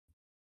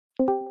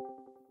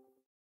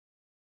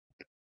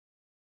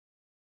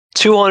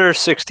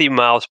260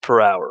 miles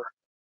per hour.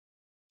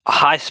 A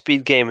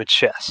high-speed game of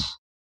chess.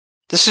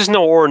 This is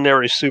no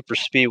ordinary super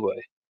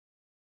speedway.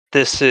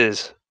 This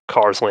is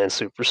Carsland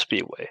Super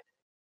Speedway.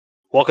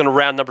 Welcome to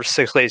round number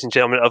 6, ladies and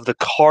gentlemen, of the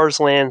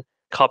Carsland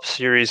Cup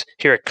Series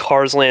here at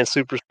Carsland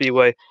Super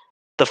Speedway.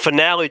 The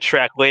finale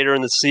track later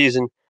in the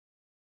season.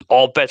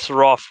 All bets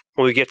are off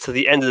when we get to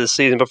the end of the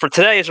season. But for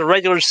today, it's a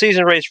regular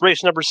season race,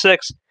 race number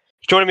 6.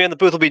 Joining me on the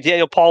booth will be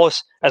Daniel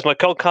Paulus as my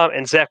co-com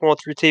and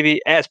Zach103 TV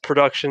as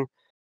production.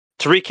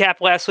 To recap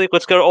last week,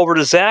 let's go over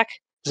to Zach.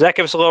 Zach,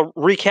 give us a little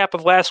recap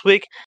of last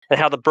week and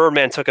how the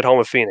Birdman took it home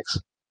in Phoenix.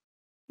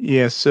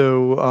 Yeah,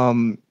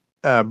 so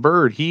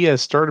Bird, he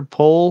has started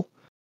pole,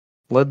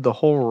 led the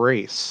whole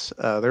race.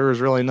 There was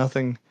really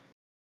nothing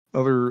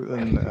other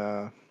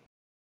than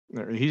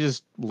he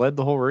just led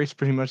the whole race,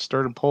 pretty much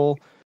started pole.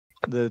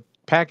 The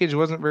package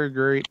wasn't very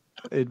great,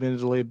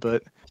 admittedly,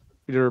 but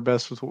we did our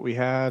best with what we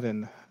had,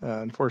 and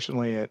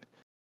unfortunately it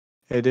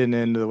didn't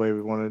end the way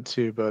we wanted it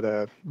to.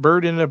 But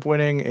Bird ended up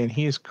winning, and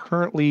he is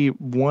currently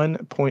 1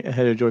 point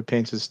ahead of Joy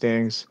Paints'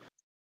 standings.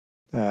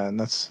 And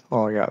that's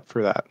all I got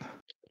for that. All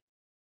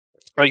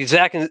right,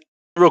 Zach, and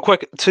real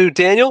quick to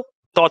Daniel,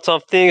 thoughts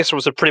on Phoenix, or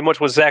was it pretty much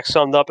what Zach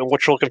summed up and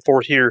what you're looking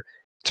for here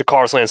to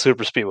Carsland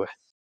Super Speedway?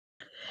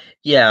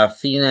 Yeah,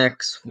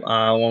 Phoenix,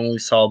 when we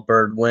saw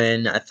Bird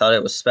win, I thought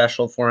it was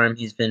special for him.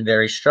 He's been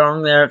very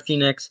strong there at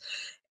Phoenix.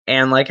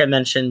 And like I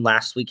mentioned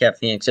last week at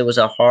Phoenix, it was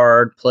a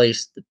hard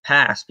place to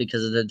pass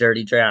because of the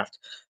dirty draft.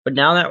 But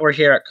now that we're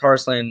here at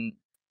Carsland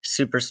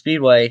Super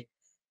Speedway,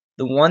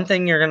 the one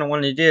thing you're going to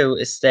want to do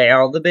is stay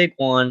out of the big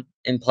one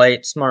and play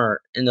it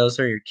smart. And those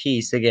are your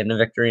keys to getting a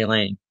victory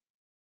lane.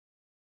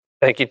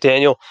 Thank you,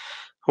 Daniel.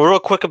 Real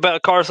quick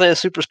about Carsland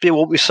Super Speed,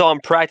 what we saw in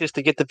practice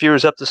to get the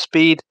viewers up to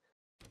speed.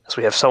 So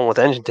we have someone with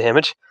engine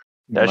damage.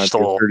 That's just a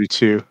little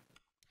 32.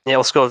 Yeah,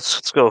 let's go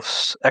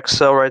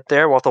XO right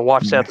there. We'll have to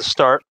watch that at the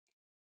start.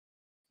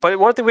 But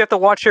one thing we have to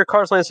watch here at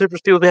Carsland Super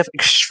Speed, we have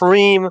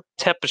extreme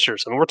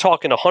temperatures. I mean, we're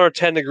talking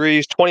 110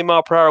 degrees,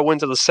 20-mile-per-hour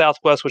winds to the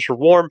southwest, which are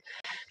warm.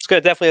 It's going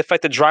to definitely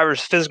affect the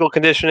driver's physical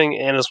conditioning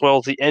and as well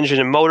as the engine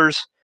and motors.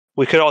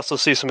 We could also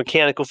see some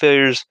mechanical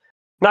failures,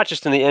 not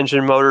just in the engine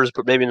and motors,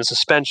 but maybe in the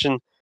suspension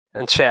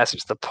and chassis.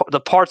 The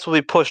parts will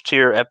be pushed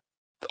here at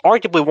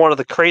arguably one of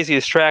the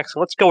craziest tracks.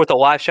 Let's go with the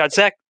live shot.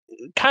 Zach,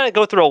 kind of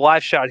go through a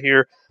live shot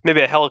here,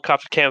 maybe a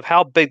helicopter cam of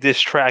how big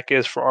this track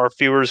is for our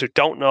viewers who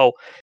don't know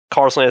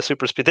Carsland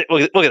Super Speed.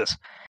 Look at this.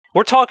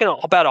 We're talking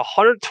about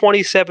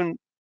 127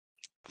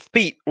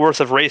 feet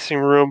worth of racing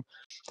room,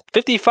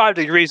 55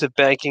 degrees of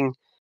banking,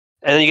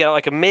 and then you got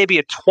like maybe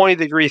a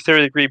 20-degree,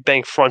 30-degree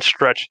bank front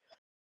stretch.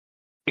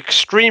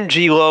 Extreme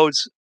G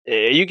loads.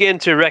 You get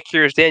into a wreck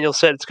here, as Daniel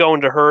said, it's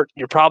going to hurt.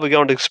 You're probably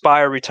going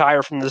to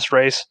retire from this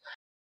race.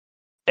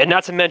 And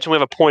not to mention, we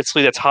have a points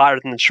lead that's higher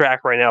than the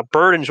track right now.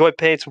 Bird and Joy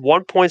Paints,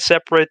 1 point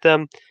separate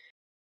them.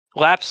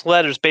 Laps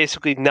led is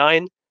basically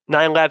 9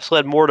 laps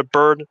led more to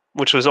Bird,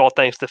 which was all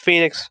thanks to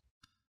Phoenix.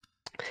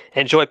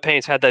 And Joy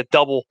Paints had that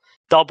double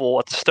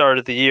at the start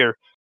of the year.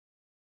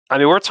 I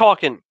mean, we're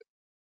talking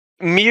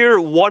mere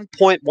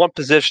 1.1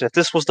 position. If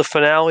this was the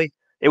finale,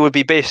 it would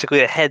be basically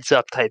a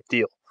heads-up type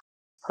deal.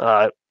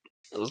 So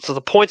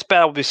the points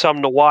battle will be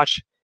something to watch.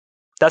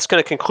 That's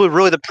going to conclude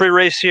really the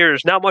pre-race here.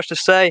 There's not much to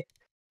say.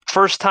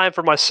 First time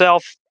for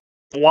myself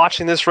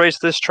watching this race,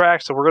 this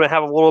track, so we're going to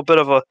have a little bit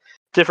of a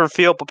different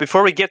feel. But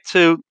before we get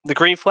to the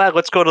green flag,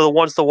 let's go to the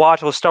ones to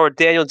watch. We'll start with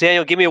Daniel.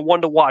 Daniel, give me a one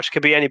to watch.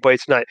 Could be anybody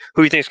tonight.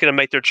 Who do you think is going to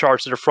make their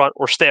charge to the front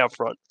or stay up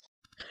front?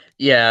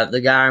 Yeah,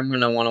 the guy I'm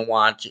going to want to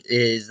watch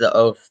is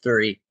the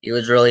 03. He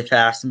was really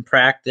fast in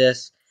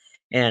practice,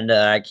 and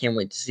I can't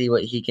wait to see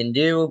what he can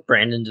do.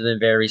 Brandon's a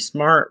very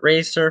smart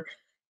racer,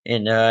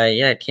 and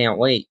I can't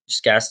wait.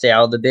 Just got to stay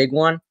out of the big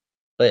one,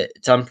 but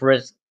it's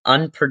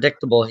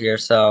unpredictable here,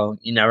 so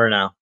you never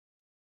know.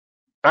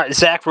 All right,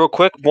 Zach, real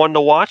quick, one to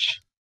watch.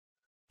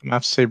 I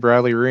have to say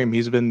Bradley Ream.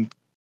 He's been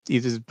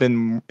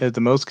the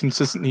most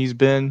consistent he's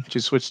been.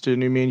 Just switched to a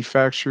new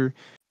manufacturer,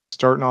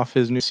 starting off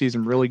his new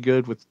season really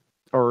good with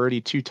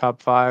already 2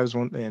 top 5s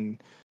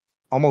and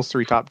almost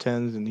 3 top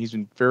 10s, and he's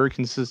been very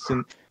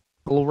consistent.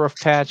 A little rough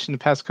patch in the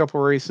past couple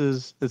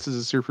races. This is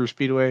a super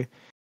speedway.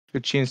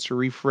 Good chance to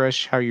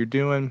refresh how you're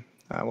doing.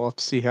 We'll have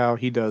to see how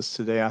he does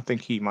today. I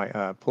think he might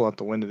pull out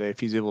the win today if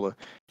he's able to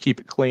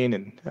keep it clean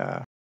and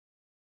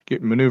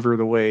maneuver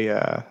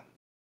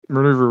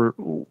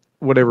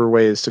whatever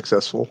way is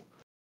successful.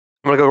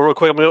 I'm going to go real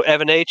quick. I'm going to go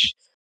Evan H.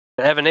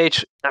 Evan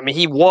H., I mean,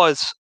 he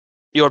was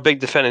your big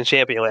defending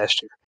champion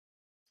last year.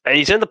 And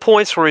he's in the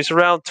points where he's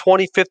around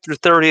 25th or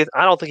 30th.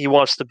 I don't think he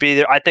wants to be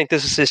there. I think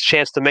this is his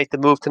chance to make the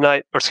move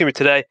today,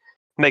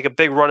 make a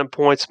big run in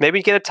points,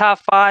 maybe get a top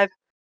 5.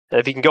 And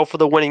if he can go for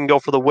the win, he can go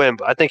for the win.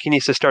 But I think he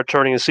needs to start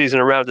turning his season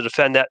around to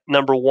defend that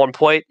number 1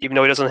 plate, even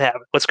though he doesn't have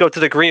it. Let's go to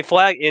the green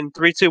flag in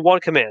 3, 2,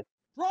 1, command.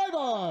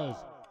 Drivers,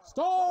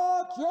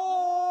 start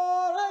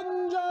your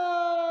engines!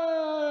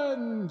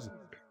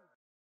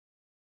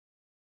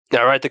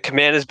 All right, the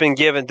command has been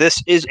given.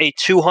 This is a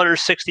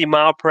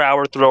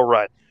 260-mile-per-hour throw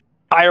ride.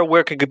 Tire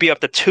wear could be up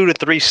to 2 to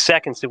 3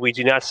 seconds if we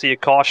do not see a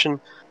caution.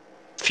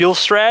 Fuel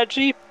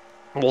strategy?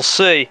 We'll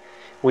see.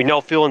 We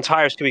know fuel and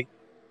tires can be...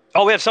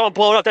 Oh, we have someone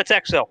blowing up. That's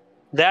Exo.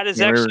 That is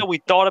Exo. We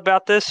thought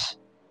about this.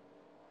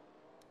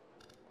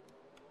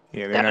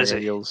 Yeah, they're not going to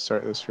be able to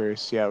start this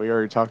race. Yeah, we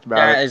already talked about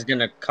That it. is going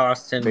to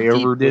cost him They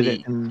overdid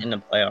it in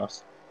the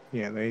playoffs.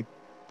 Yeah, they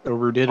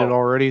overdid it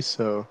already,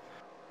 so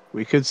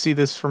we could see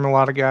this from a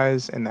lot of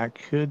guys, and that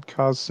could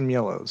cause some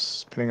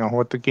yellows, depending on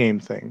what the game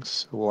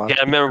thinks. We'll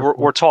remember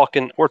we're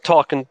talking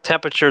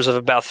temperatures of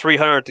about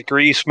 300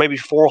 degrees, maybe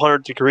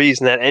 400 degrees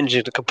in that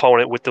engine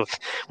component with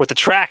the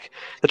track.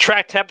 The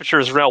track temperature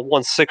is around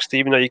 160,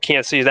 even though you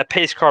can't see. That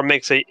pace car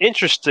makes an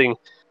interesting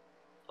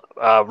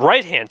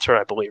right-hand turn,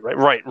 I believe.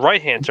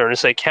 Right-hand turn.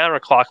 It's a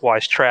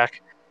counterclockwise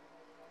track,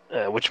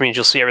 which means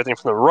you'll see everything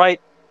from the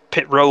right.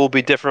 Pit row will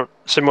be different,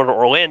 similar to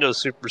Orlando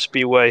Super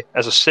Speedway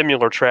as a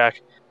similar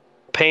track.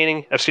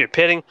 Pitting.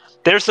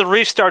 There's the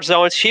restart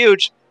zone. It's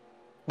huge.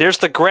 There's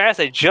the grass.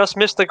 They just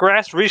missed the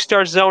grass.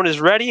 Restart zone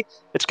is ready.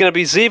 It's going to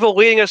be Zevo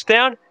leading us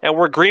down, and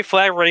we're green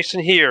flag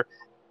racing here.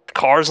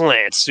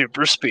 Carsland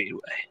Super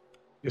Speedway.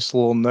 Just a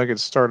little nugget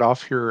to start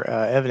off here.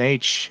 Evan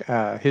H.,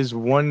 his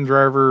one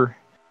driver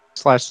 /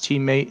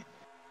 teammate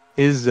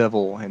is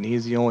Zevel, and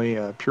he's the only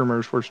pure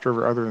motorsports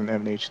driver other than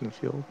Evan H. in the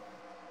field.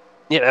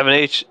 Yeah, Evan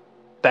H.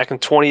 back in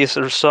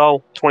 20th or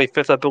so,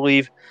 25th, I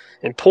believe,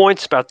 in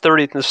points, about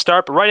 30th in the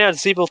start. But right now,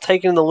 Zevo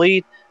taking the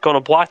lead, going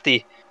to block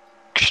the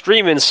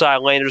extreme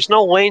inside lane. There's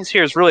no lanes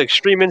here. It's really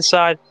extreme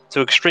inside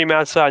to extreme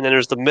outside, and then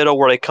there's the middle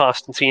where they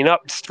Constantine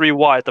up. It's 3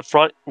 wide at the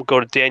front. We'll go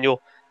to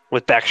Daniel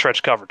with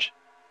backstretch coverage.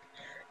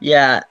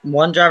 Yeah,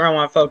 one driver I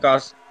want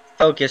to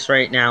focus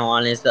right now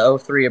on is the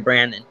 03 of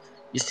Brandon.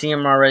 You see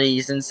him already.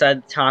 He's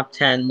inside the top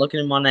 10. Look at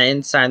him on that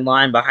inside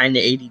line behind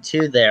the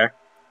 82 there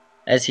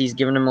as he's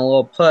giving him a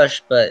little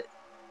push, but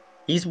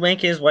he's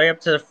making his way up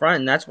to the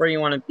front, and that's where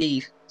you want to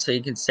be so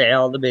you can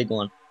sail the big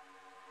one.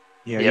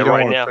 Yeah, you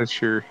don't want to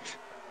touch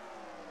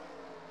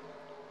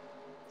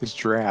his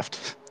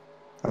draft.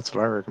 That's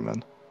what I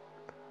recommend.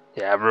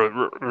 Yeah,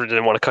 I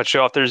didn't want to cut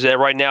you off. There's that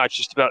right now. It's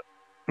just about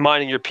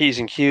minding your P's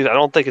and Q's. I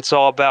don't think it's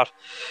all about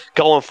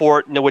going for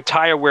it. With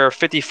tire wear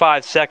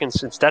 55 seconds,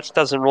 since that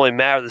doesn't really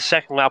matter. The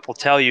second lap will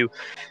tell you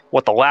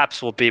what the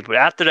laps will be. But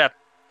after that,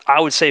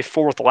 I would say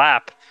 4th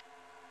lap,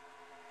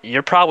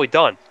 you're probably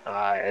done.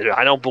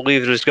 I don't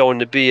believe there's going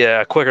to be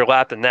a quicker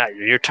lap than that.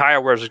 Your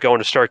tire wears is going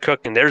to start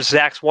cooking. There's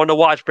Zach's one to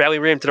watch. Bradley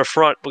Ream to the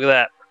front. Look at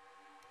that.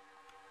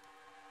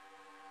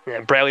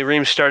 And Bradley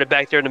Ream started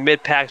back there in the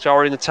mid-packs,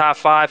 already in the top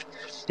 5.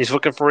 He's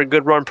looking for a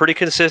good run, pretty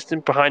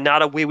consistent behind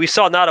Nada Weeb. We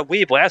saw Nada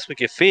Weeb last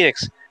week at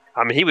Phoenix.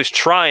 I mean, he was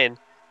trying,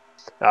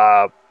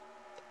 but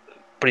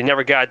he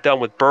never got it done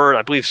with Bird.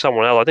 I believe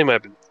someone else. I think it might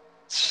have been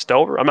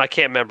Stover. I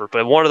can't remember,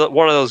 but one of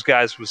those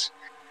guys was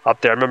up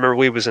there. I remember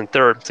Weeb was in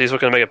 3rd, so he's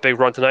looking to make a big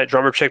run tonight.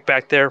 Drummer chick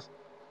back there.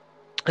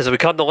 As we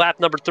come to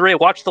lap number 3,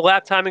 watch the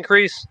lap time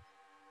increase.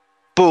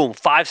 Boom,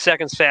 5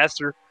 seconds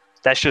faster.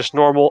 That's just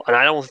normal, and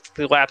I don't think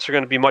the laps are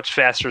going to be much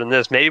faster than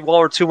this. Maybe 1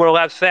 or 2 more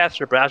laps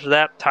faster, but after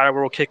that, tire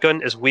will kick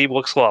in as Weeb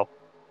looks slow.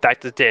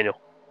 Back to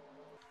Daniel.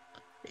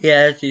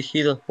 Yeah, as you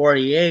see the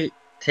 48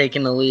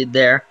 taking the lead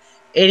there.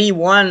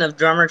 81 of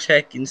Drummer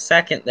Check in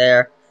 2nd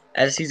there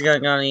as he's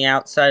going on the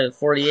outside of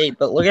 48.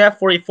 But look at that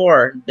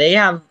 44. They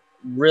have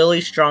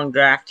really strong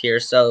draft here,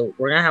 so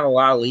we're going to have a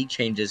lot of lead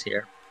changes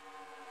here.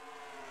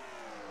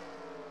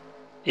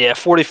 Yeah,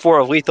 44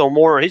 of Lethal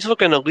Moore. He's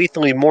looking to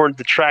lethally more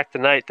the track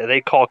tonight that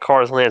they call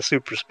Carsland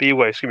Super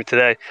Speedway,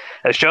 today.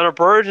 As Jonah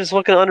Burge is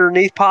looking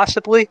underneath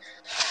possibly.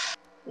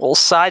 A little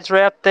side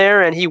draft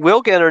there, and he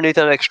will get underneath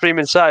on extreme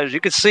inside. As you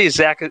can see,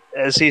 Zach,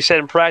 as he said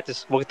in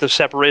practice, look at the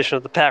separation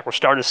of the pack. We're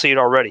starting to see it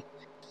already.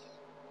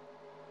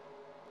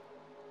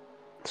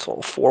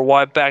 So 4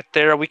 wide back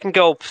there. We can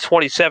go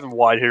 27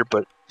 wide here,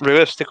 but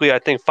realistically, I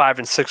think 5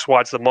 and 6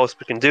 wide is the most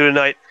we can do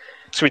tonight.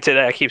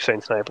 Today, I keep saying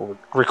tonight, but we're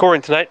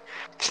recording tonight.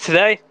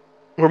 Today,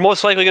 we're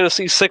most likely going to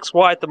see 6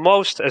 wide the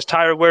most as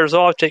tire wears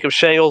off. Jacob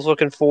Shangle's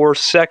looking for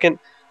 2nd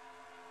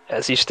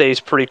as he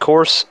stays pretty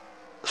course.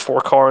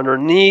 4 car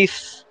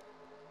underneath.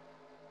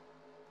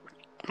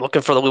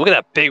 Looking for look at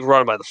that big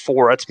run by the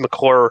 4. That's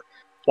McClure.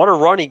 What a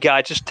run he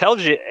got. Just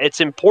tells you it's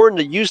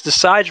important to use the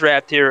side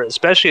draft here,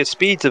 especially at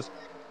speeds of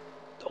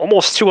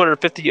almost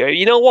 250.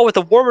 You know what? With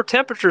the warmer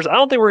temperatures, I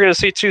don't think we're going to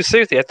see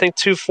 260. I think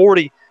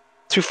 240.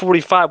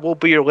 245 will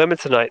be your limit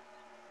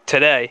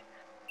today.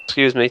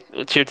 Excuse me,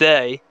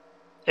 today.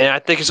 And I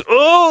think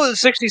the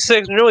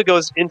 66 nearly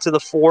goes into the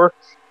 4.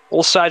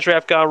 Little side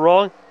draft got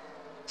wrong.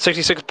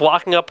 66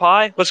 blocking up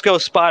high. Let's go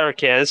Spider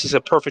Can. This is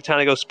a perfect time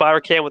to go Spider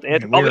Can with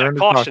Anthony. Oh, we got a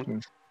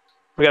caution.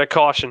 We got a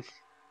caution.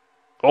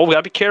 Oh, we got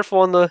to be careful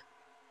on the...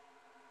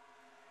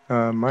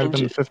 might have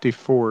been the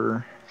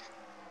 54.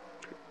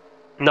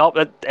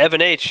 Nope,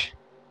 Evan H.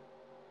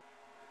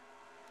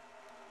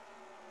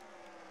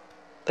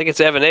 I think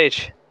it's Evan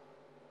H.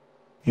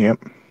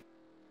 Yep.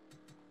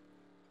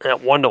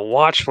 That one to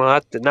watch. Well,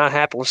 that did not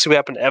happen. Let's see what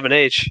happened to Evan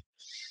H.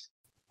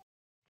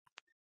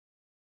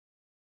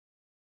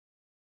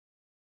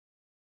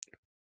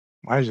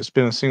 Might have just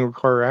been a single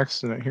car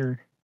accident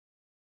here.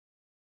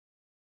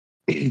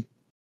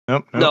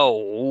 Nope.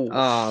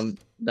 No.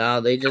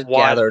 No, they just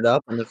Wide. gathered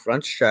up in the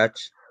front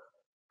stretch.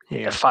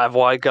 Yeah, 5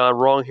 wide gone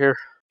wrong here.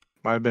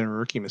 Might have been a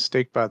rookie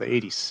mistake by the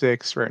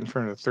 86 right in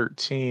front of the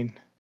 13.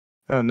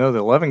 Oh, no, the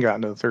 11 got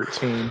into the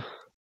 13.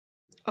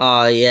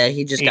 Oh, yeah,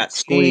 he just got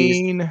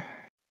squeezed. 18.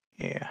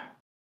 Yeah.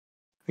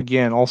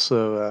 Again,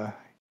 also,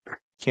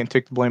 can't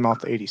take the blame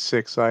off the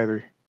 86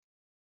 either.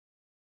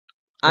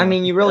 I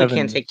mean, you really Evan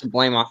can't take the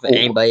blame off of Oh.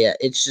 anybody.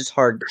 It's just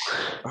hard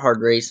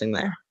racing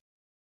there.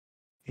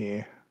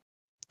 Yeah.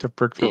 To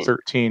brick for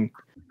 13.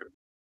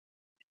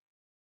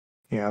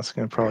 Yeah, that's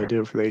going to probably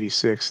do it for the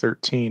 86,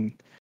 13,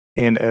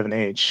 and Evan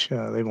H.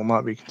 They will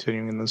not be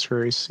continuing in this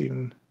race,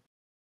 even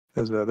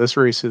as this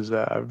race is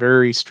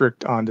very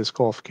strict on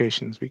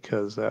disqualifications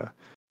because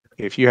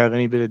if you have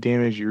any bit of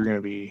damage, you're going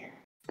to be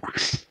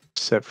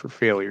set for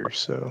failure.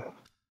 So,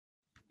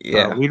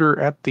 Yeah. leader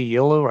at the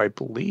yellow, I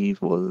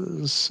believe,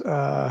 was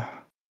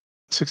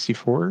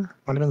 64.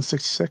 Might have been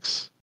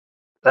 66.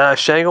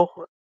 Shangle?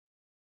 Let's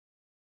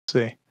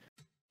see.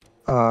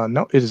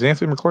 No, it is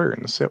Anthony McClure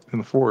in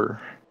the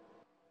 4.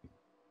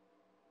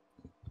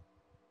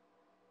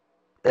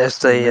 As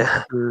they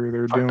they're doing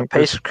the what they're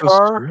pace supposed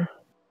car.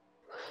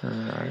 to. All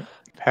right.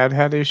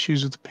 Had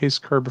issues with the pace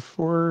car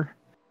before.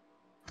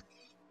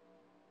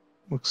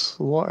 Looks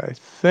like, I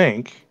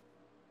think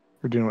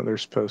they're doing what they're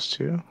supposed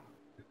to.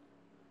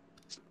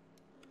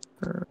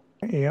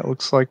 Yeah, it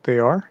looks like they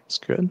are. It's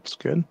good. It's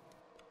good.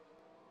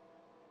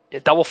 Yeah,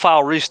 double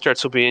file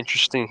restarts will be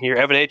interesting here.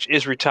 Evan H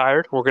is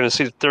retired. We're going to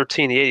see the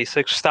 13, the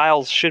 86.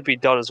 Styles should be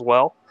done as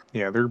well.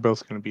 Yeah, they're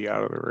both going to be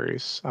out of the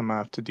race. I'm going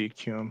to have to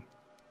DQ them.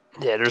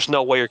 Yeah, there's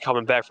no way you're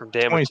coming back from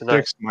damage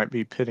 26 tonight. might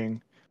be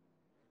pitting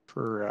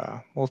for,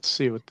 we'll have to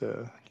see what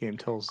the game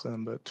tells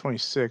them, but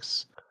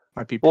 26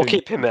 might be pitting. We'll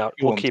keep him out.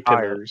 We'll keep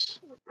tires.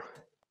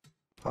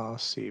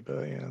 Let's see,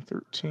 but yeah,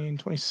 13,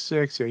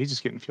 26. Yeah, he's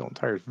just getting fuel and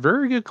tires.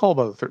 Very good call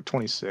by the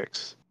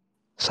 26.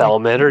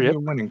 Salamander, yep. A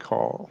winning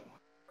call.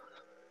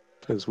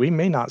 Because we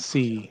may not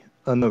see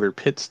another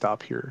pit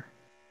stop here.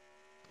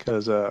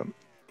 Because I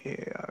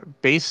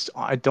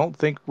don't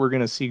think we're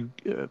going to see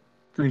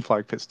green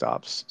flag pit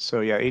stops.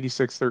 So yeah,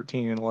 86,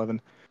 13, and 11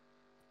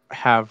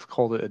 have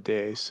called it a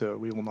day. So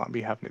we will not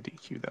be having to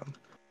DQ them.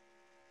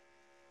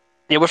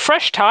 Yeah, with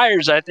fresh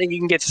tires, I think you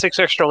can get 6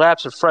 extra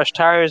laps of fresh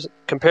tires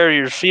compared to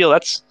your field.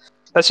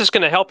 That's just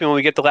going to help you when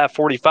we get to lap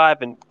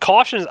 45. And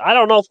cautions, I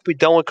don't know if we'll be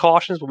done with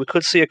cautions, but we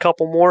could see a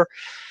couple more,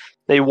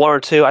 maybe 1 or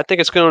 2. I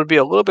think it's going to be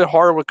a little bit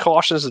harder with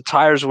cautions. The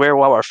tires wear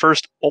while our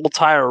first old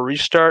tire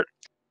restart.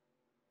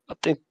 I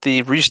think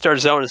the restart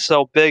zone is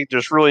so big,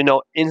 there's really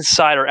no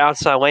inside or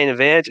outside lane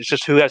advantage. It's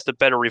just who has the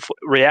better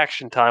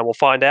reaction time. We'll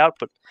find out.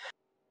 But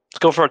let's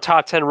go for a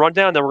top 10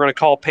 rundown. Then we're going to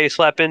call pace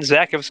lap in.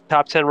 Zach, give us a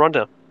top 10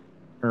 rundown.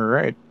 All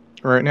right.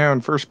 Right now in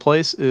first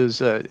place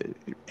is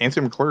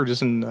Anthony McClure,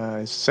 just in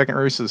his second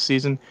race of the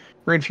season.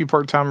 Ran a few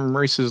part-time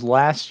races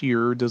last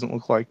year. Doesn't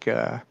look like,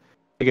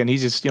 again,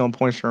 he's just stealing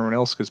points from everyone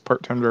else because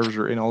part-time drivers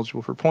are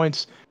ineligible for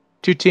points.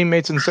 2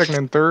 teammates in second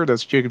and third.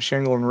 That's Jacob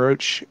Shangle and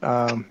Roach.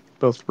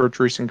 Both Roach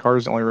racing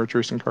cars, the only Roach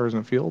racing cars in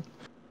the field.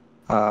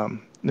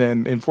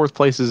 Then in fourth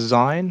place is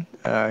Zine.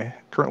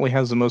 Currently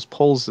has the most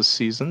poles this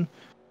season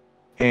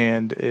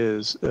and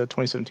is a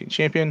 2017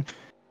 champion.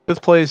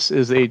 Fifth place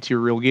is A-Tier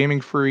Real Gaming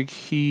Freak.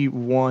 He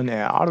won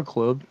at Auto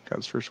Club. Got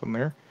his first one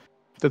there.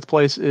 Fifth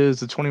place is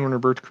the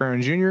 21er Bert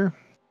Crown Jr.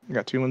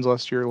 Got 2 wins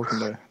last year. Looking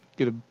to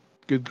get a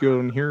good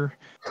go in here.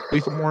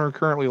 Lethal Warner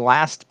currently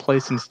last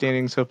place in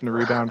standings. Hoping to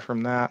rebound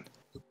from that.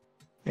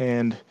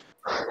 And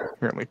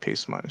apparently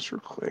pace minus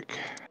real quick.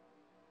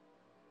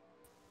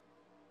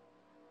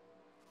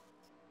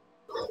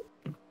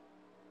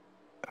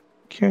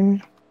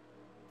 Okay.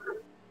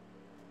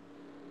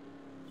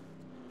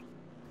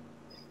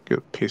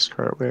 Good pace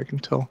car that way, I can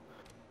tell.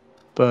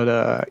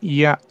 But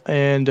yeah,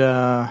 and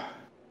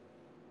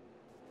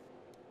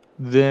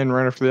then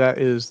right after that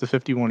is the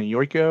 51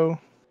 Yoiko.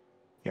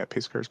 Yeah,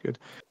 pace car is good.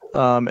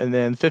 And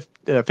then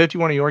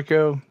 51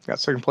 Yoiko got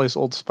second place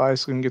Old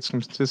Spice, gonna get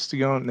some consistency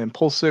going, and then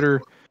Pole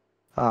Sitter,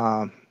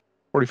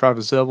 45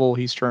 is Zevel.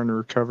 He's trying to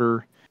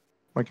recover,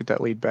 might get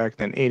that lead back.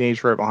 Then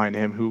 8H right behind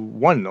him, who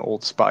won the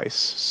Old Spice.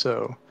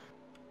 So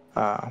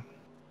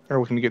they're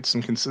looking to get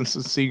some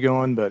consistency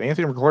going. But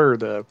Anthony McClure,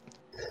 the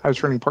I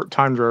was running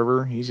part-time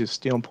driver. He's just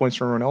stealing points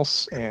from everyone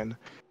else and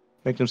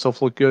making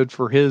himself look good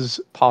for his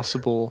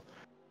possible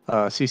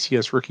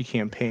CCS rookie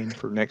campaign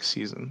for next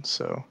season.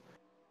 So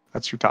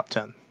that's your top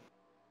 10.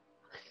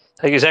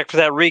 Thank you, Zach, for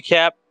that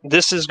recap.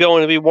 This is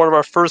going to be one of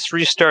our first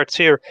restarts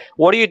here.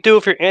 What do you do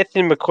if you're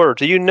Anthony McClure?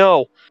 Do you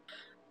know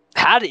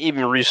how to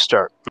even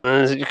restart?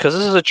 Because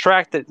this is a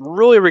track that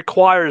really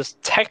requires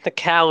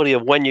technicality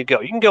of when you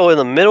go. You can go in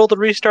the middle of the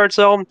restart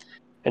zone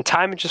and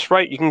time it just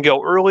right. You can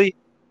go early,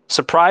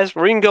 surprise,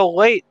 or you can go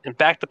late and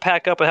back the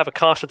pack up and have a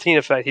Constantine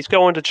effect. He's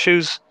going to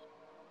choose.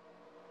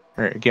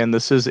 All right, again,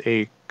 this is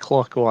a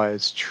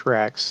clockwise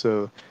track,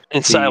 so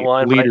inside the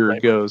line leader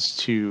goes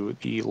to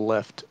the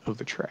left of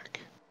the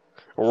track.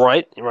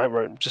 Right.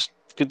 Just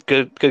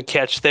good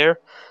catch there.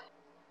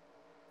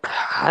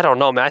 I don't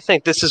know, man. I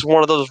think this is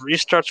one of those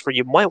restarts where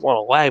you might want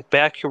to lag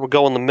back here. We'll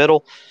go in the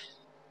middle.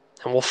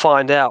 and we'll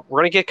find out.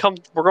 We're going to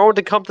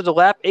come to the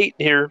lap 8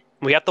 here.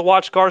 We have to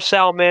watch Gar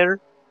Salamander.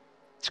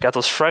 He's got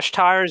those fresh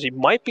tires. He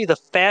might be the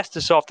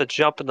fastest off the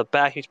jump in the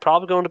back. He's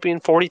probably going to be in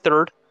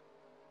 43rd.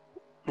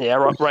 Yeah,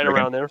 right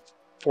around there.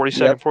 42nd,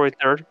 Yep.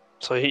 43rd.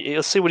 So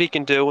let's see what he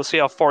can do. We'll see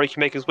how far he can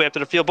make his way up to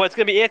the field. But it's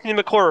going to be Anthony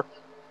McClure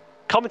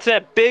coming to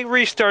that big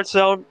restart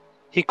zone.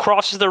 He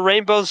crosses the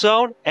rainbow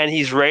zone, and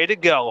he's ready to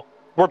go.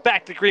 We're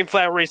back to green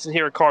flag racing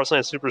here at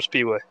Carsland Super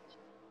Speedway.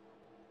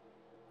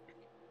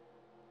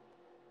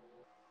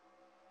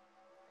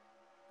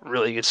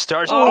 Really good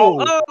start.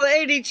 Oh,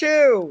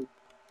 82!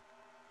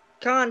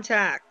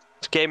 Contact.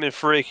 It's Gaming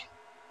Freak.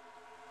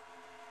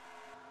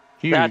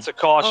 Huge. That's a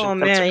caution. Oh,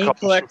 That's man, a he caution.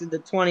 collected the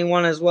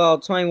 21 as well.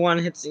 21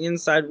 hits the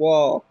inside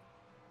wall.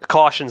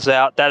 Caution's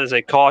out. That is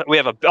a caution.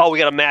 We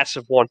got a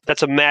massive one.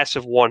 That's a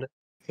massive one.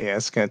 Yeah,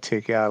 it's gonna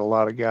take out a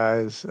lot of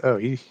guys. Oh,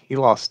 he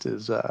lost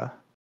his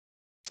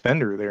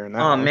fender there in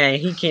that Oh, one. man,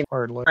 he came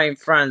Hard look. right in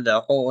front of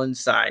the whole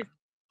inside.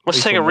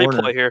 Let's take a Lethal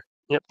replay Mortar. here.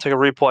 Yep, take a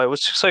replay. It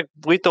was just like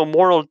Lethal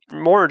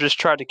Mortar just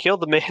tried to kill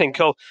the man and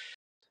go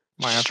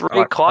Might have to straight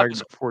black clock. flag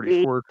the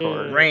 44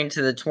 car. Right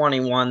into the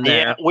 21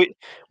 there. Yeah,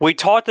 we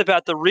talked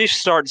about the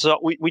restarts.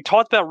 We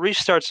talked about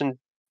restarts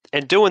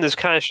and doing this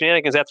kind of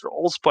shenanigans after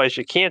Old Spice.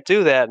 You can't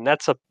do that, and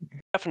that's a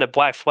definite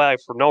black flag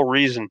for no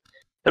reason.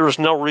 There was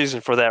no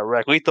reason for that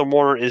wreck. Lethal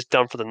Mortar is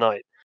done for the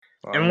night.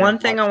 And one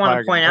thing I want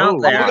to point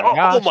out there.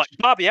 Oh my,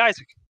 Bobby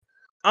Isaac.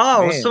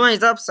 Oh, Man.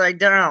 somebody's upside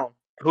down.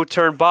 Who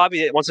turned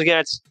Bobby? Once again,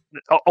 it's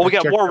we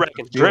got more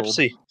wrecking.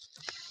 Dripsy.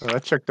 Oh,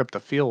 that checked up the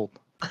field.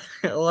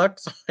 It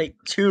looks like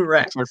 2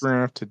 wrecks. Looks like we're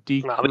gonna have to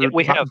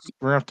we're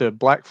gonna have to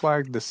black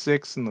flag the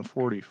 6 and the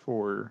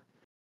 44.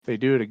 If they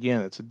do it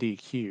again, it's a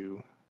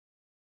DQ.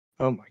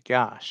 Oh my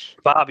gosh.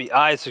 Bobby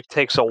Isaac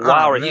takes a Oh,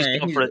 while. man,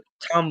 He's for it.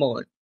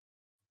 tumbling.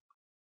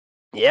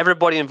 Yeah,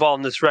 everybody involved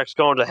in this wreck's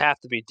going to have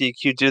to be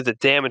DQ due to the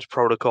damage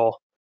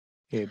protocol.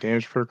 Yeah,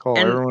 damage protocol.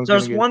 And Everyone's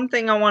there's gonna get... one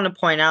thing I want to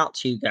point out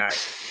to you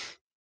guys.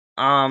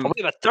 We have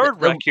a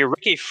third wreck here.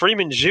 Ricky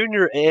Freeman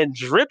Jr. and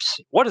Dripsy.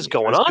 What is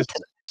going on tonight?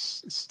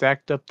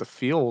 Stacked up the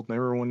field, and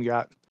everyone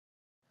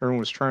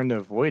was trying to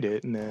avoid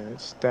it, and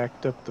it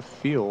stacked up the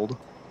field.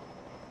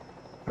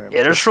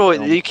 Yeah, there's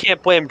really you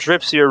can't blame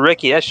Dripsy or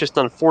Ricky. That's just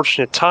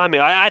unfortunate timing.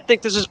 I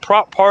think this is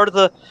part of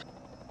the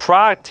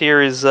product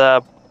here is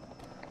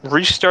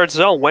restart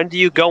zone. When do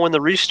you go in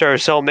the restart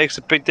zone makes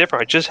a big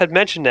difference. I just had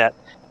mentioned that.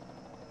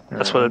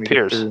 That's what it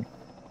appears.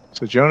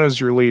 So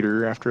Jonah's your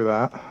leader after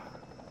that.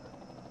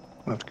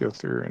 I'll have to go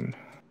through and...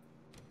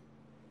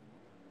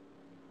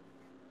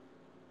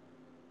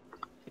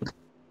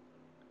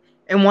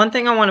 And one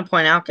thing I want to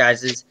point out,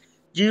 guys, is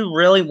do you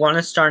really want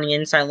to start in the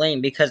inside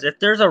lane? Because if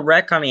there's a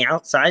wreck on the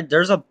outside,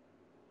 there's a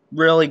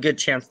really good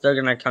chance they're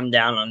going to come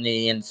down on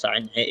the inside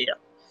and hit you.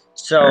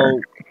 So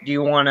do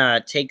you want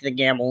to take the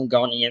gamble and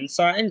go on the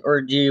inside,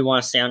 or do you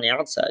want to stay on the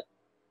outside?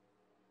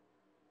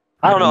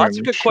 I don't know. That's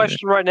a good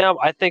question right now.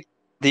 I think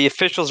the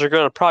officials are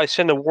going to probably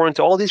send a warning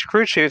to all these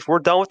crew chiefs. We're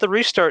done with the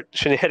restart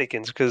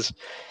shenanigans because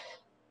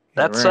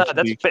that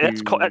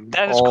is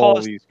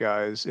caused these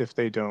guys if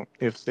they do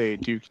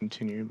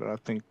continue. But I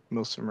think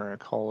most of them are going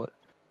to call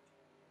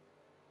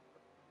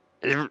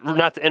it.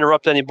 Not to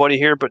interrupt anybody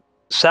here, but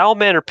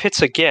Salamander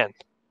pits again.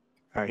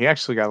 He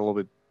actually got a little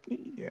bit.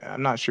 Yeah,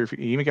 I'm not sure if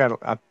he even got.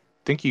 I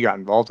think he got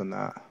involved in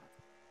that.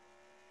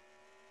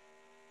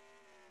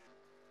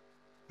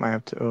 Might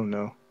have to. Oh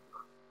no.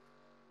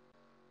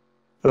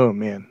 Oh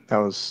man, that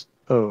was.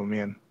 Oh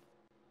man.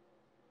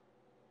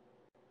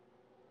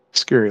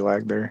 Scary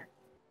lag there.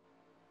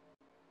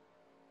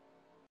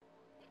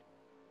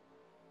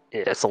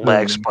 Yeah, it's a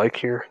lag spike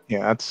here. Yeah,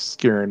 that's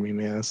scaring me,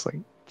 man. It's like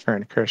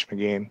trying to crash my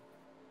game.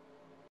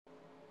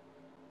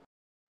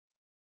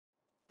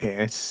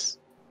 Yeah,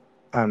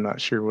 I'm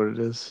not sure what it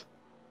is.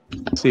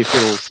 See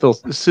if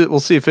we'll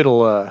see if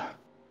it'll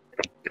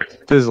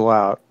fizzle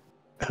out.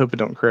 I hope it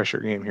don't crash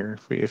our game here.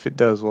 If it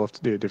does, we'll have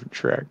to do a different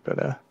track.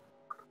 But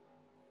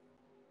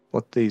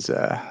let these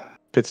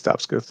pit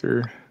stops go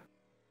through.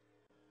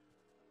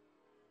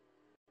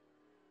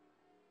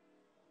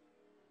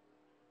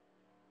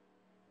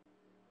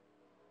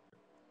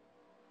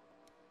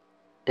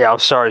 Yeah, I'm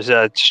sorry.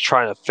 Just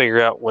trying to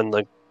figure out when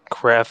the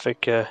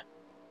graphic.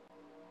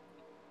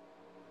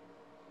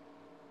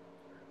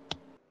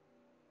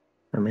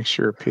 Or make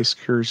sure pace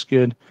curve's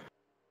good.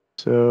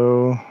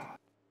 So I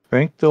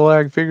think the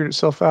lag figured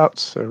itself out.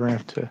 So we're gonna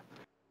have to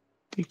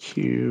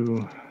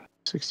DQ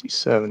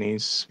 67.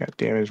 He's got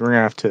damage. We're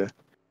gonna have to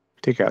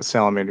take out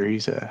Salamander.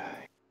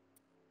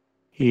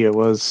 He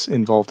was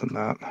involved in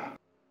that.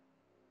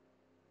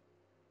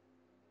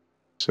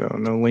 So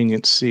no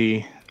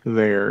leniency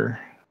there.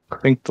 I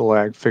think the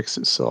lag fixed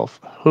itself.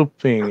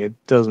 Hoping it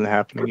doesn't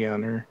happen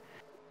again. Or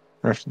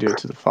we have to do it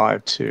to the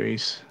 5 too.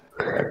 He's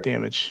got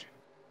damage.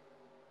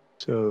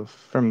 So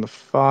from the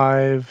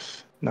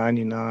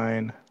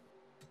 599,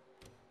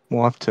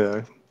 we'll have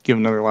to give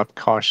another lap of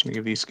caution to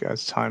give these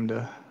guys time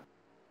to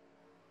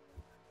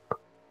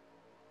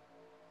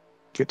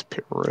get to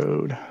pit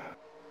road.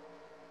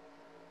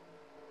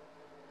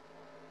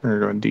 We're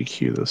going to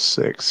DQ the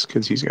 6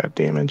 because he's got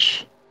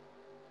damage.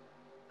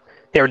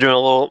 Yeah, we're doing a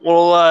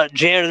little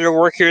janitor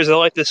work here, as I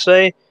like to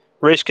say.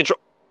 Race control.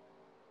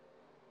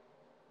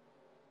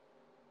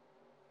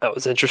 That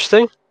was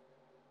interesting.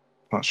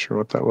 Not sure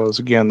what that was.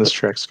 Again, this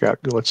track's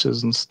got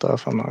glitches and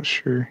stuff. I'm not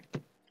sure.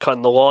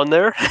 Cutting the lawn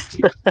there.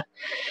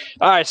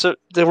 All right, so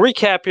the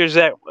recap here is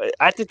that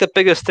I think the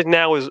biggest thing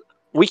now is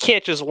we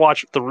can't just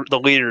watch the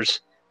leaders.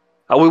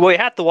 We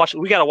have to watch.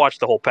 We got to watch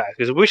the whole pack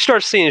because if we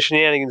start seeing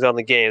shenanigans on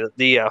the game,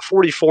 the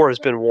 44 has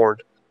been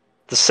warned.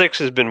 The 6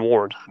 has been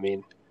warned. I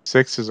mean,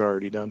 6 is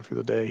already done for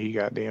the day. He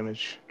got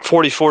damage.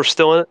 44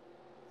 still in it.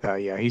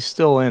 Yeah, he's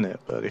still in it,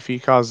 but if he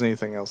caused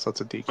anything else,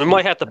 that's a DQ. We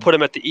might have to put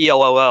him at the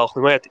ELLL.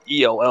 We might have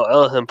to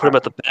ELLL him, put him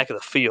at the back of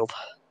the field.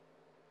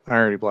 I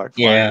already black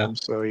flagged him,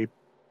 so he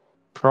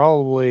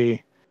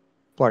probably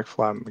black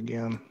flagged him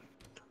again.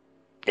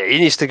 Yeah, he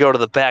needs to go to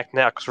the back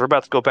now because we're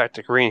about to go back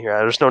to green here.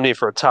 There's no need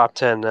for a top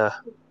 10.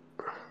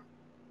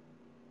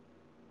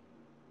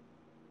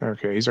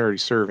 Okay, he's already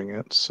serving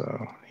it,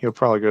 so he'll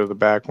probably go to the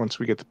back once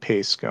we get the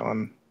pace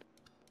going.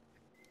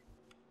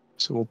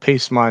 So we'll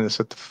pace minus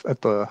at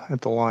the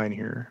line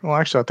here. Well,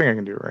 actually, I think I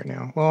can do it right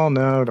now. Well,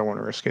 no, I don't want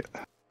to risk it.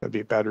 That'd be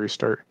a bad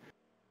restart.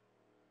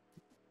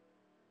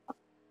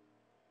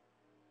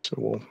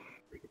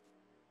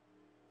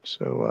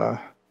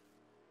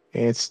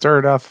 It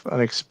started off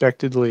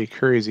unexpectedly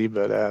crazy,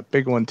 but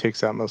big one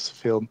takes out most of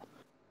the field.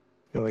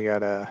 We only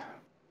got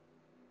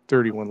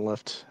 31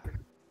 left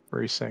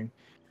racing.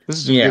 This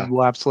is a good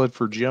lap sled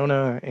for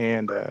Jonah,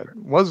 and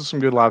was some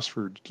good laps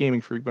for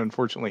Gaming Freak, but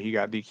unfortunately he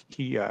got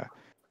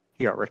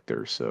wrecked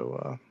there.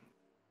 So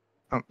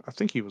I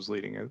think he was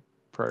leading it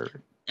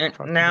prior. And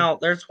now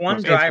there's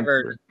one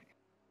driver.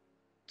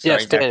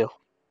 Yes, Daniel.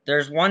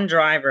 There's one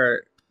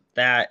driver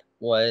that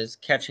was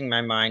catching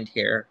my mind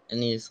here in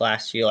these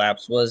last few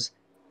laps was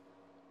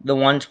the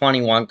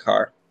 121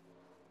 car.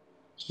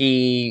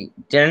 He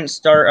didn't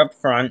start up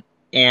front,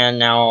 and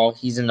now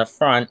he's in the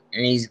front,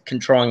 and he's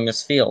controlling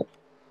this field.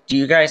 Do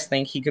you guys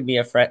think he could be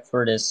a threat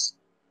for this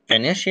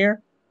finish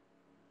here?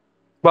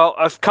 Well,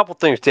 a couple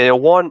things, Daniel.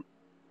 One,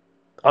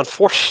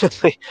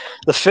 unfortunately,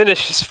 the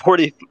finish is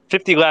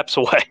 50 laps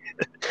away.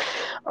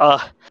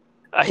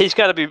 He's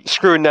got to be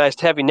scrutinized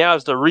heavy. Now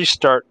is the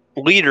restart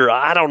leader.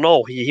 I don't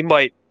know. He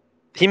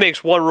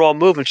makes one wrong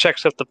move and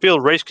checks up the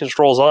field. Race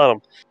control's on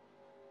him.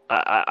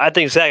 I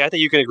think, Zach, I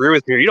think you can agree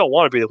with me. You don't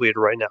want to be the leader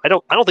right now. I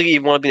don't think you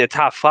even want to be in the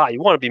top 5.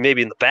 You want to be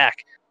maybe in the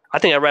back. I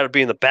think I'd rather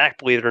be in the back,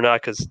 believe it or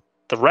not, because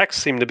the wrecks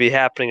seem to be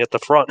happening at the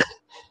front.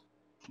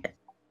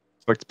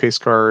 Like the pace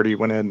car already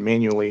went in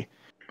manually,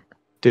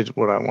 did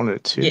what I wanted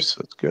it to,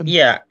 so it's good.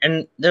 Yeah,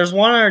 and there's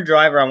one other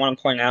driver I want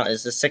to point out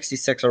is the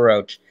 66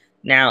 Roach.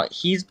 Now,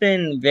 he's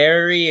been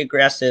very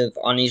aggressive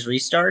on these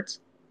restarts,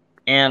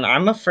 and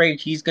I'm afraid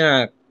he's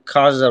going to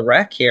cause a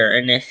wreck here.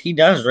 And if he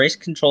does, race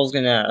control is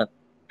going to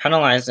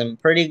penalize him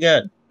pretty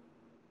good.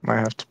 Might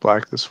have to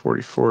black this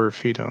 44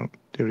 if he don't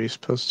do what he's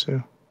supposed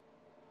to.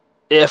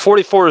 Yeah,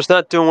 44 is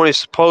not doing what he's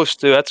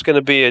supposed to. That's going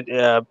to be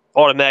an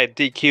automatic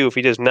DQ if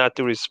he does not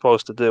do what he's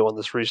supposed to do on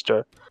this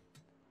restart.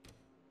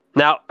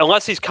 Now,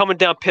 unless he's coming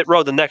down pit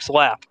road the next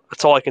lap.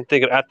 That's all I can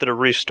think of after the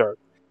restart.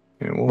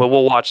 Yeah, but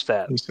we'll watch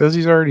that. He says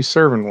he's already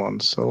serving one,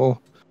 so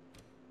we'll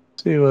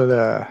see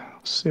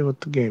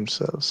what the game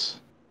says.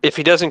 If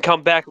he doesn't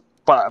come back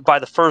by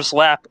the first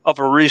lap of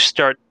a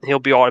restart, he'll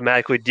be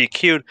automatically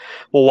DQ'd.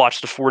 We'll watch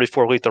the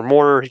 44-liter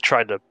Mortar. He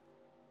tried to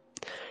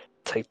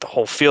take the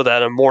whole field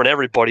out of him more than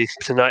everybody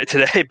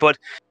today. But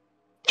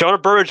Jonah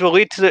Burridge will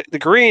lead to the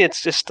green.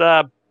 It's just,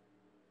 what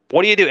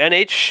do you do?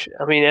 NH?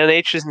 I mean,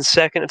 NH is in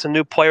second. It's a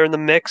new player in the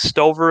mix.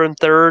 Stover in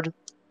third.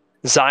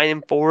 Zion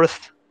in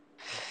fourth.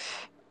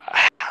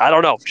 I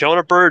don't know.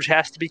 Jonah Burridge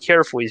has to be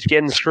careful. He's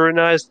getting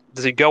scrutinized.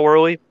 Does he go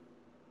early?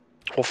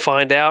 We'll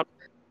find out.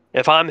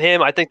 If I'm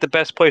him, I think the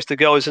best place to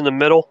go is in the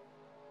middle.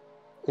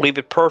 Leave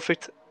it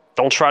perfect.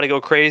 Don't try to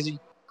go crazy.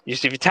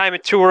 If you time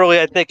it too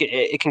early, I think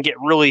it can get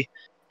really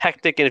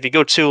hectic. And if you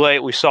go too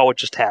late, we saw what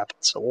just happened.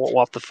 So we'll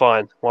have to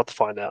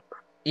find out.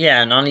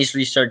 Yeah, and on these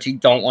restarts, you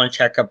don't want to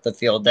check up the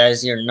field. That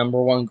is your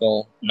number one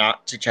goal,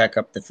 not to check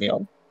up the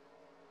field.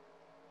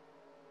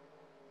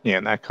 Yeah,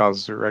 and that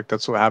causes a wreck.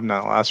 That's what happened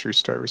on the last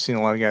restart. We're seeing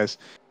a lot of guys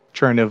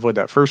trying to avoid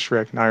that first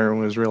wreck, and Iron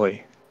was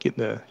really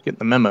getting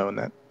the memo, and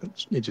that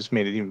it just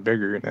made it even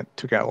bigger, and that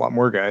took out a lot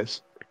more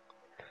guys.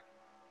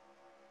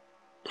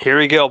 Here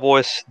we go,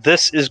 boys.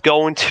 This is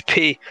going to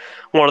be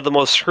one of the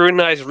most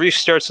scrutinized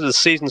restarts of the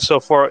season so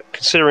far,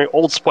 considering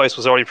Old Spice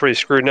was already pretty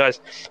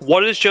scrutinized.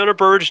 What does Jonah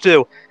Burridge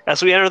do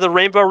as we enter the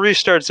Rainbow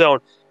Restart Zone?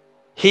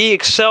 He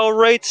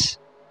accelerates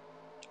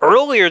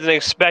earlier than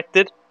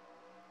expected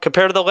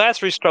compared to the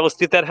last restart. Let's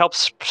see if that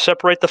helps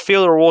separate the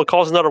field, or will it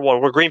cause another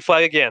one? We're green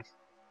flag again.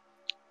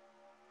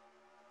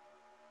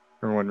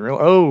 Everyone real.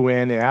 Oh,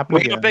 and it happened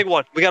again.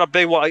 We got a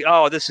big one.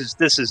 Oh, this is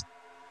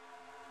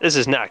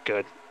not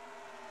good.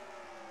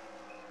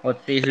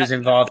 Let's see who's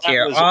involved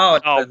here.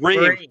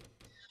 Reem.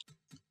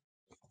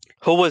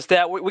 Who was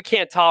that? We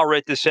can't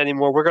tolerate this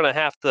anymore. We're going to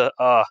have to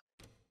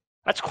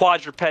That's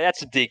quadruped.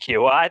 That's a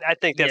DQ. I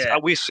think that's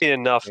we've seen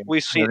enough.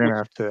 We've seen. We're gonna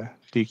have to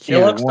DQ.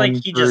 It looks like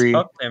 1, he 3. just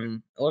hooked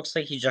him. It looks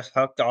like he just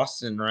hooked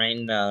Austin right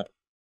in the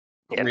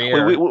Yeah,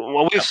 rear.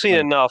 we've seen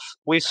enough.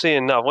 We've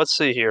seen enough. Let's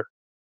see here.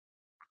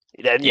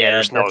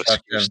 There's no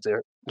excuse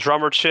there.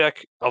 Drummer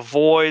check,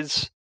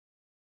 avoids,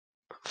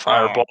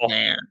 fireball. Oh,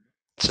 man.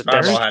 That's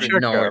Fireball had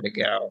check nowhere up. to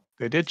go.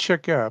 They did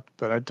check up,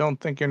 but I don't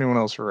think anyone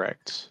else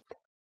wrecked.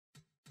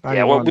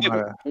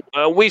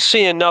 Yeah, we've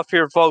seen enough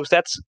here, folks.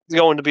 That's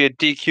going to be a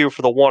DQ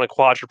for the one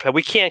quadruped.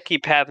 We can't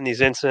keep having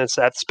these incidents,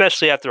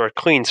 especially after a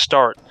clean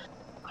start.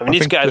 I mean,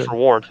 these guys were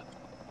warned.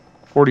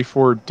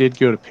 44 did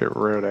go to pit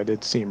road. I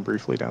did see him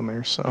briefly down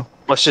there, so.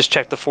 Let's just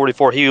check the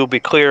 44. He will be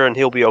clear, and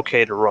he'll be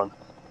okay to run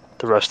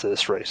the rest of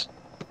this race.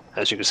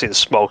 As you can see, the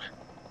smoke.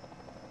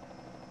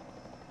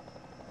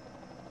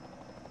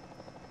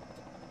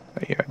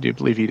 Yeah, I do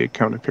believe he did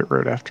come to pit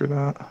road after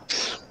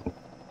that.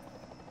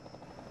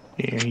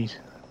 Yeah,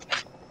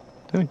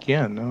 then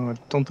again, no, I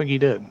don't think he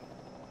did.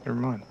 Never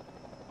mind.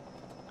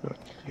 Good.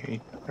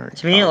 Okay.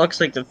 To me, it looks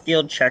like the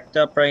field checked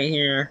up right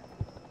here.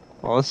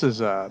 Well, this is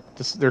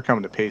they're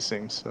coming to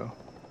pacing, so.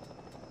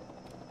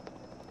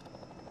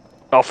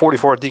 Oh,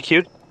 44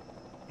 DQ'd?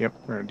 Yep,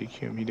 we're gonna DQ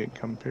him. He didn't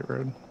come pit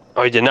road.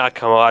 Oh, he did not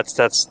come. Oh,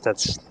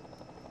 that's.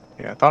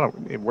 Yeah, I thought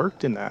it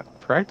worked in that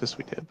practice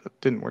we did, but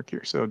it didn't work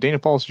here. So Dana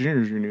Paulus Jr.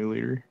 is your new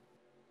leader.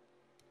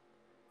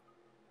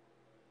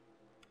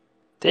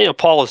 Daniel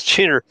Paulus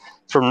Jr.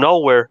 from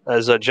nowhere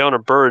as Jonah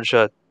Burge.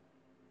 All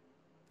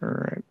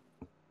right.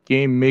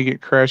 Game may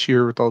get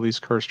crashier with all these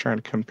cars trying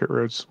to come pit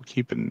road, so we'll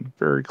keep a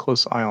very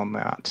close eye on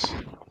that.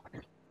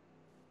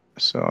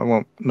 So I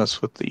won't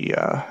mess with the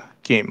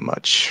game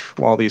much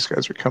while these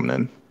guys are coming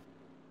in.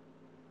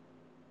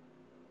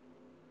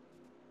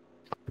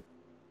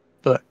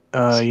 But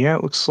yeah,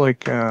 it looks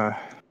like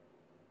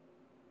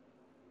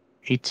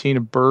 18 a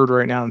Bird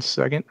right now in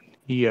second.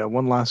 He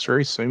won last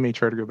race, so he may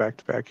try to go back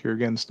to back here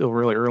again. Still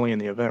really early in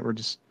the event. We're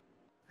just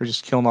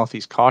killing off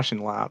these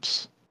caution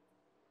laps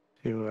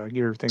to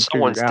get everything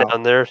Someone's figured out.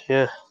 down there,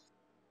 yeah.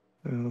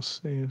 And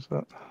let's see, is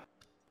that?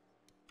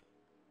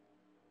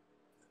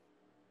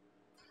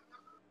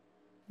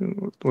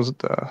 Was it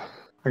the?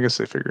 I guess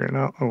they figured it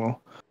out. Oh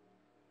well.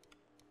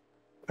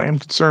 I am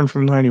concerned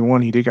from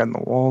 91. He did get in the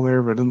wall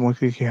there, but it doesn't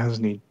look like he has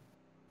any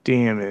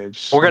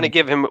damage. We're gonna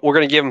give him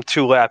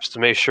 2 laps to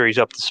make sure he's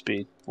up to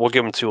speed. We'll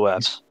give him 2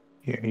 laps.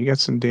 Yeah, he got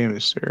some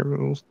damage there,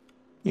 but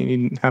he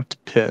didn't have to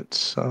pit.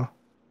 So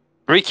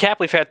recap: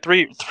 we've had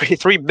three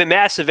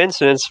massive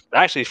incidents,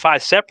 actually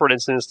 5 separate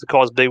incidents to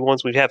cause big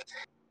ones. We have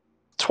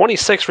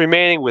 26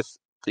 remaining, with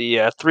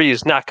the 3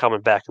 is not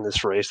coming back in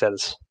this race. That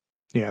is.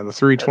 Yeah, the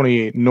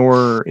 328,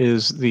 nor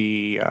is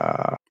the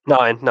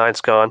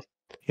 9's gone.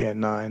 Yeah,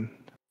 9.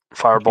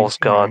 Fireball's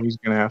gone. He's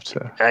gonna have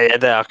to.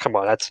 Yeah, come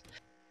on,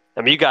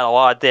 you got a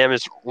lot of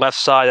damage left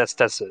side.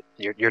 That's it.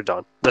 You're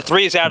done. The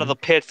 3 is out of the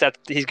pits. That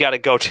he's got to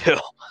go too.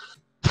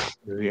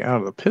 Is he out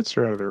of the pits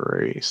or out of the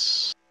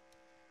race?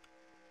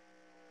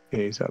 Yeah,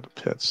 he's out of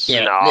the pits.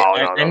 Yeah,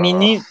 I mean,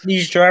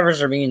 these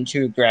drivers are being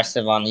too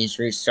aggressive on these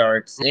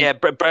restarts. Yeah,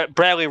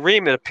 Bradley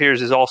Ream, it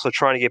appears, is also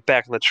trying to get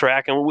back on the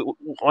track. And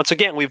once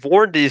again, we've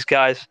warned these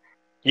guys,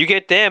 you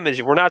get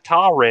damage, we're not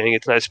tolerating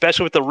it tonight,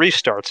 especially with the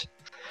restarts.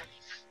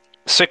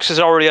 6 is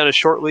already on a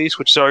short leash,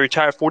 which is already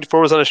retired. 44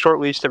 was on a short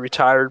leash, they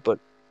retired, but...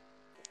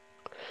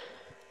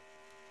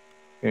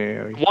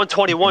 Yeah.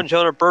 121,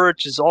 Jonah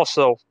Burge, is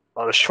also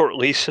on a short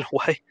leash in a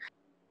way.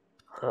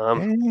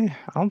 I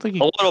don't think he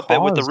a little bit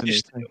with the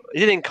anything. He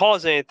didn't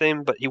cause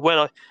anything, but he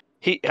went.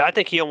 I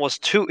think he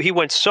almost He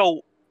went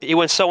so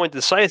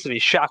indecisive. He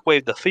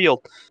shockwaved the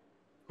field,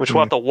 which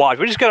we'll have to watch.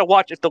 We just got to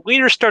watch. If the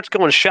leader starts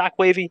going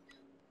shockwavy,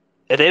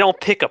 and they don't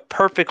pick a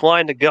perfect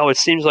line to go, it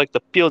seems like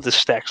the field is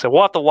stacked. So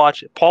we'll have to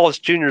watch it. Paulus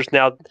Jr. is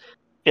now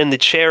in the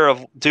chair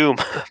of doom,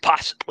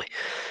 possibly.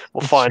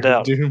 We'll find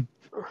out. Doom.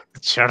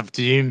 Chair of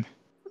doom.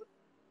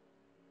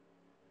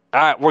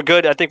 All right, we're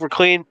good. I think we're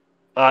clean.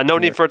 No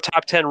need for a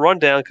top 10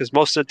 rundown because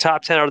most of the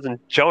top 10 other than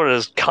Jonah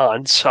is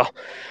gone. So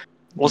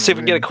we'll see if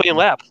we can get a clean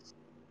lap.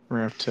 We're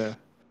going to have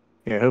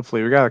to,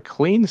 hopefully we got a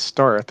clean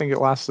start. I think it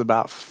lasted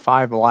about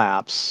 5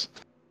 laps.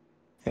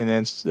 And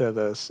then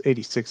the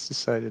 86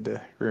 decided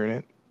to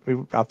ruin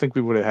it. I think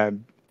we would have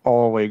had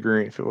all the way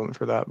green if it wasn't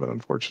for that. But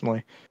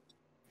unfortunately,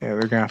 they're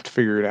going to have to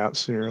figure it out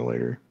sooner or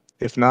later.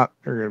 If not,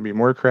 there are going to be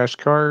more crashed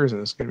cars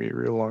and it's going to be a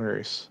real long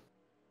race.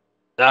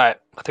 All right.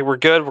 I think we're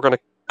good. We're going to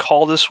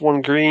call this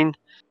one green.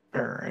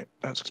 All right.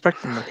 I was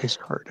expecting the pace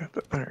car to,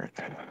 but all right.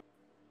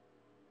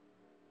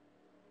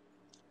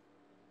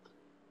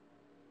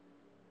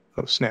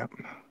 Oh, snap.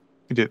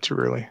 We did it too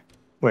early.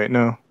 Wait,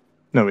 no.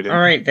 No, we didn't.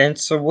 All right, then.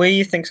 So what do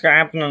you think's going to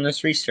happen on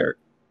this restart?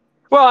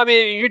 Well, I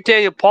mean, you're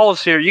Daniel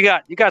Paulus here. You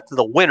got to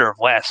the winner of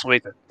last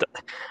week.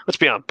 Let's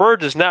be honest.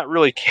 Bird does not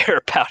really care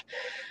about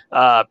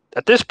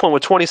at this point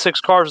with 26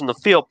 cars in the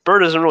field. Bird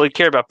doesn't really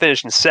care about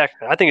finishing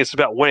second. I think it's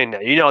about winning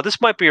now. This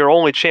might be your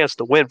only chance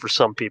to win for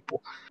some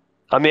people.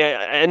 I mean,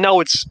 I know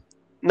it's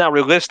not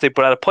realistic,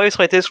 but at a place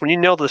like this, when you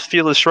know the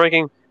field is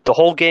shrinking, the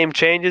whole game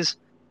changes.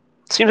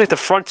 Seems like the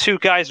front two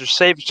guys are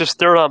safe. It's just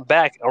third on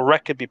back. A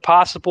wreck could be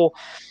possible.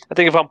 I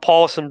think if I'm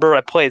Paulus and Bird,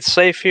 I play it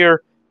safe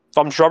here. If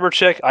I'm Drummer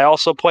Chick, I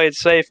also play it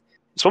safe.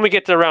 So when we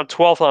get to around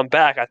 12th on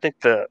back, I think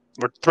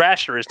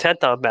Thrasher is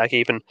 10th on back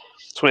even.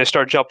 So when they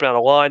start jumping down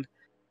the line,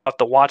 I'll have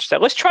to watch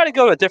that. Let's try to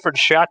go to a different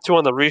shot too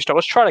on the restart.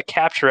 Let's try to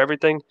capture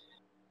everything.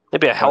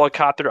 Maybe a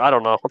helicopter. I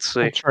don't know. Let's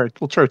see.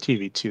 We'll try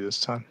TV2 this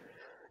time.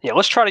 Yeah,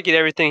 let's try to get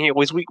everything here.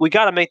 We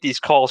got to make these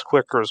calls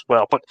quicker as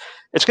well. But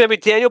it's going to be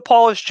Daniel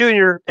Paulus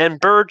Jr. and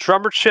Bird,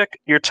 Drummer Chick,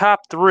 your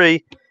top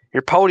three,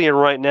 your podium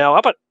right now. How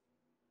about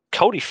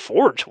Cody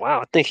Forge?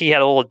 Wow, I think he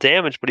had a little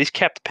damage, but he's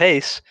kept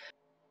pace.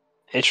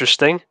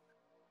 Interesting.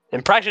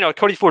 And practically, no,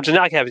 Cody Forge did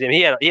not have him.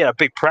 He had a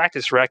big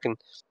practice wreck, and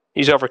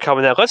he's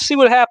overcoming that. Let's see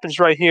what happens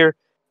right here.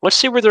 Let's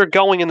see where they're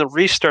going in the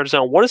restart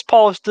zone. What does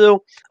Paulus do?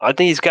 I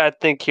think he's got to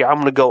think here, I'm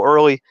going to go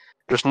early.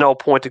 There's no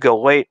point to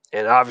go late,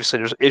 and obviously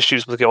there's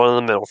issues with going in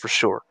the middle for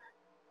sure.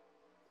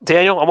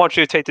 Daniel, I want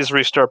you to take this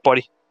restart,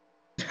 buddy.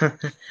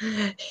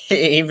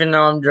 Even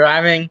though I'm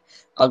driving,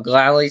 I'll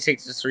gladly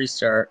take this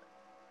restart.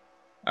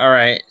 All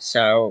right,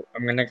 so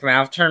I'm going to come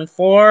out of turn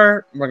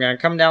 4. We're going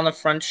to come down the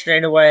front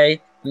straightaway.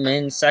 I'm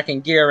in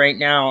second gear right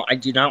now. I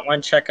do not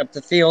want to check up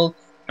the field.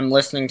 I'm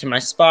listening to my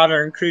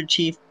spotter and crew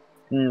chief.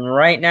 And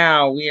right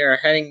now, we are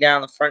heading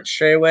down the front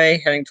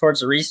straightaway, heading towards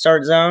the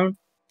restart zone.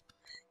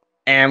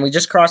 And we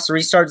just crossed the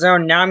restart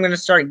zone. Now I'm going to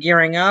start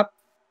gearing up.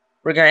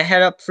 We're going to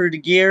head up through the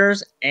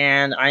gears,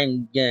 and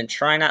I'm going to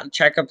try not to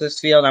check up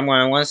this field. I'm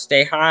going to want to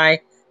stay high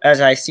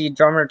as I see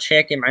Drummer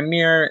Chick in my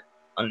mirror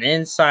on the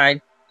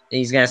inside.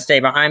 He's going to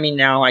stay behind me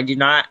now. I do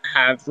not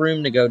have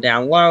room to go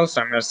down low,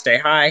 so I'm going to stay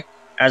high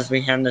as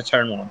we head into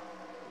turn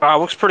 1.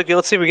 Looks pretty good.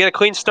 Let's see if we get a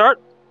clean start.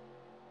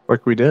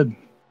 Like we did.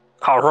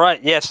 All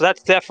right. Yeah, so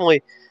that's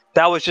definitely –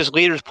 that was just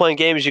leaders playing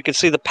games. You can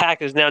see the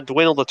pack is now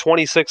dwindled to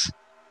 26.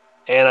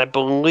 And I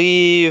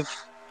believe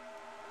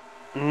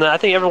I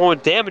think everyone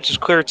with damage is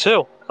clear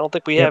too. I don't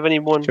think we have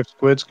anyone.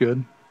 Squid's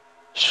good.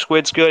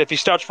 Squid's good. If he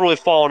starts really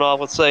falling off,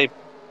 let's say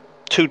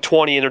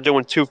 220 and they're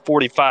doing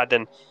 245,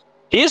 then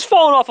he is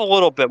falling off a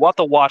little bit. We'll have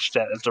to watch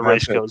that as the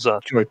race goes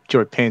on.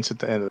 Joy Paints at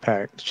the end of the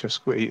pack. Just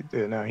Squid.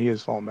 Now he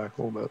is falling back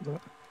a little bit.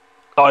 But...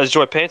 Oh, is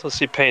Joy Paints? Let's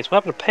see Paints.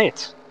 What happened to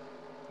Paints?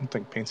 I don't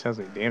think Paints has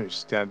any damage.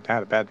 Just had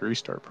a bad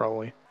restart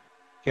probably.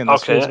 Again,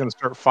 this wheel's going to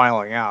start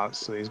filing out,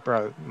 so he's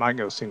probably might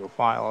go single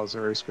file as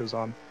the race goes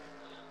on.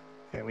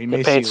 And we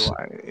may see,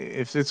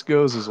 if this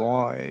goes as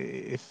long,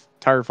 if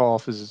tire fall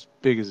off is as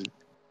big as it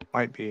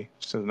might be,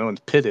 so no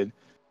one's pitted,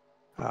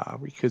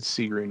 we could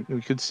see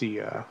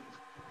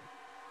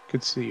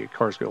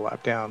cars go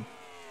lap down.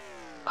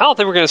 I don't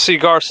think we're going to see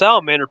Gar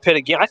Salamander pit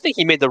again. I think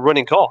he made the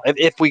running call.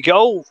 If we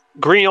go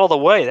green all the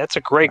way, that's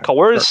a great call.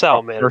 Where is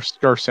Salamander?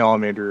 Gar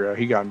Salamander,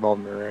 he got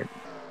involved in the wreck.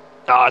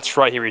 Oh, that's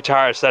right. He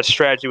retired, so that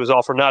strategy was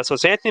all for naught. So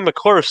it's Anthony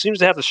McClure seems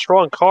to have the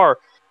strong car.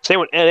 Same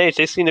with NH.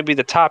 They seem to be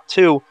the top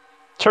two. In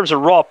terms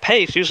of raw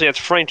pace, usually that's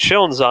Frank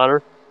Chillins on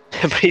her,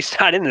 but he's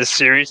not in this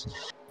series.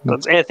 So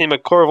it's Anthony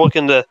McClure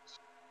looking to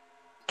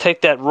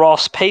take that raw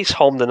pace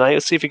home tonight.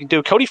 Let's see if he can do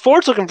it. Cody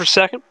Ford's looking for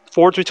second.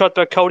 Ford's, we talked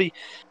about Cody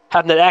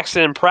having that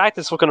accident in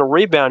practice, looking to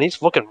rebound.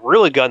 He's looking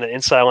really good on the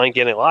inside line,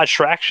 getting a lot of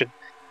traction.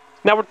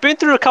 Now, we've been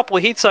through a couple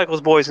of heat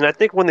cycles, boys, and I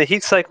think when the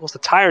heat cycles, the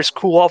tires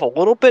cool off a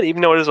little bit,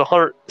 even though it is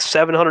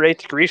 107, 108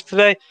 degrees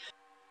today.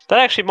 That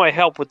actually might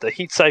help with the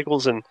heat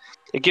cycles, and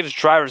it gives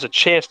drivers a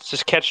chance to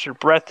just catch their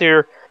breath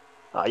here.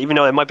 Even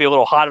though it might be a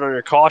little hotter on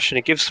your caution,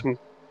 it gives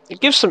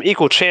some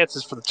equal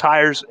chances for the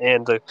tires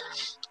and the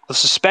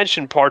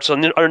suspension parts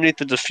underneath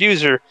the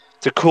diffuser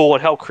to cool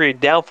and help create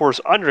downforce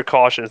under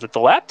cautions. But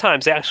the lap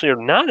times actually are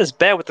not as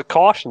bad with the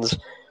cautions.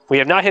 We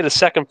have not hit a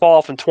second fall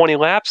off in 20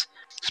 laps.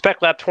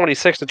 Expect lap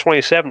 26 to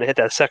 27 to hit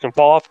that second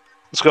fall off.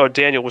 Let's go to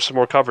Daniel with some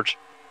more coverage.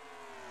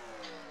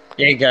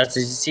 Yeah, guys,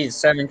 as you see,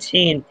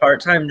 17,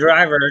 part-time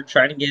driver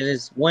trying to get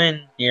his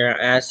win here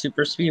at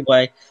Super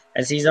Speedway.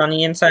 As he's on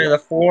the inside of the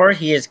 4,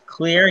 he is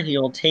clear. He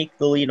will take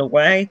the lead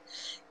away.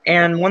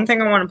 And one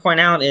thing I want to point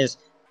out is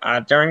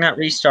during that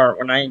restart,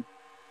 when I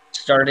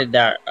started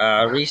that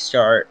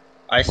restart,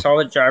 I saw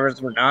the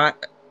drivers were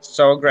not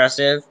so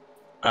aggressive.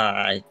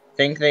 I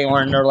think they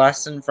learned their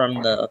lesson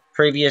from the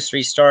previous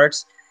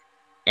restarts.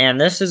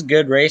 And this is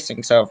good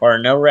racing so far.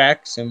 No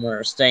wrecks, and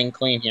we're staying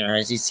clean here.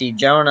 As you see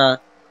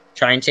Jonah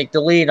try and take the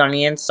lead on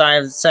the inside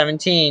of the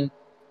 17.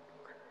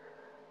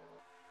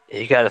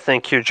 You got to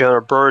think here,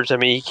 Jonah Burge. I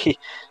mean, you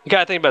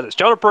got to think about this.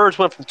 Jonah Burge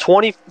went from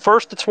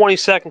 21st to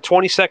 22nd,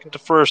 22nd to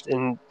 1st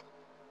in,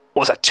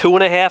 what was that,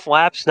 2.5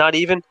 laps, not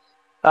even?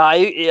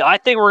 I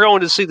think we're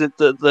going to see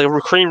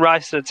the cream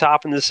rise to the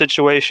top in this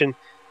situation.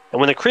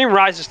 And when the cream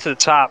rises to the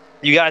top,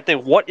 you got to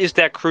think, what is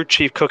that crew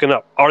chief cooking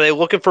up? Are they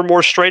looking for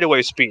more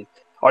straightaway speed?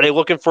 Are they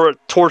looking for,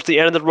 towards the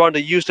end of the run,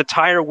 to use the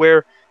tire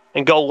wear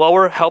and go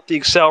lower, help the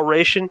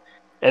acceleration,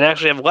 and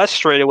actually have less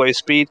straightaway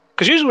speed?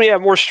 Because usually when you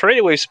have more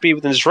straightaway speed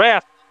within this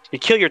draft, you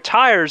kill your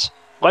tires.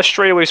 Less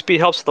straightaway speed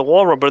helps in the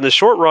long run, but in the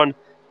short run,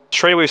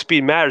 straightaway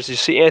speed matters. You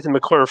see Anthony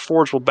McClure and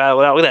Forge will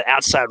battle it out. Look at that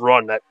outside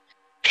run, that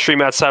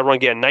extreme outside run,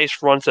 get a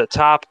nice run to the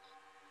top.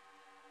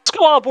 Let's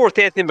go on board with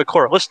Anthony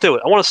McClure. Let's do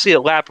it. I want to see a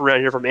lap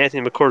around here from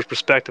Anthony McClure's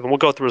perspective, and we'll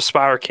go through a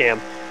Spire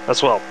cam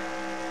as well.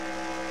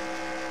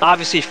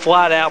 Obviously,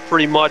 flat out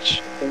pretty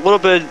much. A little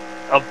bit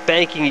of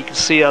banking you can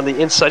see on the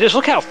inside. Just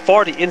look how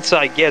far the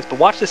inside gets, but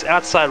watch this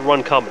outside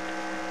run coming.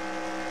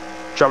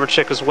 Drummer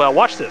chick as well.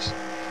 Watch this.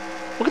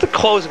 Look at the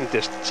closing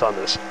distance on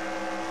this.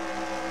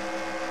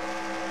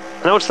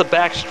 I know it's the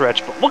back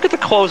stretch, but look at the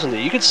closing.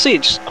 You can see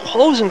just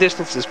closing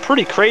distance is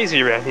pretty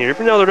crazy around here,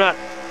 even though they're not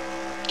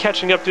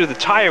catching up through the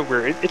tire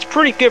wear. It's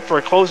pretty good for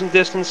a closing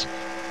distance.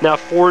 Now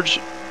Forge,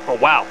 oh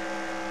wow.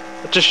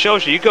 It just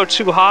shows you go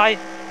too high.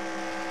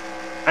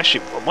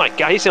 Actually, oh my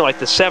God, he's in like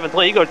the 7th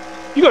lane.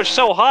 You go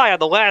so high on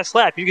the last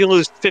lap, you can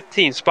lose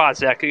 15 spots,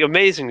 Zach.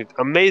 Amazing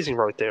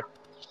right there.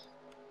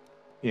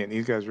 Yeah, and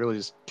these guys really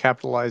just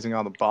capitalizing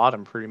on the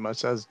bottom pretty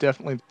much. That's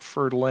definitely the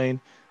preferred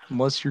lane,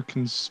 unless you're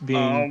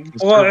being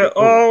conservative.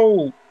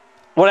 Oh!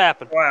 What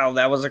happened? Wow,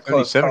 that was a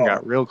close 77 call.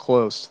 got real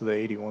close to the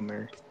 81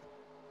 there.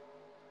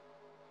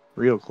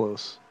 Real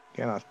close.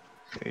 Yeah,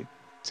 they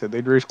said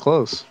they'd race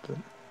close. But...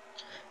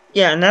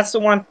 Yeah, and that's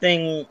the one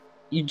thing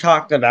you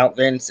talked about,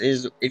 Vince,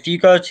 is if you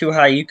go too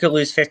high, you could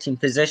lose 15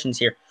 positions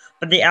here.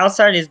 But the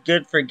outside is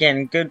good for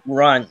getting good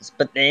runs.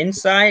 But the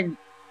inside,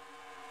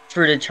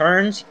 for the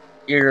turns,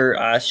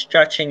 you're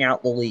stretching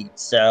out the lead.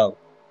 So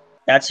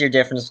that's your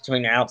difference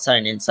between the outside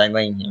and inside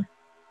lane here.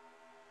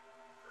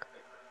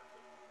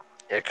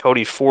 Yeah,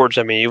 Cody Forge.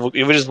 I mean, you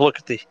would just look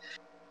at the.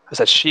 Is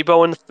that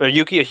Shibo and or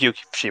Yuki?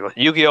 Shiba.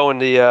 Yu-Gi-Oh and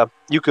the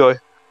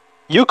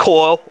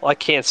Yukoil. I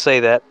can't say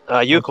that.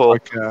 Yukoil.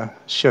 Like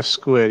Chef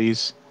Squid.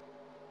 He's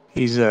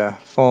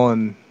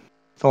fallen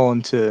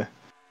to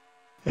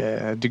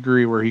a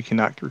degree where he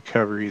cannot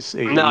recover. He's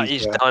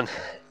done.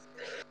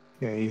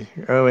 Yeah.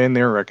 And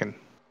they're wrecking.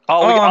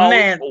 Oh,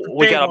 man,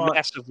 we got a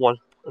massive one.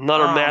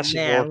 Another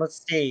massive one.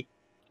 Let's see.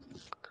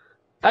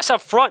 That's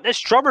up front. That's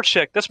Drummer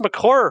Chick. That's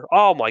McClure.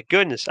 Oh my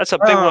goodness. That's a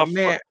big one up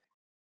front.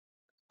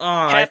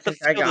 Half the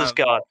field is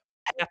gone.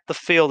 Half the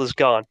field is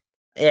gone.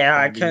 Yeah,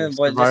 I couldn't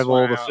believe this survival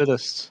one of the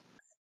fittest.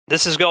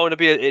 This is going to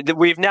be.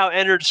 We've now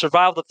entered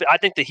survival. I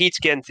think the heat's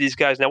getting to these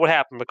guys now. What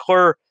happened,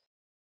 McClure?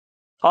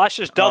 Oh, that's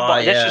just dumb.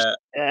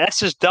 That's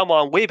just dumb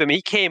on Weeb. I mean,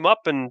 he came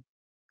up and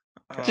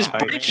just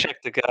brake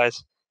checked the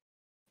guys.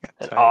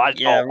 Right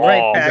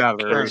back out of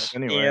the race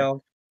anyway.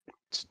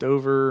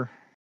 Stover,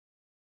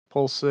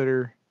 Pole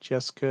Sitter,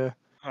 Jessica.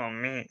 Oh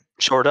man,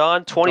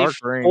 Jordan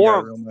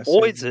 24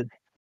 avoids it.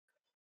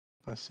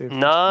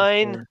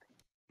 9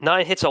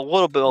 hits a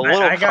little bit.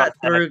 I got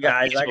through,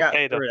 guys. I got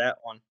through that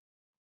one.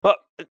 But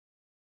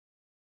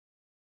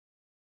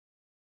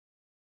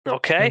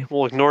okay,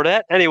 we'll ignore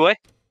that. Anyway,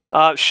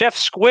 Chef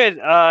Squid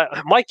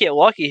might get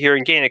lucky here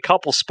and gain a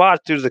couple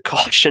spots due to the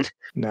caution.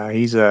 No,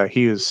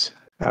 he was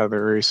out of the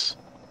race.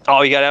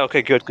 Oh, you got it.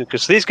 Okay, good.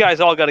 Because these guys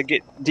all got to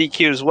get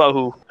DQ'd as well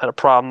who had a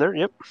problem there.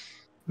 Yep.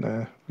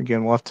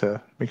 Again, we'll have to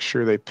make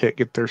sure they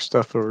get their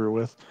stuff over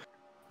with.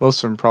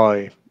 Most of them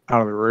probably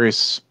out of the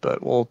race,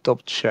 but we'll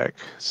double check.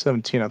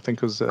 17, I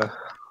think, was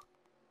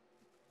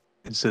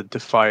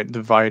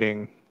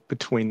dividing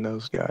between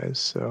those guys.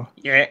 So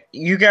yeah,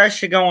 you guys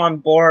should go on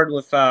board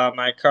with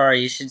my car.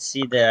 You should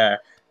see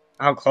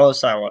how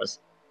close I was.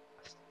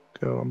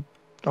 Go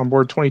on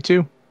board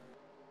 22.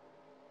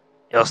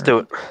 Yeah, let's do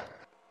it.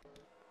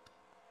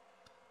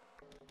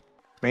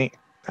 Man,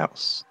 that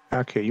was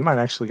okay. You might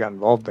actually got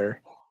involved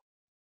there.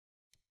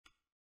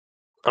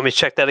 Let me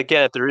check that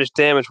again. If there is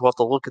damage, we'll have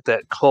to look at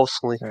that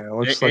closely. Yeah,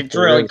 it's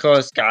really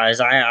close, guys.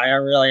 I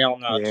really don't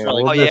know. Yeah, it's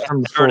really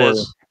there it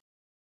is.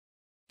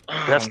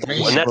 That's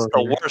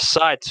the worst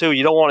side too.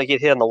 You don't want to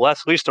get hit on the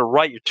left. At least the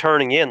right, you're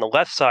turning in. The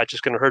left side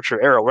just going to hurt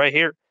your arrow right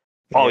here.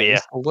 Oh yeah,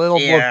 a little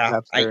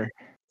blood there.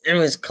 It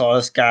was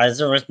close, guys.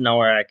 There was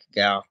nowhere I could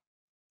go.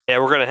 Yeah,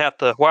 we'll have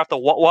to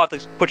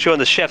put you on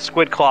the Chef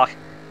Squid clock.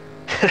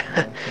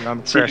 On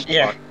the crash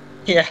clock.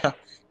 Yeah.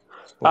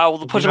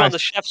 We'll put him on the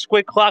Chef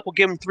Squid clock. We'll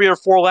give him 3 or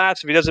 4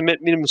 laps. If he doesn't meet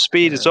him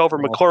speed, it's over.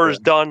 McClure is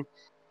done.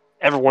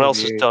 Everyone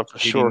else is done for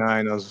sure.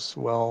 89 as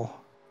well.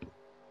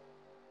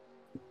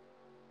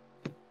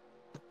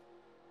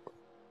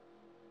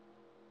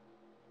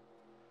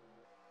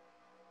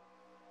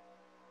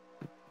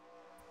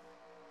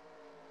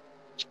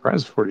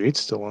 Surprised 48's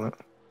still on it.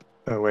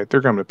 Oh wait,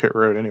 they're coming to pit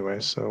road anyway,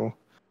 so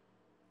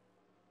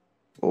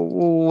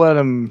we'll let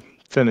them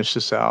finish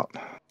this out.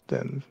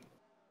 Then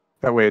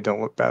that way it don't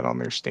look bad on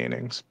their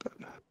standings. But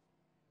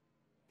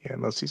yeah,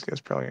 most of these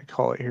guys probably gonna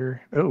call it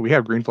here. Oh, we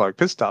have green flag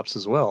pit stops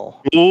as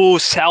well. Ooh,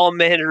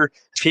 Salamander!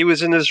 If he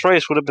was in this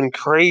race, would have been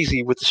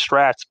crazy with the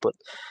strats, but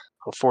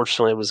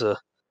unfortunately, it was a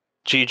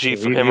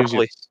GG for him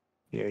early.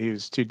 He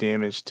was too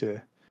damaged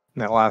in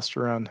that last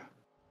run.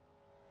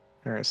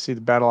 All right, see the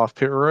battle off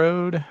pit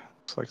road.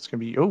 Looks like it's gonna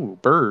be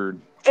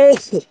Bird.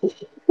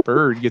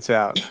 Bird gets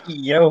out.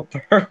 Yo,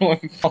 Bird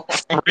went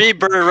flying. Free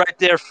Bird right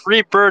there.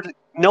 Free Bird.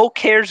 No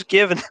cares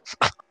given.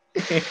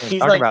 He's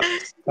talk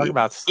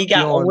about he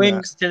got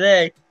wings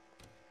today.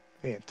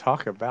 Man,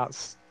 talk about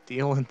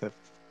stealing the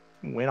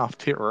win off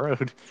pit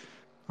road.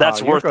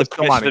 That's worth the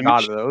still price might of have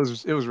got it admission.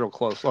 though. It was real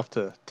close. We'll have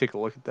to take a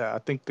look at that. I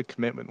think the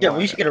commitment Yeah, line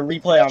we should get a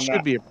replay on should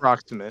that. be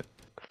approximate.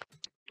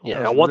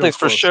 Yeah, was one real thing's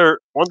for close. sure.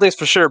 One thing's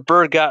for sure.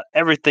 Bird got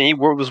everything. He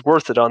was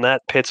worth it on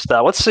that pit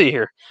stop. Let's see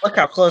here. Look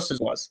how close this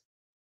was.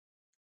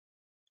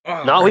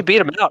 Oh, No, he right.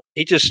 beat him out.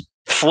 He just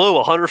flew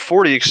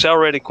 140,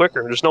 accelerated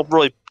quicker. There's no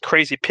really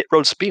crazy pit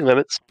road speed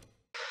limits.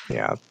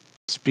 Yeah,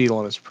 speed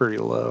limit's pretty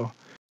low.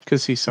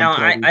 Could see Now,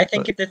 something. I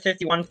think if the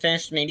 51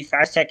 finished maybe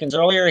 5 seconds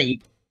earlier,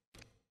 he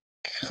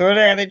could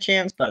have had a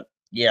chance, but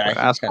yeah. Where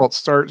asphalt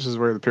starts is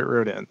where the pit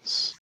road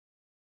ends.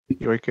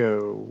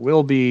 Yoiko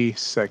will be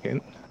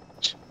second.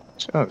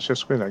 Oh, it's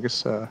just good. I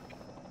guess. Oh.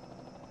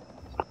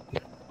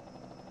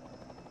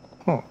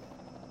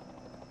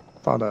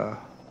 Thought.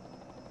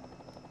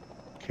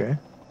 Okay.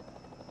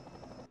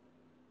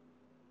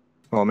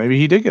 Well, maybe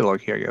he did get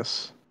lucky. I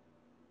guess.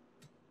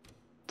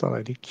 Thought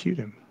I DQ'd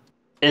him.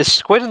 Is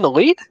Squid in the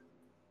lead?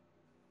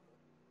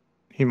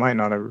 He might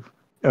not have.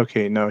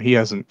 Okay, no, he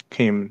hasn't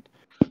came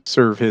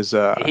serve his.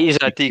 He's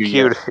not DQ DQ'd.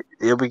 yet.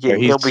 He'll be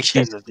getting. He'll be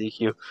getting the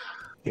DQ.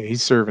 Yeah,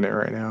 he's serving it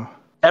right now.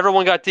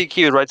 Everyone got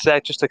DQ'd, right,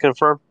 Zach? Just to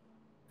confirm.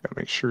 Gotta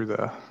make sure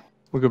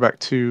we'll go back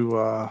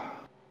to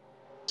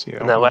see.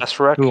 In that last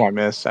wreck. Who I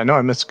missed? I know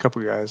I missed a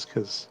couple guys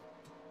because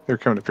they're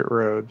coming to pit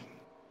road.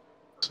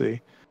 Let's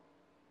see,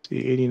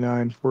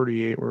 89,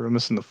 48. We're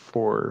missing the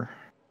 4.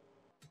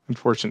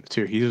 Unfortunate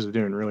too. He was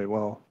doing really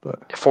well,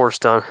 but 4's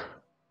done.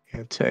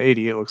 yeah, to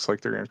 80, it looks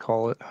like they're gonna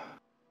call it.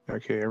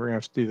 Okay, we're gonna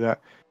have to do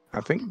that.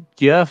 I think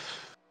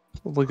Jeff.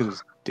 Look at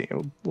his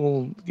damn.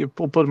 We'll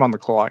put him on the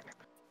clock.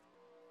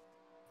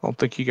 I don't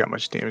think he got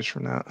much damage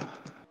from that.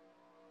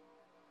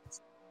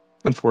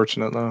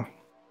 Unfortunate though.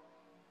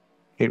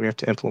 Maybe we have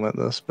to implement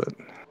this, but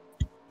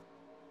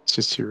it's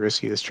just too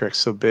risky. This track's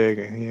so big.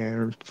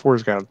 Yeah,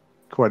 4's got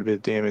quite a bit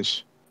of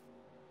damage.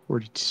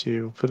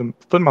 42. Put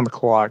him on the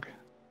clock.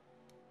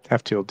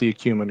 Have to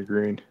DQ him under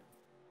green.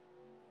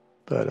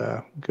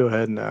 But go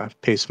ahead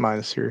and pace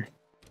minus here.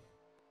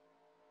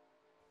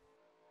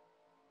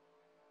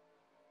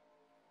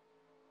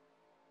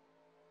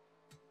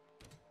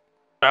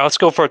 All right, let's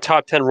go for a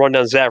top 10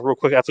 rundown, Zach, real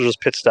quick after those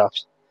pit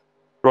stops.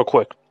 Real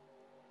quick.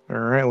 All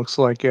right, looks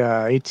like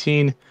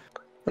 18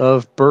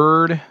 of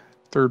Bird.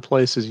 Third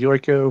place is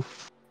Yoiko.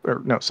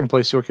 Second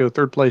place Yoiko.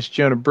 Third place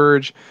Jonah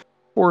Burge.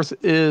 Fourth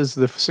is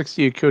the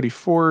 60 of Cody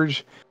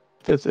Forge.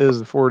 Fifth is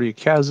the 40 of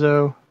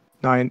Kazo.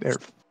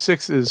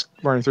 Sixth is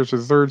Barney Thirst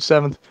with the third.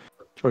 Seventh,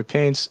 Joy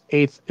Paints.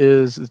 Eighth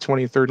is the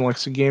 23rd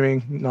Alexa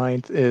Gaming.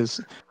 Ninth is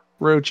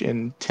Roach.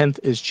 And 10th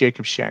is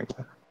Jacob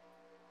Shankle.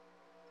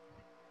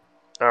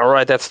 All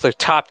right, that's the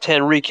top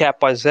 10 recap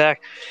by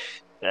Zach.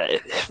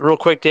 Real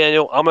quick,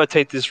 Daniel, I'm going to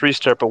take this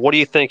restart, but what do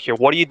you think here?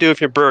 What do you do if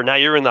you're Bird? Now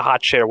you're in the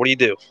hot chair. What do you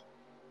do?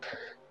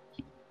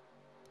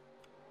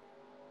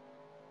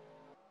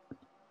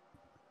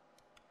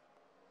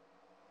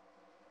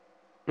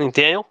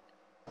 Daniel?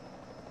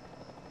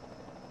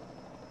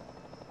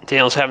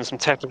 Daniel's having some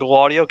technical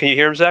audio. Can you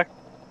hear him, Zach?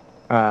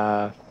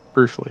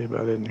 Briefly,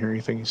 but I didn't hear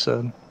anything you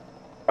said.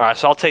 All right,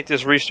 so I'll take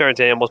this restart.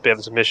 Daniel must be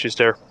having some issues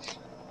there.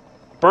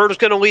 Bird is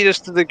going to lead us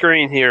to the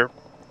green here,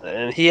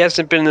 and he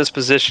hasn't been in this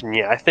position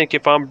yet. I think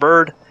if I'm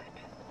Bird,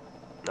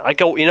 I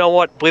go, you know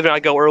what? Believe it or not, I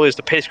go early as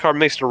the pace car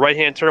makes the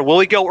right-hand turn. Will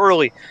he go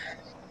early?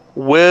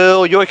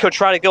 Will Yoiko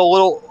try to go a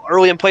little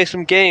early and play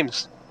some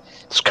games?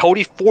 Does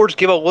Cody Forge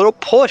give a little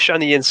push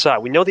on the inside?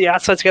 We know the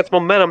outside's got the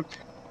momentum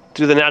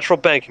through the natural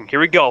banking. Here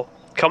we go.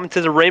 Coming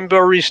to the Rainbow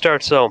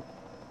Restart Zone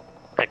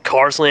at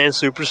Carsland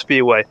Super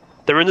Speedway.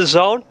 They're in the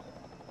zone.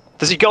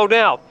 Does he go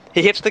now?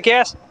 He hits the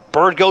gas.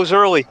 Bird goes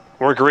early.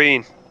 We're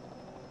green.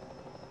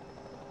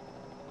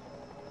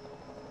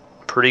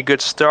 Pretty good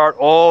start.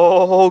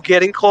 Oh,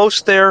 getting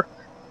close there.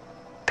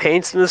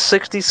 Paints in the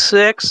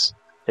 66.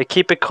 They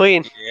keep it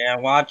clean. Yeah,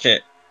 watch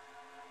it.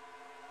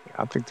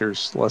 I think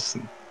there's less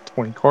than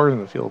 20 cars in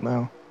the field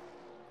now.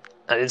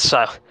 And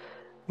inside.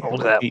 Oh, look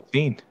at that.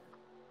 18.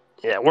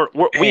 Yeah,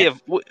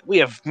 we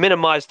have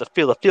minimized the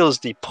field. The field is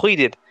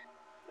depleted.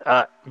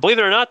 Believe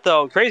it or not,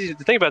 though, crazy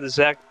to think about this,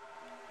 Zach.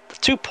 The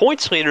 2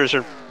 points leaders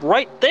are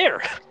right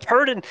there.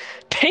 Bird and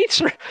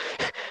Paints are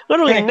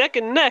literally neck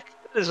and neck.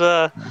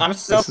 I'm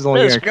This is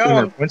only going to extend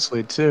their points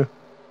lead too.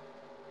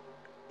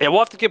 Yeah, we'll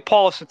have to give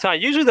Paul some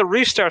time. Usually the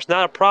restart's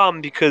not a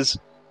problem because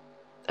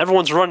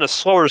everyone's running a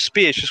slower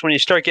speed. It's just when you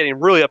start getting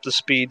really up to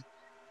speed,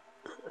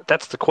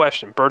 that's the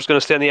question. Bird's going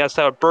to stay on the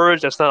outside of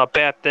Bird. That's not a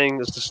bad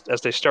thing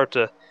as they start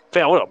to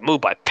fail. What a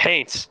move by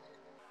Paints.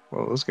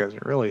 Well, those guys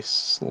are really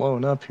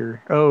slowing up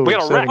here. Oh, we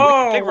got a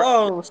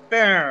wreck.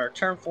 Spinner,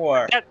 turn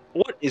 4.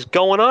 What is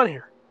going on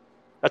here?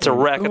 That's a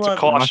wreck. That's a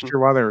caution. I'm not sure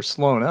why they were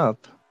slowing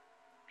up.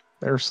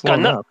 They were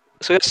slowing up.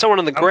 So there's someone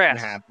in the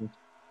grass.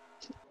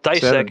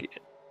 Dissect.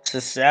 It's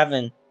a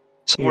 7.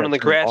 Someone in the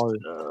grass.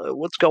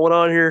 What's going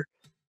on here?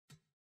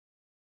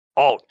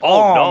 Oh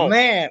no,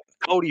 man.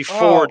 Cody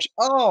Forge.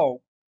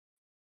 Oh.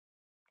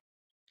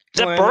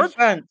 Is that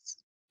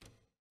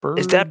Bird?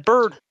 Is that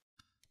Bird?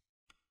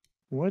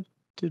 What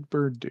did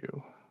Bird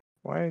do?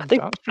 Why? I'm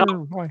not sure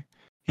why.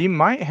 He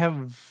might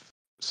have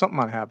something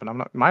might happen.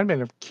 Might have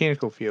been a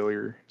mechanical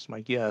failure. Is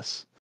my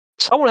guess.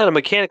 Someone had a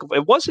mechanical.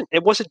 It wasn't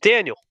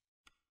Daniel.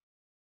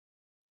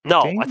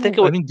 No, Daniel, I think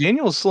it was. I mean,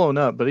 Daniel was slowing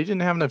up, but he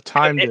didn't have enough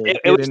time to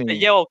It get was the any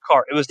yellow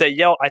car. It was that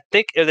yellow. I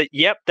think.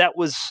 Yep, that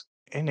was.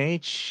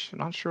 NH. I'm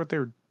not sure what they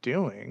were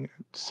doing.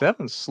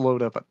 7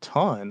 slowed up a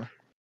ton.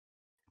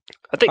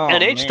 I think Oh,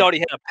 NH man. thought he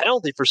had a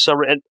penalty for some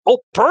reason. And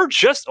Bird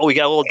just. Oh, he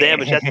got a little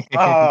damage.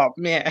 Oh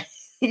man,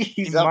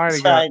 he's might have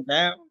upside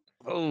down.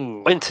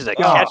 Oh, Into the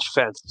Oh. catch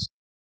fence.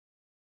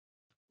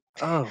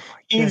 oh my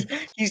He's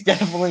goodness. he's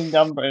definitely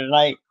done for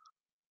tonight.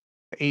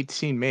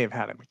 18 may have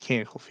had a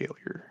mechanical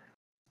failure.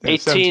 18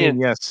 17, and-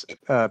 yes,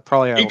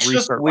 probably had a It's just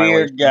restart weird,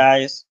 violation.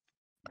 guys.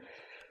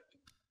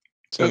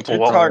 17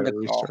 It's hard to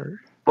probably call. restart.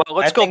 Well,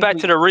 let's I go think back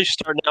we- to the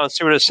restart now and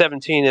see what the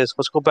 17 is.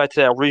 Let's go back to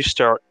that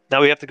restart.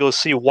 Now we have to go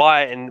see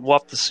why, and we'll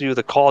have to see who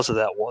the cause of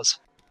that was.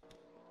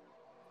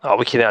 Oh,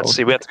 we cannot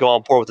see. We have to go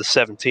on board with the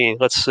 17.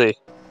 Let's see.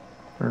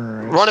 All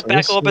right, Run it so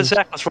back a little bit, this is-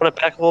 Zach. Let's run it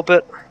back a little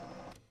bit.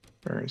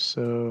 All right,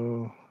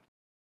 so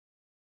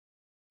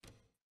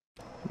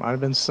might have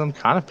been some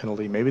kind of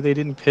penalty. Maybe they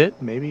didn't pit.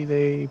 Maybe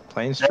they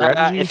playing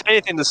strategy. If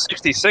anything, the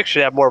 66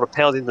 should have more of a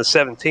penalty than the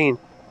 17.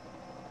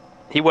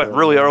 He went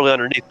really early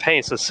underneath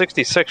paint, so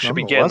 66 should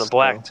be getting the Nonetheless,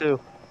 black too.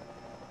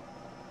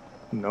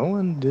 No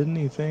one did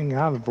anything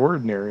out of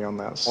ordinary on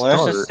that Well,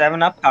 start. there's a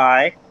 7 up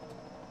high.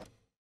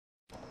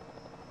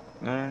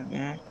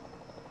 Yeah.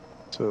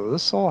 So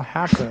this all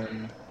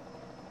happened.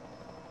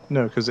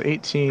 No, because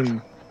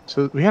 18.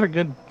 So we had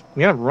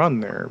a run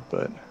there,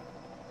 but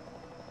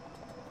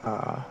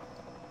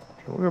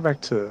we'll go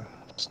back to.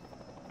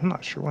 I'm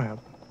not sure what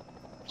happened.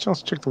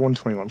 Let's check the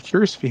 121. I'm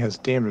curious if he has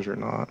damage or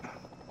not.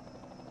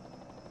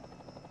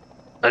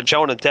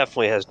 Jonah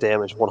definitely has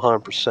damage,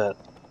 100%.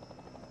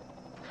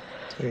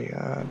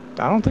 I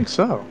don't think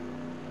so.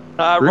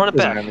 Run it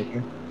back.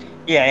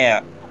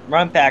 Yeah.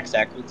 Run back,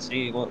 Zach. Let's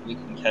see what we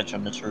can catch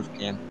on the turf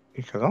cam.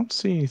 Because I don't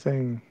see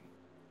anything.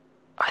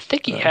 I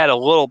think he had a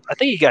little. I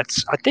think he got.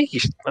 I think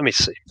he. Let me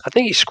see. I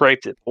think he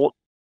scraped it. Well,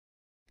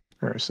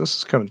 All right, so this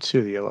is coming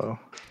to the yellow.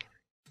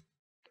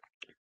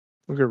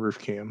 We'll go roof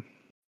cam.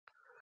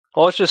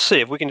 well, let's just see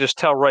if we can just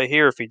tell right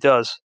here if he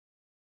does.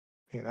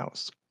 Yeah, that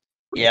was.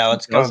 Yeah,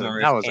 let's go on the That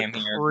roof was a cam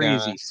here.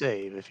 crazy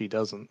save. If he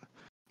doesn't,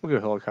 we'll go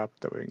helicopter.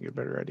 That way we can get a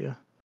better idea.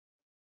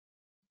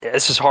 Yeah,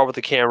 this is hard with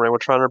the camera. We're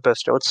trying our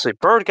best. Let's see.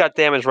 Bird got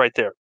damage right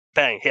there.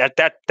 Bang. Yeah,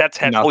 that's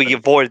had. Oh, he Nothing.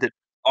 avoided it.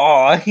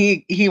 Oh,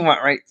 he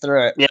went right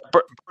through it. Yeah,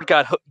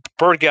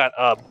 Bird got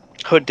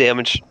hood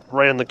damage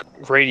right in the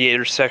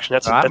radiator section.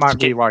 That might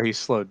be why he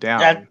slowed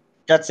down.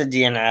 That's a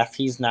DNF.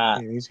 He's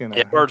not. Yeah, he's gonna.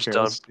 Yeah, Bird's okay,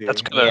 done. let's see.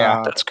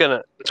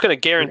 That's gonna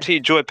guarantee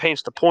Joy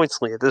Paints the points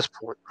lead at this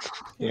point.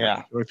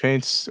 Yeah. Joy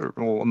Paints,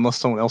 well, unless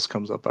someone else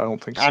comes up, I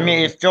don't think so. I mean,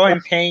 if Joy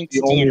paints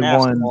the only DNF,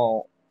 one-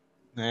 well,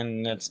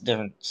 then that's a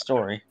different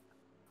story.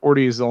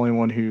 40 is the only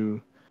one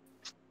who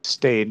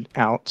stayed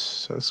out,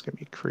 so it's gonna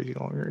be crazy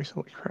long race.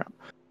 Holy crap!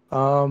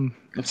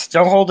 It's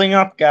still holding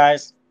up,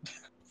 guys.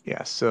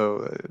 Yeah,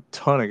 so a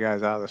ton of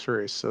guys out of this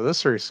race. So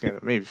this race is gonna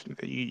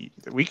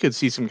we could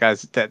see some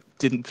guys that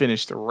didn't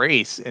finish the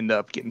race end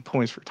up getting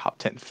points for top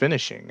 10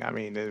 finishing. I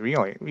mean,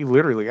 we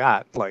literally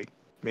got like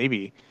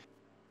maybe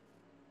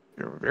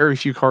very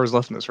few cars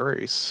left in this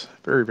race.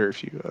 Very, very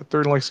few.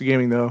 Third in Lexa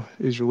Gaming though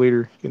is your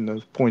leader, getting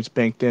those points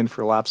banked in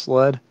for laps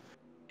led.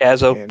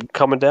 Azo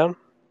coming down.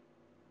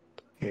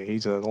 Yeah,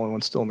 he's the only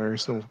one still in there.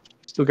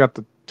 Still got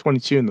the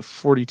 22 and the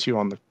 42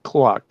 on the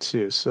clock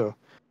too. So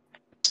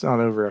it's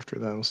not over after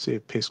that. We'll see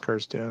if pace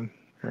car's down.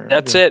 Right,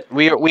 That's it.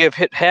 We have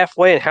hit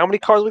halfway. And how many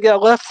cars we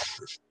got left?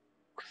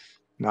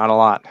 Not a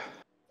lot.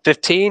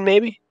 15,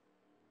 maybe.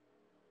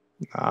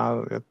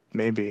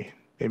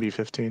 Maybe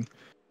 15.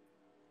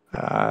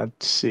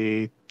 Let's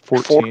see,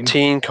 14.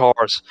 14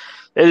 cars.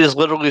 It is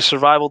literally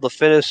survival to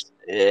finish.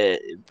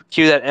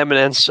 Cue that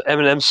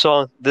Eminem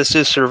song. This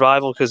is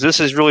survival because this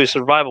is really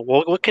survival.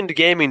 What can the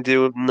gaming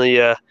do in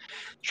the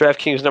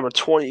DraftKings number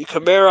 20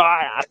 Camaro?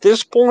 At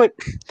this point,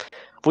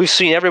 we've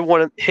seen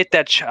everyone hit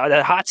that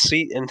hot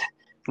seat and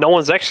no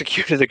one's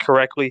executed it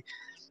correctly.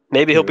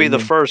 Maybe he'll be the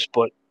first,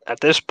 but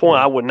at this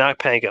point, I would not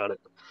bank on it.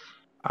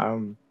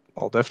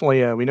 Well,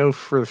 definitely, we know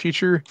for the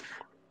future,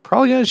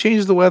 probably going to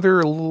change the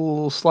weather a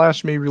little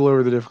 / maybe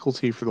lower the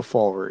difficulty for the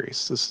fall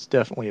race. This is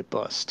definitely a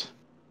bust.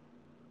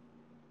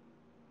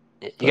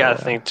 You got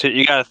to think too.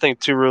 You got to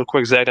think too, real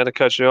quick, Zach. Not to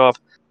cut you off.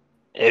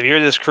 If you're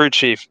this crew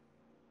chief,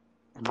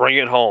 bring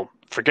it home.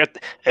 Forget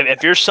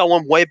if you're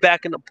someone way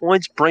back in the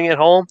points, bring it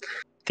home.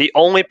 The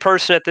only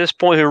person at this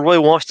point who really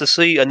wants to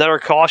see another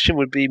caution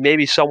would be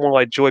maybe someone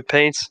like Joy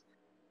Paints,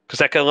 because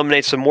that could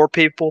eliminate some more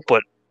people.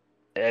 But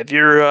if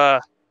you're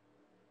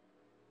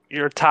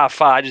top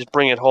 5, just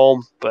bring it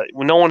home. But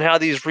knowing how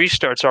these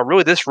restarts are,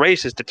 really this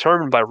race is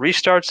determined by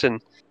restarts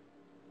and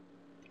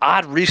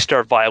odd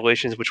restart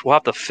violations, which we'll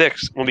have to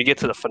fix when we get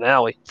to the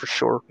finale for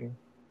sure.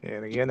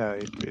 And again,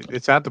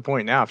 it's at the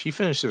point now. If you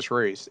finish this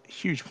race,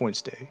 huge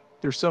points day.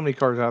 There's so many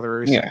cars out of the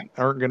race that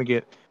aren't going to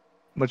get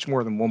much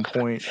more than 1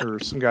 point, or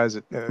some guys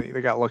that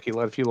they got lucky,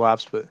 led a few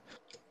laps, but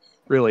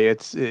Really,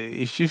 it's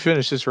if you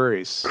finish this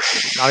race,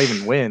 not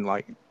even win,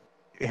 like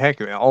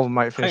heck, all of them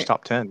might finish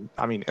top 10.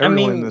 I mean,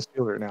 everyone in this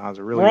field right now has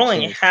a really we're good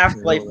only chance.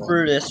 halfway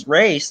through this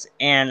race,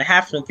 and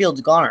half the field's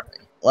gone already.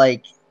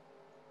 Like,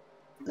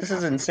 this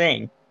is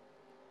insane.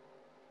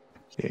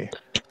 Yeah,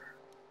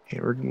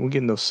 we're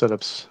getting those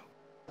setups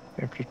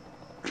after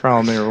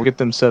trial and error. We'll get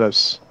them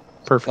setups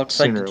perfect.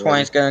 Looks like the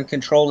 20's going to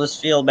control this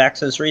field back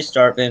to this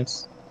restart,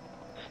 Vince.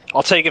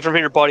 I'll take it from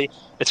here, buddy.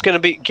 It's going to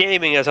be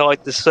gaming, as I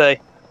like to say.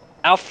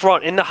 Out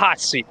front in the hot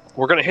seat,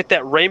 we're going to hit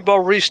that rainbow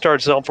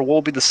restart zone for what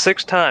will be the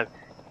 6th time.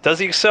 Does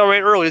he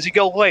accelerate early? Does he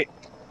go late?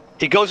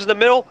 He goes in the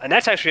middle, and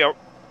that's actually a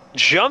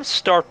jump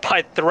start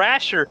by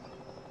Thrasher.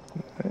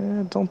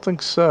 I don't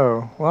think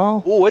so.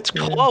 Well, oh, it's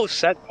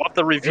close. We'll have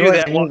to review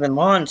that one. Even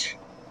launch.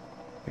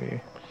 Yeah.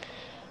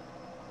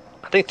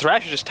 I think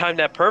Thrasher just timed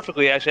that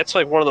perfectly, actually. That's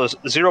like one of those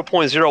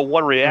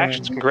 0.01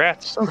 reactions.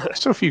 Congrats.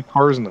 Still a few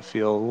cars in the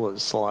field. We'll let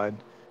it slide.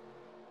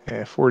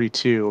 Yeah,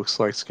 42 looks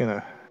like it's going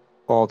to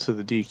fall to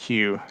the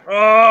DQ.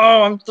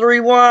 Oh, I'm 3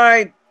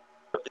 wide.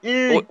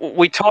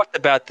 We talked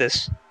about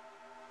this.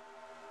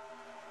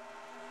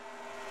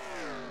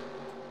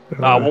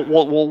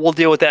 We'll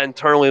deal with that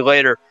internally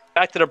later.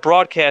 Back to the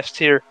broadcast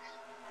here.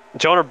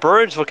 Jonah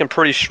Bird's looking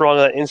pretty strong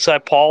on that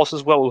inside Paulus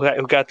as well,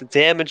 who got the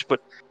damage,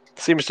 but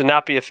seems to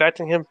not be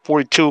affecting him.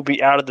 42 will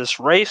be out of this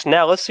race.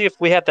 Now let's see if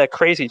we have that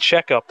crazy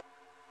checkup.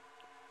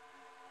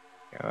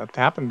 Yeah, that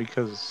happened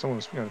because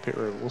someone's going to pit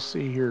road. We'll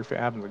see here if it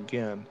happens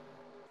again.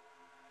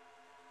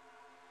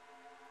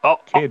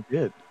 Okay, it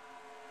did.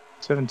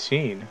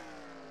 17.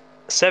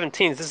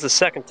 17. This is the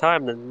 2nd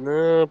time. Then,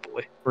 oh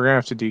boy. We're going to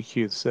have to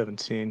DQ the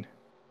 17.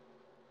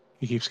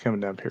 He keeps coming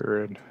down pit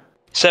road.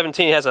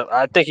 17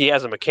 I think he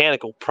has a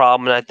mechanical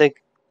problem, and I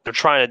think they're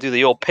trying to do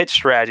the old pit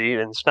strategy,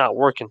 and it's not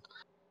working.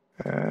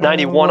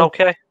 91,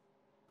 okay?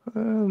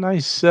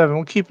 97.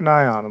 We'll keep an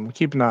eye on him. I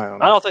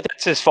don't think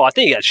that's his fault. I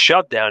think he got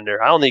shoved down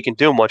there. I don't think he can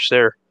do much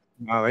there.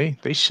 No,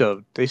 they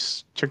shoved. They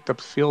checked up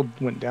the field,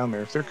 went down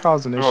there. If they're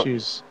causing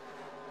issues,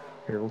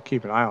 here, we'll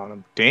keep an eye on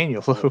him.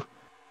 Daniel,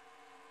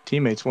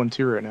 teammates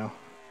 1-2 right now.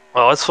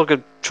 Well, let's look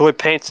at Joy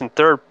Paints in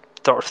 3rd.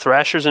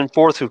 Thrasher's in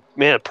 4th, who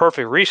made a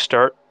perfect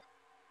restart.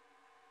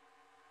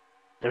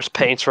 There's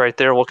Paints right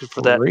there looking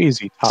for that.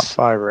 Crazy top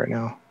 5 right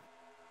now.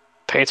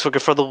 Paints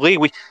looking for the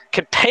lead.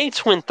 Can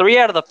Paints win 3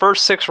 out of the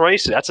first 6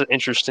 races? That's an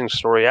interesting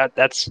story.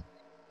 It's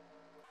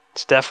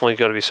definitely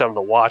going to be something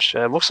to watch.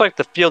 It looks like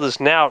the field is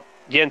now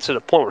getting to the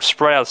point where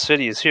Spread Out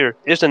City is here.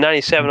 Is the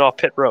 97 off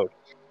pit road?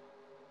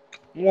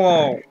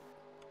 Whoa.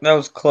 That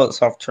was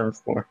close off turn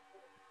 4.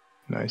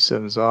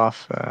 97's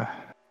off.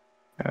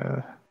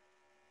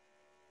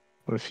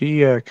 What if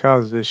he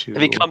causes issues?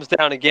 If he comes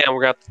down again,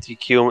 we're going to have to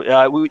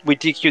DQ him. We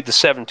DQ'd the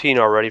 17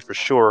 already for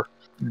sure.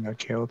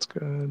 Okay, let's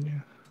go.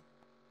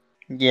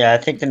 Yeah, I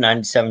think the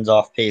 97's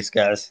off pace,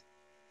 guys.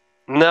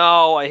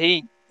 No,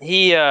 he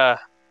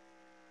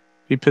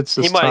pits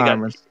this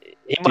time.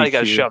 He might have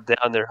got shoved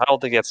down there. I don't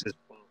think that's his.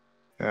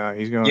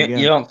 He's going again.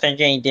 You don't think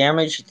any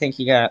damage? You think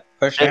he got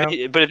pushed down?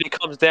 But if he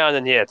comes down,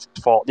 then yeah, it's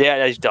his fault.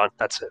 Yeah, he's done.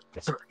 That's it.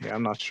 Yeah,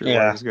 I'm not sure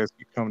why these guys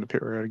keep coming to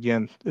pit road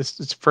again. It's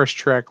a fresh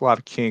track, a lot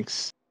of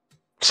kinks.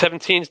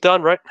 17's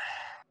done, right?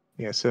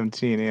 Yeah,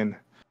 17 in.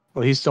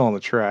 Well, he's still on the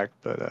track,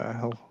 but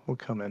he'll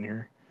come in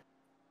here.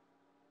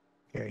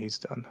 Yeah, he's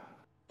done.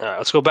 All right,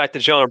 let's go back to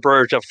Jonah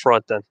Burge up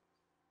front then.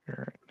 All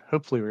right.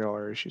 Hopefully, we got all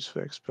our issues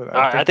fixed. But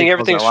I think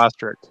everything's last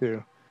track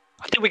too.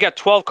 I think we got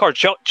 12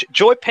 cars.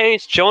 Joy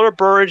Paints, Jonah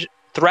Burge,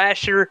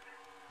 Thrasher.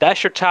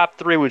 That's your top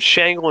 3 with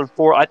Shangle and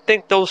 4. I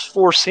think those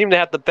 4 seem to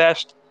have the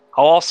best.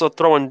 I'll also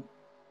throw in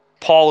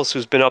Paulus,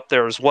 who's been up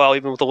there as well,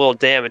 even with a little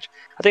damage.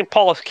 I think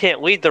Paulus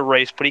can't lead the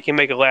race, but he can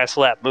make a last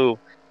lap move.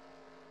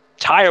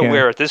 Tire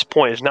wear at this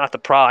point is not the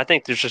problem. I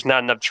think there's just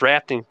not enough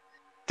drafting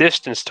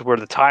distance to where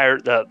the tire,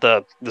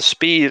 the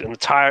speed and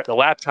the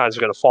lap times are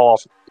going to fall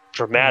off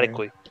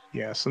dramatically.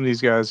 Yeah, some of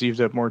these guys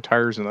used up more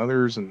tires than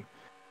others, and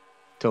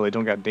until they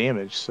don't got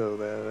damaged, so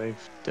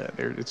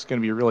it's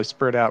going to be really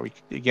spread out.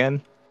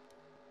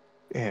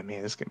 Yeah,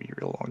 man, this is going to be a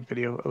real long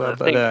video.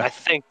 I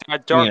think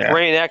Dark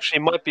Rain actually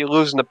might be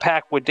losing the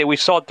pack. We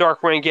saw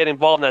Dark Rain get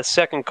involved in that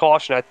second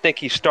caution. I think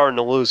he's starting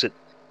to lose it.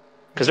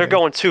 Because they're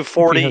going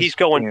 240, he's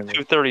going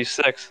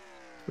 236.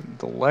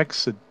 The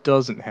Lexa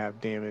doesn't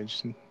have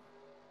damage.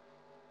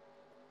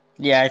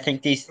 Yeah, I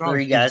think these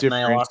 3 guys might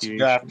have lost the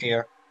draft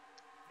here.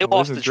 It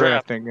lost the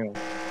draft. Be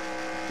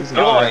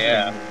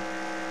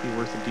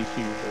worth the DQ,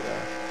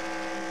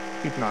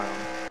 but keep an eye on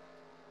them.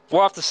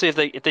 We'll have to see if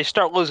they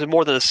start losing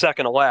more than a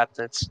second a lap.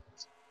 It's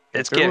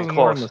getting close.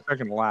 More than the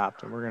second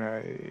lap, and we're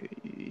gonna.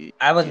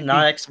 I was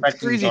not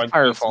expecting crazy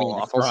tire fall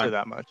off. I'll say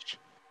that much.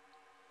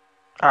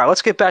 All right,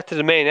 let's get back to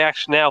the main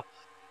action now.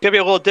 Gonna be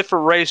a little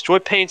different race. Joy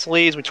Paints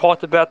leads. We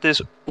talked about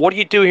this. What do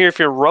you do here if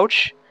you're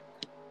Roach?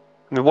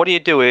 I mean, what do?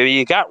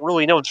 You got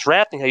really no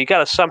drafting. You got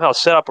to somehow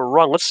set up a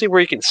run. Let's see where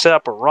you can set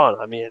up a run.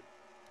 I mean,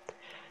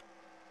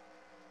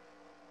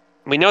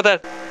 we know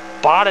that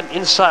bottom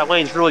inside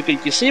lane is really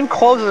good. You see him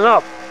closing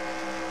up.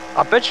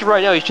 I bet you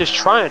right now he's just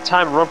trying to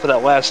time a run for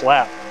that last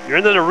lap. You're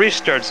into the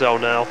restart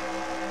zone now.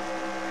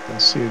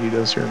 Let's see what he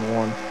does here in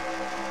 1.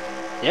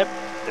 Yep,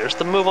 there's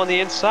the move on the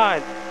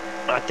inside.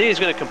 I think he's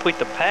going to complete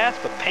the pass,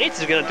 but Paints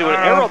is going to do an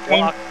arrow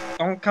block.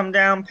 Don't come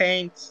down,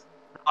 Paints.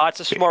 It's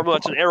a smart move.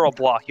 It's an arrow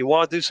block. You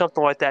want to do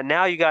something like that.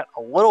 Now you got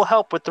a little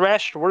help with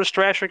Thrasher. Where does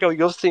Thrasher go? He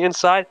goes to the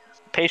inside.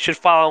 Paints should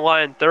follow in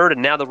line in 3rd,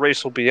 and now the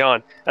race will be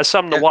on. That's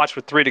something to watch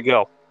with 3 to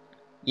go.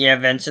 Yeah,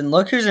 Vincent.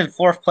 Look who's in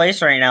 4th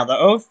place right now.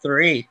 The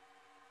 03.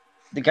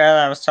 The guy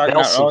that I was talking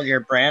about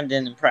earlier,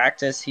 Brandon, in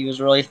practice, he was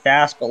really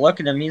fast. But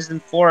look at him. He's in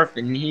 4th,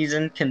 and he's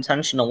in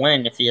contention to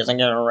win if he doesn't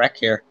get a wreck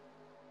here.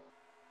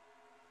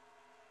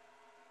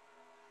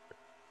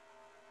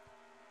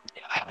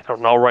 I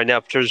don't know right now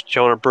if there's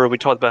Jonah Bird. We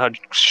talked about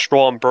how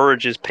strong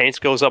Burge is. Paints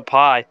goes up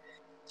high.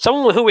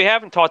 Someone who we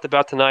haven't talked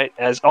about tonight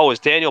is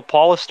Daniel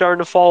Paulus starting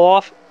to fall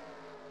off?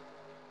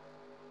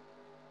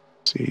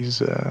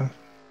 He's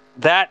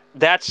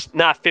That's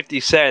not 50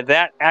 Cent.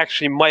 That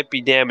actually might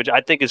be damage.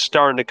 I think it's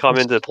starting to come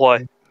into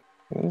play.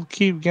 We'll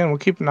keep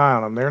an eye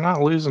on them. They're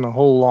not losing a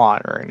whole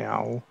lot right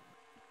now.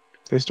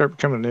 If they start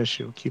becoming an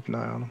issue, we'll keep an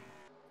eye on them.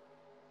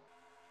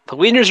 The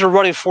leaders are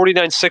running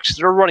 49.6s.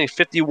 They're running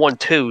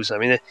 51.2s. I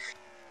mean,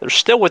 they're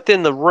still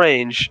within the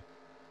range.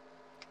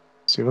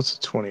 See, what's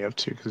the 20 up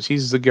to? Because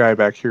he's the guy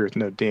back here with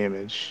no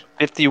damage.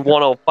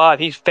 51.05.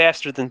 He's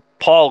faster than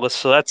Paulus,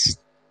 so that's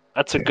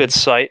a good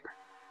sight.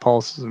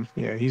 Paulus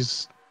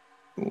is,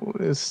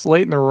 it's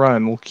late in the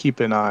run. We'll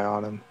keep an eye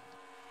on him.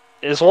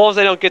 As long as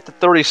they don't get the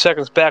 30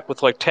 seconds back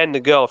with like 10 to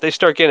go. If they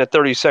start getting the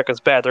 30 seconds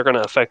back, they're going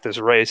to affect this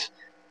race.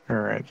 All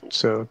right,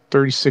 so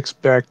 36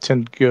 back,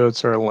 10 to go.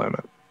 It's our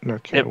limit.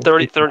 Okay, yep,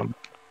 30.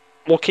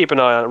 We'll keep an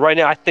eye on it. Right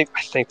now, I think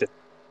that.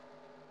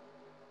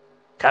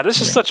 God,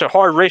 this is such a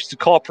hard race to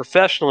call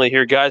professionally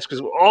here, guys.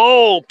 Because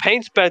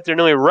Paint's back there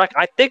nearly wrecked.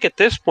 I think at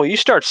this point, you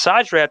start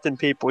side drafting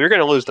people, you're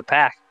going to lose the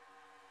pack.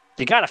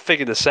 You got to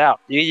figure this out.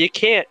 You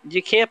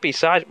can't be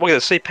side. Look at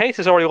this. See, Paints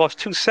has already lost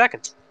 2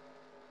 seconds.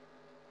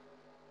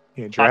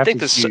 Yeah, draft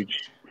is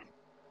huge.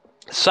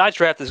 Side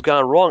draft has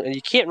gone wrong, and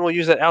you can't really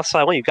use that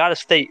outside line. You got to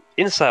stay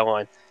inside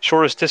line,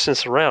 shortest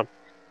distance around.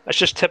 That's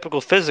just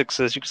typical physics.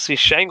 As you can see,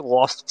 Shangle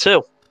lost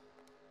too.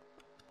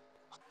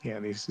 Yeah,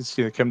 it's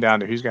going to come down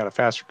to who's got a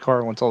faster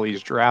car once all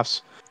these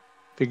drafts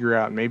figure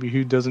out maybe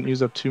who doesn't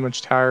use up too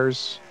much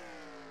tires.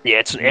 Yeah,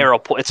 it's an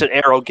arrow. It's an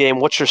arrow game.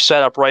 What's your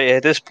setup right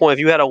at this point? If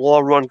you had a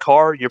long run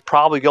car, you're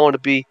probably going to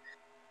be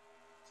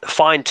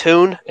fine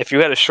tuned. If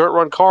you had a short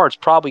run car, it's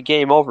probably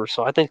game over.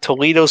 So I think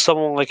Toledo's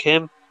someone like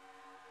him.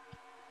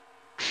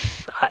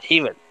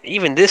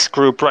 Even this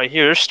group right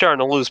here, they're starting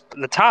to lose.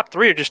 The top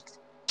 3 are just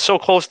so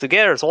close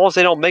together. As long as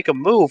they don't make a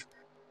move.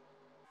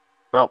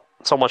 Well,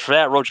 so much for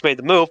that. Roach made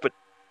the move, but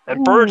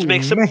Burge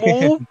makes a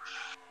move.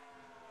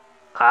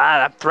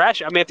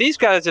 Thrash. I mean, if these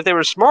guys, if they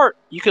were smart,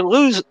 you can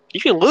lose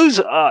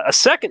a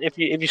second if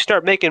you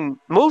start making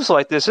moves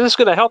like this. This is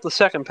going to help the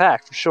second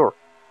pack for sure.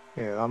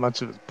 Yeah, not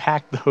much of a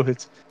pack though.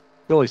 It's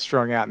really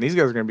strung out, and these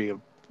guys are going to be a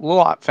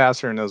lot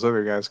faster than those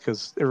other guys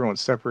because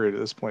everyone's separated at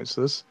this point.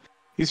 So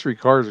these 3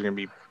 cars are going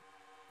to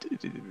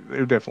be.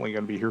 They're definitely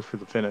going to be here for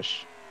the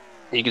finish.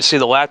 You can see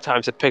the lap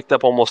times have picked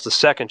up almost a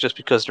second just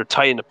because they're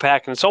tight in the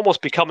pack, and it's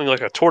almost becoming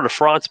like a Tour de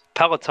France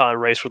Peloton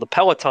race where the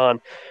Peloton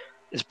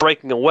is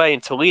breaking away,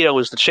 and Toledo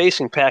is the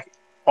chasing pack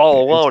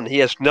all alone. He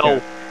has no.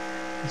 Yeah.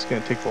 It's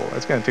going to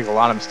take a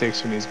lot of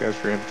mistakes from these guys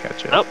for him to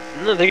catch up.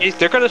 No,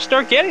 they're going to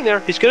start getting there.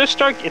 He's going to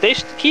start. If they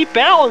keep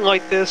battling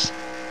like this,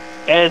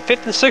 and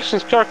 5th and 6th can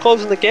start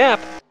closing the gap.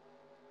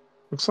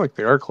 Looks like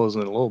they are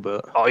closing it a little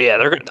bit. Oh yeah,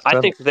 they're. I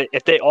think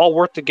if they all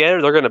work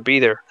together, they're going to be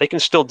there. They can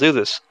still do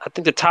this. I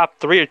think the top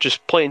 3 are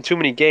just playing too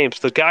many games.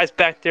 The guys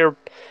back there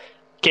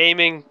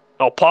gaming.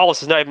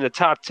 Paulus is not even in the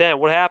top 10.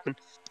 What happened?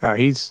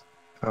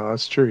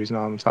 That's true. He's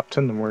not in the top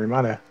 10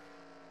 anymore.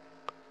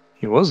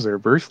 He was there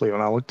briefly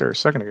when I looked there a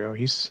second ago.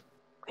 He's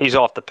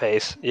off the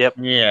pace. Yep.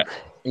 Yeah,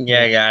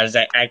 guys.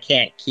 I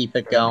can't keep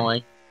it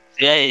going.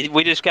 Yeah,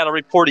 we just got a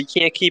report. He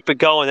can't keep it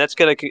going. That's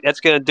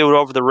gonna do it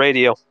over the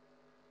radio.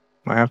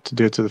 I have to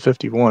do it to the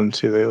 51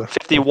 too.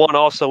 51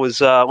 also is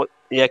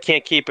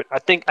can't keep it. I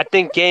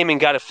think gaming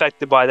got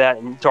affected by that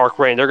in Dark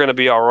Rain. They're gonna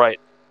be all right.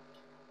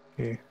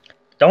 Yeah.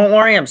 Don't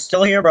worry, I'm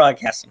still here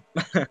broadcasting.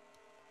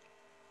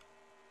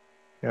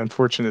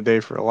 Unfortunate day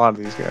for a lot of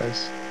these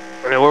guys.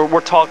 I mean, we're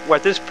talking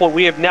at this point.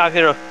 We have now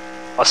hit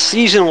a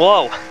season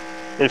low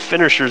in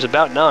finishers,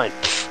 about 9,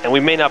 and we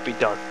may not be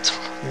done.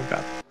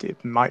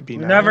 It might be. You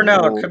never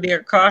know. It could be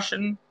a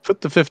caution. Put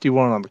the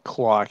 51 on the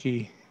clock.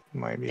 He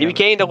might be. He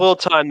gained a little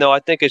time though. I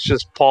think it's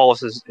just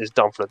Paulus is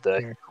done for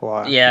the day.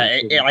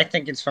 I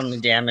think it's from the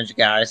damage,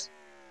 guys.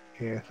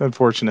 Yeah,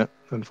 unfortunate.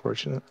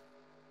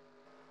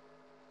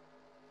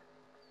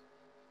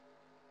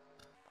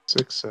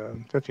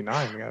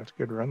 6:59. We got a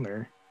good run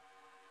there.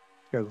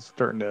 Guys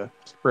starting to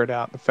spread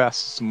out. The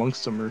fastest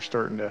amongst them are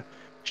starting to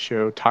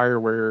show tire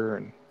wear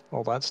and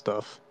all that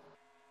stuff.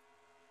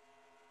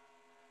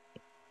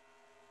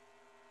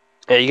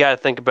 Yeah, you got to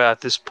think about at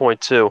this point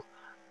too.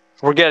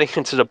 We're getting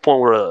into the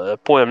point where a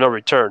point of no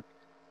return.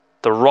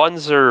 The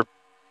runs are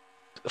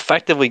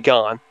effectively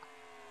gone,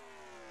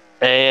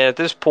 and at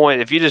this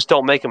point, if you just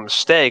don't make a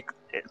mistake,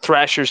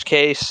 Thrasher's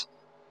case,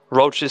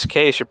 Roach's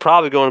case, you're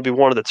probably going to be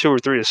one of the 2 or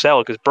 3 to sell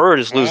it because Bird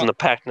is losing the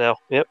pack now.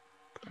 Yep.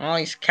 Oh,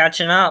 he's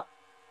catching up.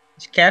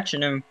 He's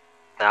catching him.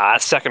 Nah,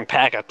 that second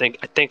pack, I think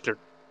they're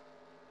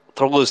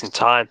losing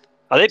time.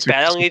 Are they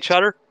battling each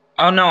other?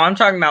 Oh no, I'm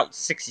talking about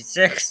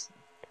 66.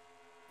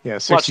 Yeah,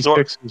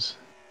 66 is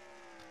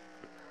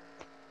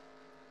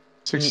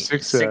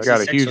 66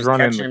 got a huge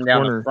run in the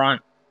corner.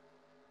 Front.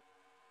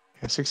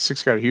 Yeah,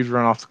 66 got a huge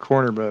run off the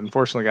corner, but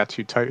unfortunately got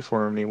too tight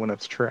for him and he went up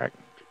the track.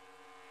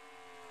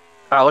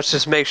 All right, let's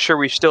just make sure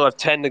we still have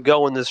 10 to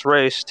go in this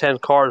race. 10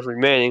 cars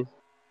remaining.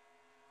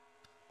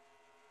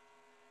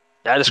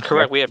 That is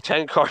correct. We have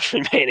 10 cars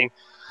remaining.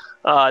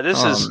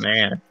 This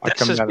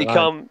has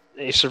become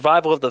a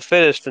survival of the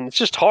fittest, and it's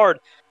just hard.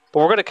 But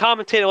we're going to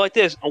commentate it like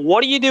this.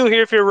 What do you do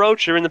here if you're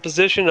Roach? You're in the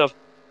position of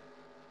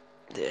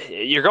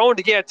you're going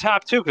to get a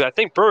top 2 because I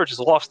think Burge has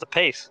lost the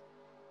pace.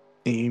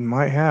 He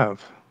might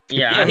have.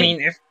 Yeah, I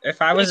mean,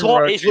 if I was in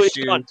Roach's shoes,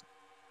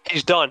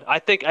 he's done. I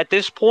think at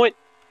this point,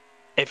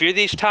 if you're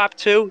these top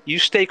 2, you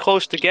stay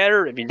close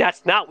together. I mean,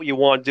 that's not what you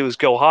want to do is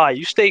go high.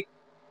 You stay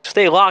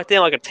locked in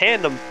like a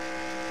tandem.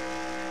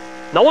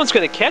 No one's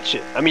going to catch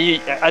it. I mean,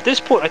 at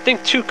this point, I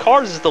think 2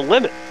 cars is the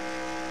limit.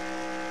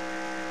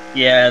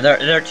 Yeah,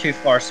 they're too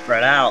far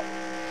spread out.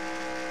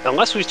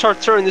 Unless we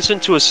start turning this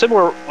into a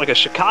similar, like a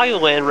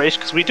Chicagoland race,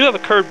 because we do have a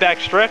curved back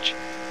stretch,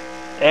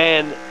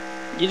 and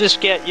you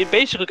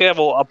basically have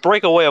a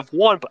breakaway of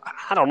 1, but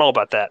I don't know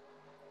about that.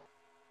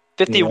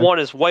 51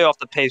 is way off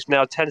the pace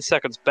now, 10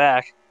 seconds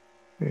back.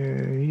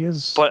 Yeah, he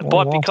is. But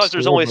because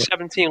there's only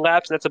 17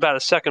 laps, and that's about a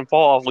second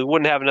fall off, we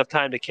wouldn't have enough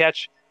time to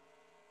catch.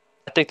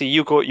 I think the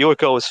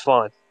Yuiko is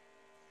fine.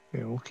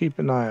 Yeah, we'll keep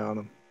an eye on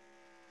him.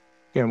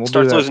 Yeah, we'll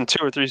starts losing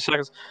 2 or 3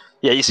 seconds.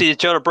 Yeah, you see,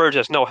 Jonah Burge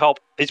has no help.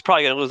 He's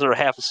probably going to lose another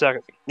half a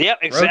second. Yep,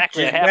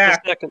 exactly, a half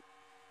a second.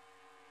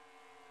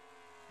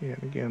 Yeah,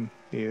 and again,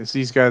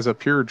 these guys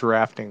up here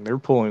drafting, they're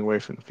pulling away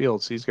from the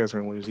field, so these guys are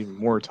going to lose even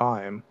more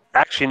time.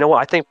 Actually, you know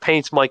what? I think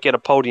Paints might get a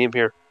podium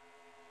here.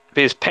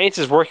 Because Paints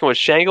is working with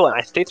Shangle, and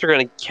I think they're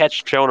going to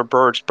catch Jonah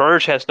Burge.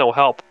 Burge has no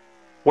help.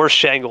 Where's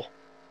Shangle?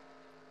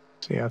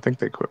 So, yeah, I think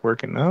they quit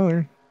working. No,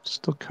 they're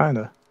still kind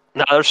of.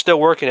 No, they're still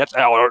working.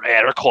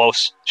 They're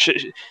close.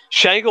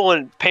 Shangle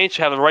and Paints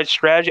have the right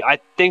strategy. I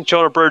think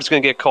Jonah Bird's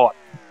going to get caught.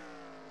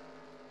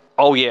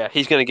 Oh, yeah,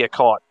 he's going to get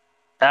caught.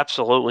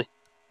 Absolutely.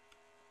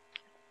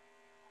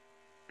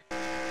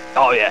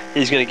 Oh, yeah,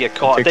 he's going to get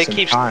caught. If they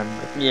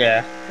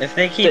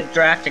keep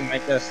drafting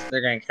like this,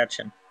 they're going to catch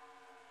him.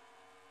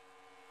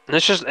 And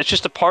it's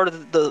just a part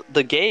of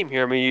the game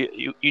here. I mean,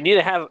 you need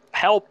to have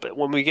help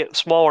when we get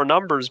smaller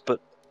numbers, but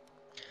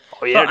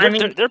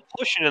they're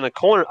pushing in the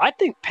corner. I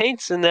think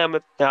Paints in them.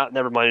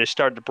 Never mind. They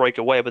started to break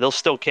away, but they'll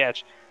still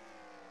catch.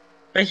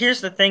 But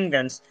here's the thing,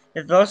 Vince.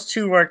 If those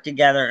 2 work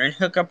together and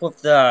hook up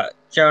with the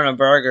Jonah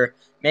Berger,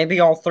 maybe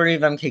all 3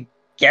 of them could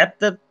get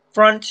the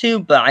front 2,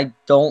 but I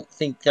don't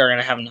think they're going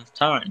to have enough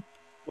time.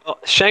 Well,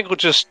 Shangle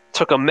just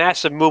took a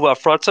massive move up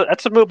front. So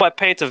that's a move by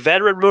Paints, a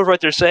veteran move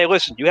right there. Say, hey,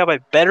 listen, you have a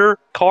better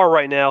car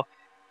right now.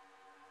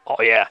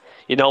 Oh, yeah.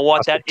 You know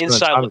what? That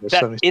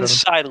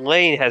inside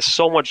lane has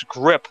so much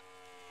grip.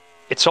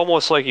 It's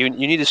almost like you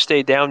need to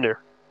stay down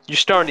there. You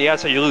start on the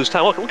outside, you lose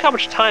time. Look how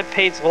much time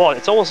Paints lost.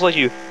 It's almost like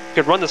you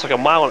could run this like a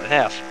mile and a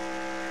half.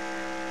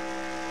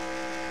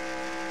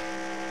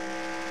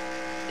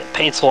 Yeah,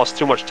 Paints lost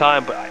too much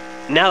time, but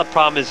now the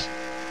problem is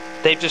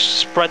they've just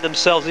spread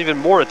themselves even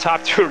more. The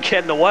top 2 are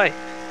getting away.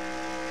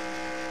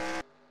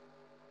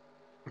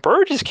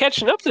 Burge is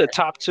catching up to the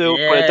top 2,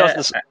 but it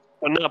doesn't.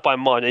 Not by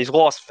much. He's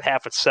lost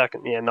half a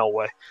second. Yeah, no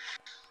way.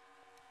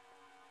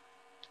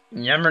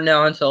 You never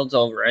know until it's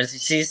over. As you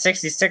see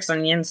 66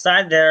 on the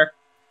inside there,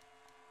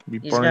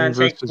 he's going to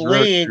take the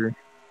lead.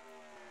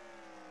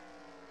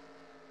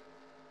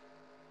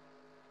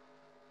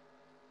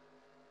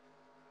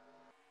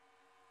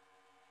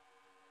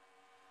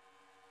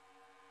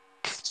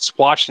 Just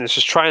watching this,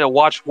 just trying to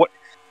watch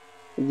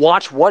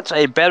what's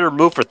a better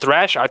move for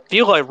Thrasher. I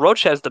feel like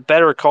Roach has the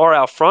better car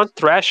out front.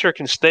 Thrasher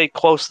can stay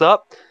close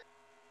up.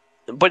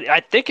 But I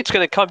think it's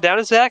going to come down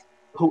to, Zach,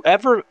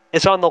 whoever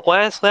is on the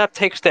last lap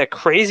takes that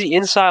crazy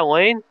inside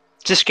lane,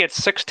 just gets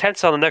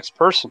 6/10 on the next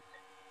person.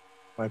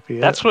 Might be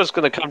That's what it's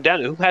going to come down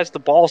to. Who has the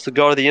balls to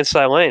go to the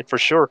inside lane, for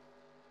sure.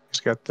 Who's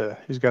got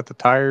the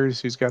tires,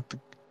 who's got the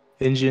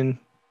engine.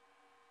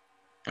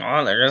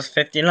 Oh, there's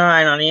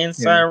 59 on the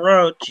inside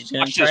road. She's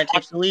going to try to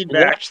take the lead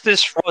back. Watch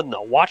this run,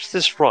 though. Watch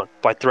this run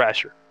by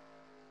Thrasher.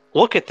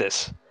 Look at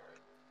this.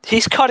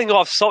 He's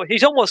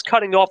almost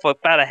cutting off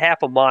about a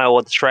half a mile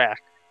of the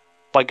track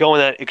by going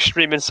that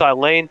extreme inside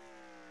lane.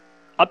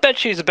 I bet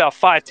she's about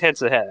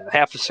 5/10 ahead.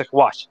 Half a second.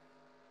 Watch.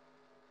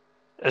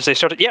 As they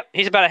started,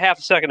 he's about a half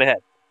a second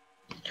ahead.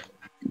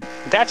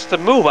 That's the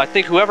move. I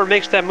think whoever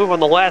makes that move on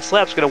the last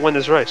lap is going to win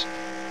this race.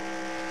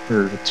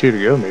 Or 2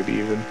 to go, maybe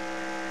even.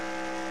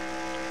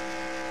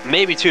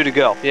 Maybe 2 to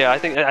go. Yeah, I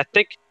think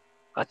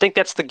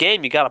that's the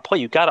game you got to play.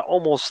 You got to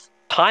almost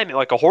time it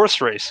like a horse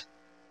race.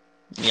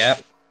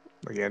 Yep.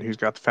 Again, who's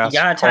got the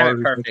fastest car?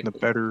 Who's making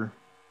the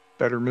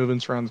better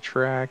movements around the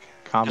track?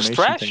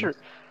 Combination.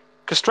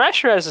 Because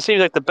Thrasher has, it seems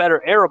like, the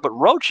better arrow, but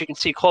Roach, you can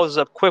see, closes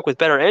up quick with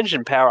better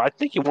engine power. I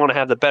think you want to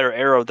have the better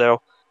arrow,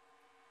 though.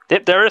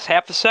 There is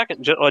half a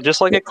second,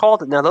 just like it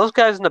called it. Now, those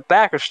guys in the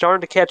back are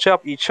starting to catch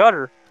up each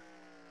other.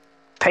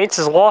 Paints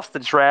has lost the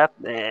draft.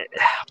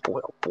 Boy,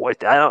 oh boy.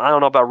 I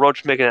don't know about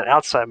Roach making an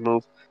outside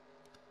move.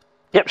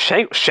 Yep,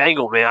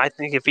 Shangle, man. I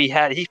think if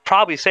he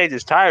probably saved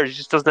his tires. He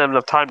just doesn't have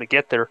enough time to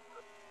get there.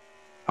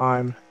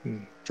 Time.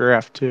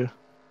 Draft, too.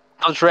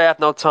 No draft,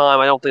 no time.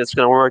 I don't think it's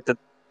going to work.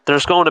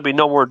 There's going to be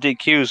no more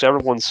DQs.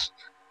 Everyone's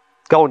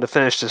going to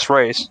finish this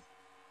race.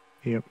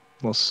 Yep.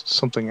 Unless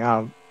something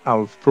out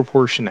of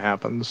proportion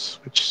happens,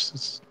 which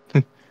is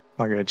not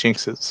going to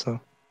jinx it,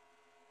 so.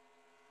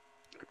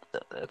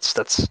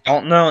 That's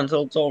Don't know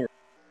until it's over.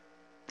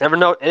 Never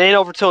know. It ain't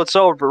over till it's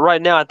over. But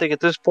right now, I think at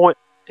this point,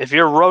 if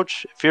you're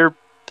Roach, if you're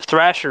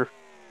Thrasher,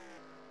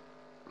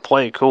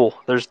 play it cool.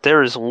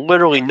 There is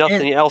literally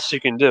nothing else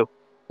you can do.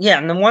 Yeah,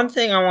 and the one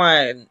thing I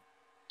want to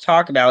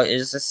talk about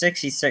is the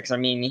 66. I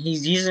mean,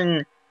 he's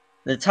using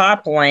the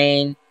top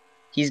lane.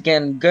 He's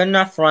getting good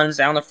enough runs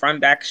down the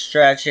front back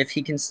stretch. If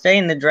he can stay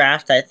in the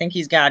draft, I think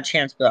he's got a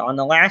chance. But on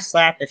the last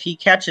lap, if he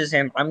catches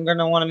him, I'm going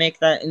to want to make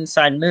that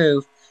inside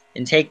move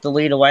and take the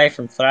lead away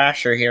from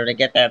Thrasher here to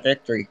get that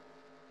victory.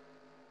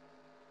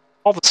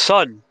 All of a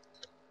sudden,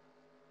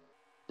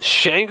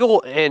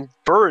 Shangle and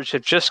Burge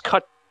have just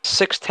cut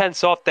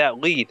 6/10 off that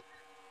lead.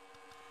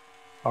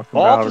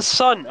 All of a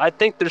sudden, I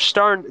think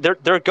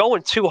they're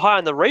going too high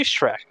on the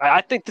racetrack.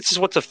 I think this is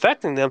what's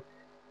affecting them.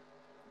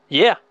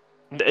 Yeah,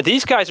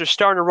 these guys are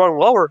starting to run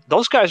lower.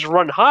 Those guys are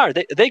running higher.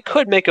 They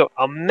could make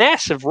a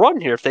massive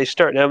run here if they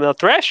start. Now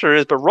Thrasher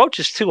is, but Roach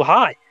is too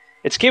high.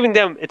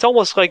 It's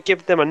almost like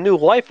giving them a new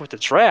life with the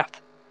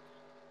draft.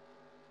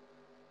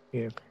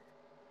 Yeah.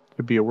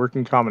 Could be a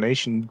working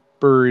combination.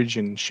 Burge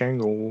and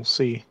Shangle, we'll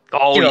see.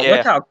 Oh, yeah.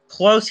 Look how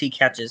close he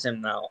catches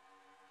him, though.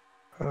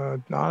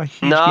 Not a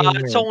huge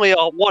game it's only a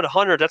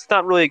 100. That's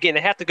not really a game. They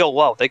have to go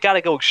low. They got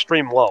to go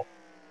extreme low.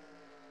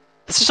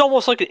 This is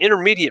almost like an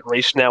intermediate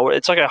race now.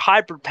 It's like a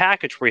hybrid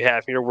package we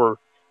have here where,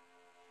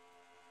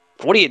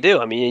 what do?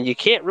 I mean, you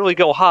can't really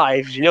go high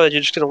because you know that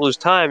you're just going to lose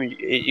time.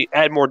 You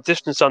add more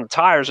distance on the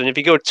tires. And if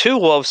you go too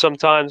low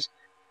sometimes,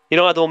 you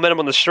don't have the momentum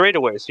on the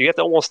straightaways. You have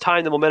to almost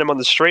time the momentum on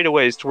the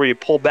straightaways to where you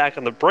pull back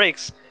on the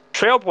brakes,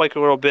 trail brake a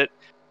little bit,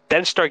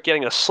 then start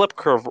getting a slip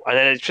curve. And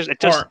then it just.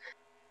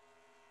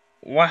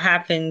 What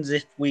happens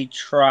if we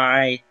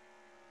try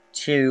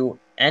to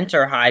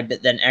enter high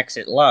but then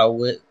exit low?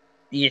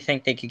 Do you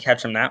think they could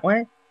catch them that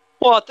way?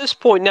 Well, at this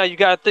point now, you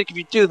got to think if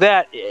you do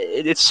that,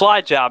 it's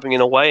slide jobbing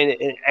in a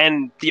way.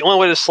 And the only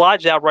way to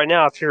slide job right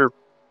now, if you're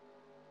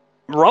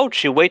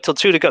Roach, you wait till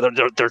 2 to go.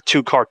 They're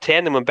 2-car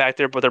tandem back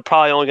there, but they're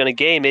probably only going to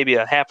gain maybe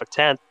a half a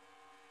tenth.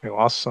 They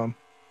lost some.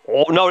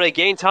 Oh, no, they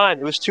gained time.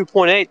 It was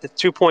 2.8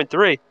 to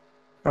 2.3.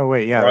 Oh,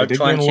 wait, yeah. Roach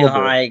went too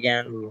high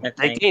again.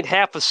 They gained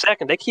half a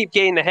second. They keep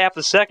gaining a half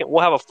a second.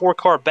 We'll have a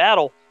 4-car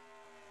battle.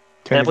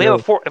 And if we have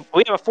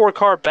a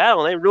 4-car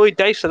battle and they really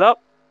dice it up,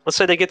 let's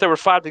say they get there with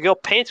 5 to go,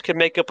 Paints can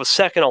make up a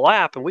second a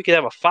lap, and we could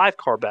have a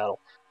 5-car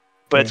battle.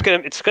 But it's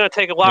gonna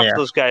take a lot for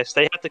those guys.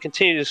 They have to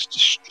continue to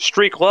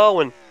streak low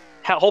and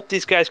hope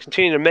these guys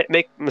continue to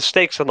make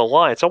mistakes on the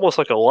line. It's almost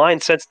like a line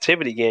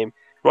sensitivity game.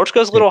 Roach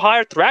goes a little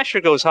higher, Thrasher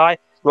goes high,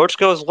 Roach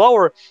goes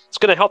lower. It's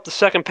going to help the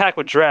second pack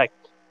with drag.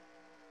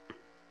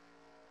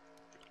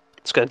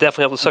 It's going to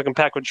definitely help the second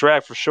pack with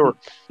drag for sure.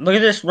 Look at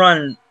this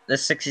run the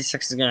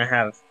 66 is going to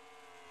have.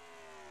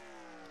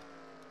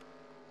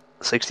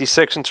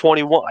 66 and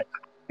 21.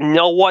 You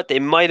know what? They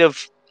might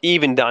have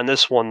evened on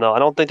this one, though. I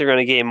don't think they're going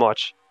to gain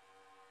much.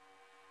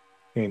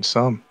 Gain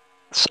some.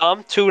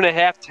 Some,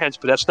 2.5 tenths,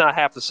 but that's not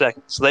half a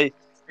second. So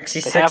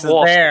 66 they have is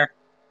lost. there.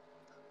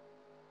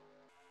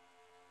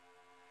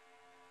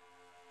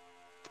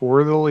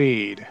 For the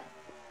lead.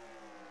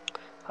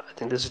 I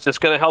think this is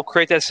just going to help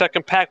create that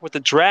second pack with the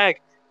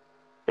drag.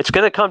 It's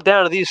going to come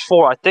down to these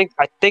four. I think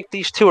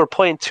these two are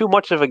playing too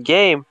much of a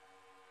game.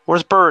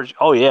 Where's Burge?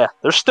 Oh, yeah.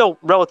 They're still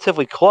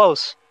relatively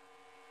close.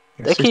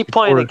 Yeah, they keep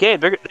playing the game.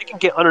 They can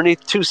get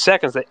underneath 2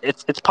 seconds.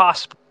 It's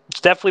possible.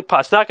 It's definitely possible.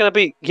 It's not going to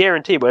be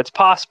guaranteed, but it's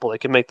possible they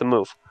can make the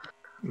move.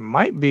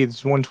 Might be,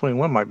 this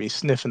 121 might be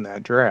sniffing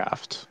that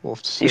draft. We'll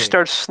have to see. You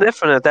start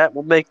sniffing it, that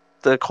will make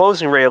the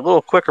closing rate a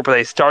little quicker, but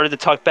they started to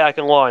tuck back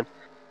in line.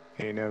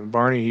 And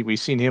Barney, we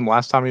seen him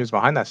last time he was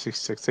behind that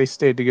 66. They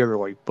stayed together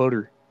like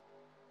butter.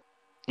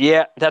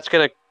 Yeah, that's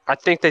going to... I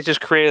think they just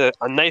created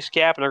a nice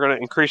gap, and they're going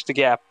to increase the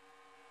gap.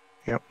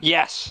 Yep.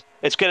 Yes.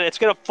 It's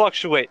gonna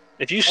fluctuate.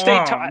 If you stay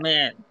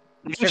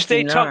if you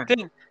stay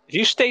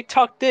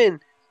tucked in,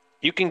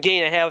 you can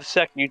gain a half a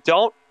second. You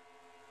don't,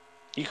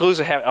 you can lose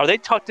a half. Are they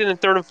tucked in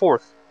third and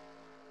fourth?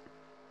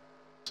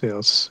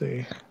 Let's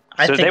see.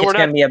 I think it's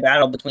going to be a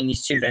battle between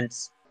these two,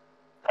 Vince.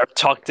 They're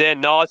tucked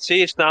in. No,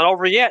 it's not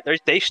over yet.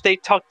 They stay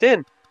tucked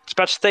in. It's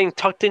about staying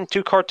tucked in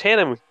 2-car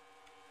tandem.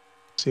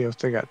 See if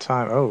they got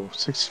time. Oh,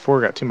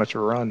 64 got too much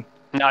of a run.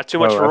 Not too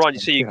much of a run. You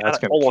see, you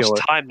got almost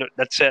time.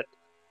 That's it.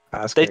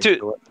 They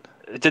did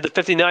the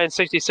 59 and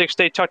 66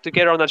 stay tucked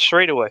together on that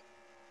straightaway.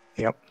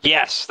 Yep.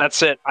 Yes,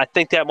 that's it. I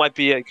think that might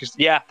be it.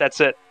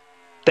 That's it.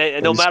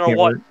 No matter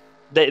what,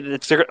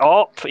 they're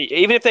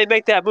even if they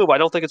make that move, I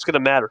don't think it's going to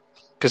matter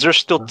because they're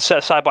still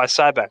set side by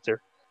side back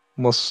there.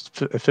 Almost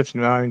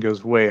 59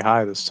 goes way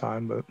high this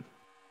time, but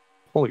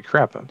holy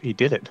crap, he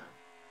did it.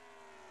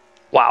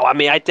 Wow, I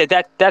mean,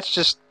 that's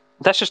just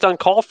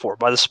uncalled for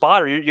by the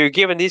spotter. You're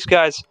giving these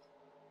guys.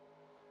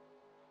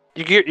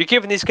 You're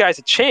giving these guys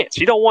a chance.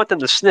 You don't want them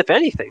to sniff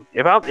anything.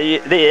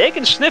 They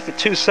can sniff it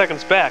 2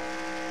 seconds back.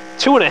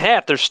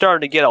 2.5, they're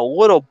starting to get a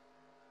little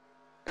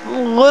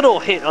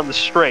hint on the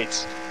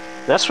straights.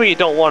 That's where you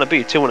don't want to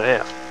be,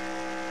 2.5.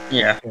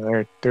 Yeah.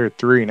 They're at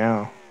 3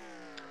 now.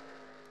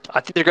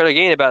 I think they're going to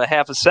gain about a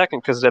half a second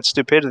because of that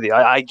stupidity.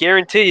 I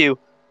guarantee you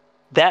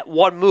that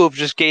one move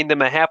just gained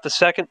them a half a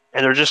second,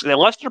 and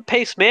unless they're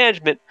pace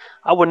management,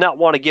 I would not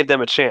want to give them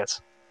a chance.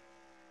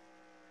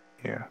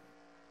 Yeah.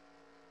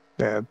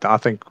 Yeah, I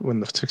think when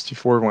the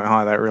 64 went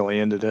high, that really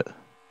ended it.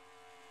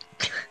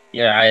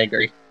 Yeah, I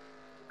agree.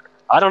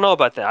 I don't know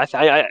about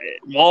that.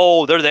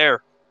 Whoa, they're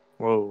there.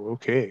 Whoa,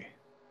 okay.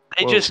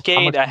 They just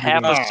gained a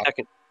half a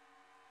second.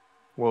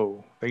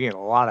 Whoa, they gained a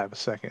lot of a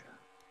second.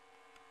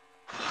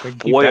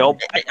 Boy,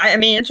 I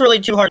mean, it's really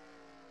too hard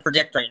to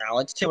predict right now.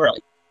 It's too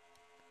early.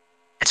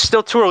 It's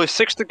still too early.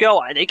 6 to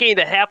go. They gained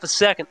a half a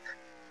second.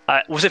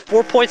 Was it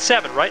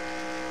 4.7, right?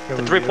 To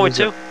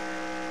 3.2?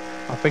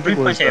 I think it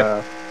was.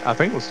 I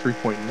think it was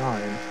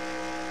 3.9.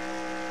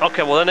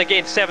 Okay, well then they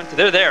gained 7.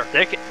 They're there.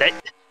 They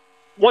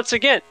once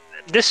again,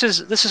 this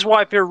is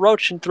why if you're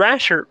Roach and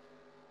Thrasher,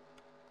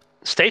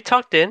 stay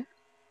tucked in,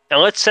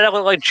 and let's set up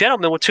like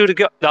gentlemen with 2 to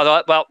go.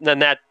 No, well then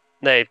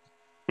they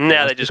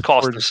just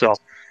cost themselves.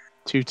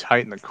 Too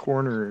tight in the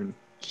corner and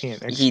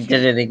can't execute. He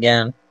did it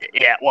again.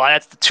 Yeah, well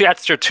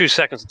that's their 2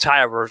 seconds of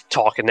tire we're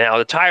talking now.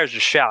 The tires are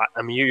shot.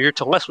 I mean,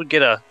 unless we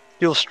get a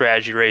fuel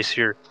strategy race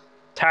here,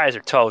 tires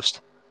are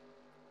toast.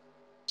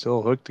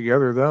 Still hooked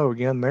together though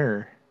again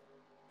there.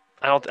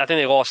 I think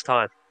they lost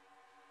time.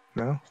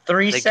 No.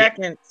 3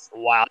 seconds.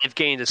 Wow, they've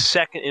gained a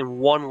second in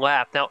 1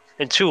 lap. Now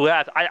in 2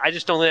 laps, I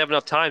just don't have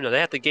enough time. They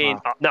have to gain.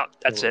 Wow. No,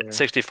 that's it.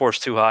 64 is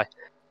too high.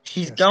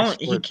 He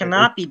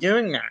cannot be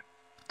doing that.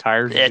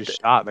 Tires are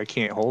just shot. They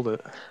can't hold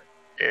it.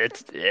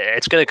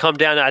 It's going to come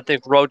down to, I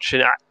think, Roach.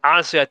 And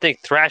honestly, I think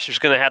Thrasher's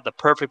going to have the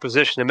perfect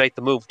position to make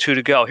the move. 2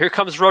 to go. Here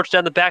comes Roach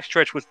down the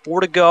backstretch with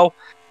 4 to go,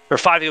 or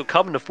 5 to go,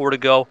 coming to 4 to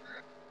go.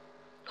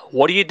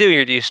 What do you do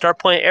here? Do you start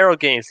playing aero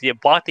games? Do you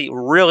block the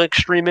real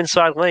extreme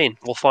inside lane?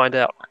 We'll find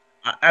out.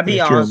 I'll be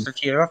honest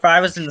with you. If I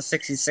was in the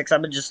 66, I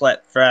would just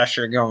let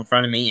Thrasher go in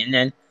front of me. And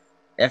then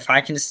if I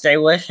can stay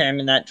with him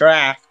in that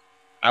draft,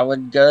 I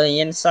would go the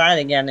inside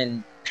again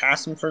and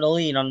pass him for the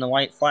lead on the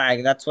white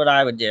flag. That's what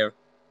I would do.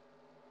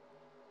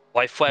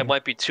 White flag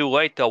might be too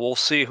late, though. We'll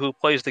see who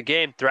plays the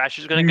game.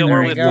 Thrasher's going to go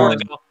early. 4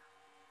 to go.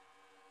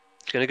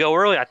 It's going to go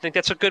early. I think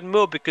that's a good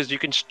move because you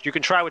can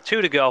try with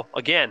 2 to go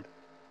again.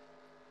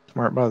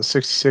 Smart by the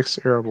 66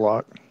 aero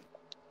block.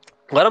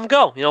 Let them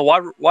go. You know,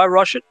 why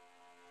rush it?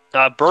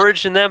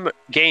 Burridge and them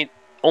gained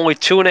only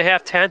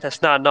 2.5 tenths.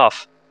 That's not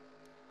enough.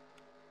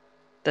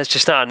 That's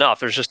just not enough.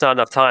 There's just not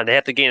enough time. They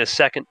have to gain a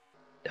second,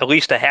 at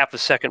least a half a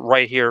second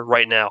right here,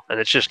 right now, and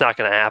it's just not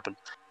going to happen.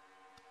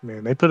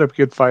 Man, they put up a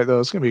good fight, though.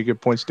 It's going to be a good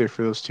points day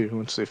for those two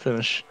once they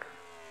finish.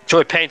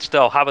 Joey Paints,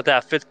 though, how about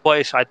that? 5th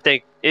place, I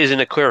think, isn't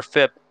a clear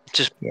fifth.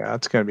 Yeah,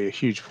 it's going to be a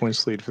huge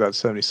points lead for that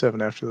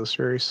 77 after this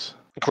race.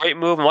 Great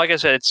move, and like I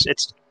said,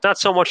 it's not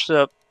so much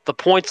the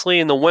points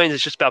lead and the wins.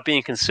 It's just about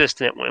being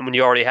consistent when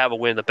you already have a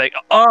win.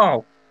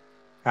 Out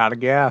of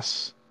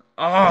gas.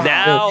 Oh,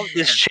 now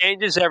this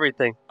changes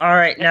everything. All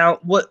right, now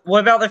what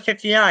about the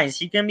 59? Is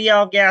he going to be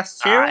out of gas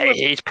too?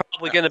 He's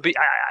probably going to be.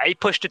 He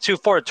pushed it too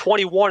far.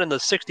 21 and the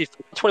 60,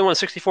 21 and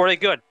 64. They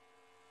good.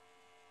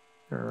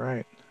 All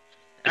right.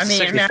 I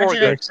mean,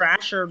 imagine if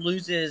Thrasher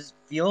loses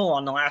fuel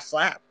on the last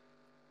lap.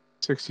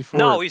 64.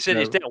 No, he's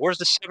down. Where's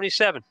the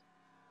 77?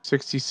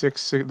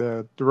 66.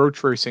 The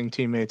Roach Racing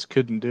teammates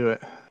couldn't do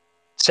it.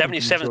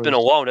 77's been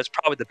alone. That's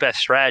probably the best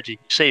strategy.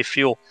 Save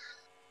fuel.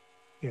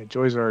 Yeah,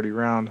 Joy's already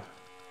round.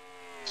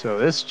 So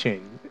this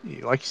change,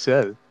 like you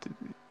said,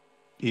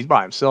 he's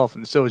by himself,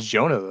 and so is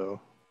Jonah,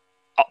 though.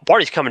 Oh,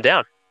 Barty's coming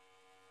down.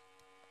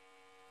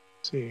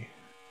 Let's see.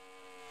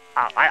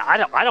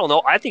 I don't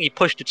know. I think he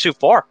pushed it too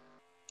far.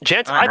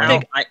 Gents, I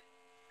think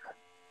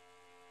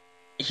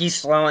he's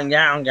slowing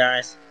down,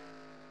 guys.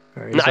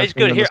 No, he's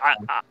good here.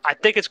 I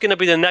think it's going to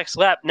be the next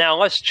lap. Now,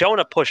 unless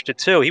Jonah pushed it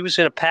too. He was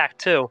in a pack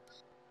too.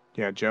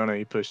 Yeah, Jonah,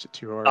 he pushed it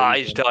too hard.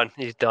 He's done.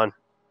 He's done.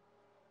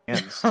 And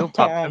still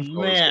top 10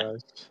 for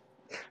those guys.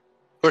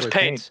 Where's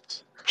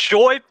Paint?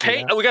 Joy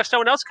Paint. Yeah. Oh, we got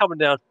someone else coming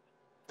down.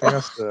 I think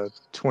that's the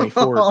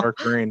 24 Dark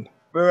Green.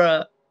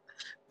 Bruh.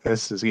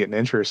 This is getting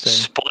interesting.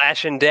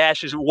 Splash and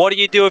dashes. What do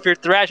you do if you're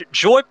Thrasher?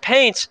 Joy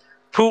Paints,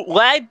 who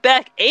lagged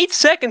back 8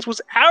 seconds, was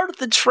out of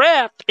the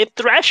trap. If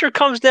Thrasher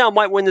comes down,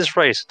 might win this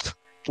race.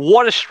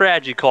 What a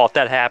strategy call if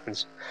that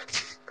happens.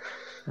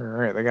 All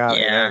right, they got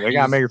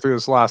to make it through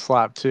this last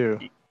lap too.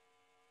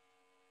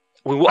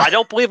 I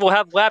don't believe we'll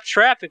have lap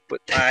traffic,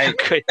 but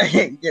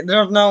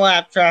There's no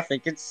lap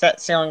traffic. It's set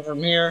sailing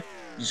from here.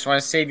 You just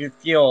want to save your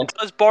fuel.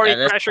 Does Barney at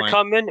this Thrasher point.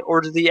 come in,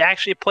 or did he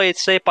actually play it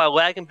safe by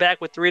lagging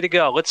back with 3 to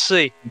go? Let's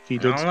see. If he I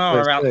did don't know. play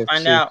We're about to safe,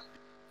 find see, out.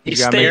 He he's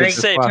gotta make stayed it Here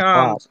to safe. last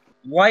lap. comes.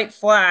 White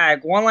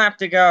flag. 1 lap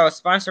to go.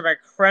 Sponsored by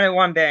Credit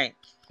One Bank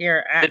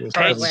here at It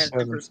Carsland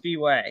pays. Super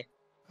Speedway.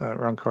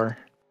 Wrong car.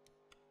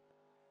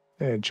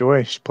 Yeah,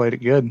 Joy, she played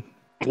it good.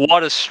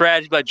 What a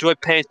strategy by Joy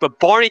Paints. But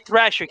Barney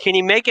Thrasher, can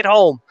he make it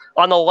home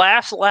on the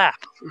last lap?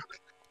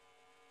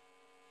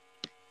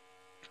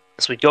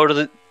 As we go to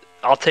the...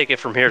 I'll take it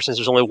from here since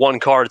there's only one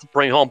car to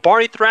bring home.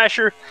 Barney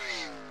Thrasher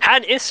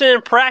had an incident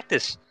in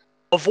practice.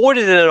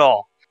 Avoided it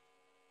all.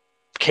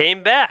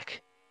 Came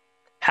back.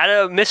 Had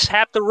a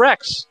mishap to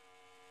Rex.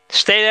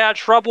 Stayed out of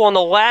trouble on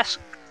the last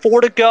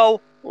 4 to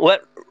go.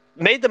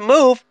 Made the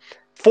move.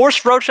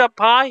 Forced Roach up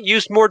high.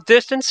 Used more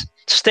distance.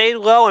 Stayed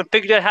low and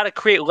figured out how to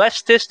create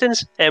less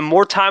distance and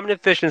more time and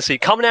efficiency.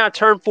 Coming out of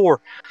turn 4,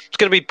 it's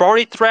going to be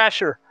Barney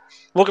Thrasher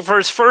looking for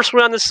his first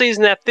win on the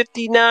season at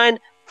 59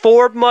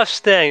 Ford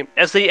Mustang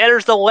as he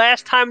enters the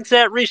last time into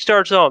that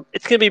restart zone.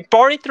 It's going to be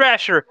Barney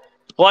Thrasher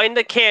lighting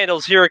the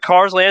candles here at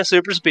Carsland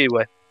Super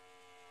Speedway.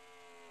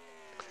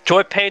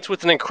 Joy Paints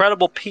with an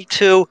incredible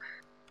P2,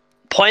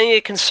 playing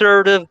it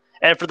conservative.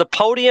 And for the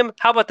podium,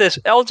 how about this?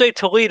 LJ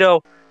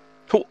Toledo,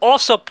 who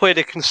also played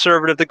it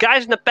conservative. The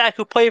guys in the back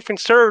who played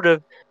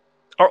conservative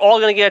are all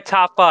going to get a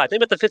top 5.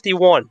 Think about the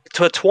 51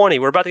 to a 20.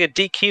 We're about to get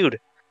DQ'd.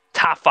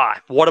 Top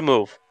 5. What a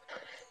move.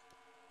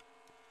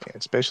 Yeah,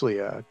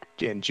 especially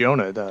in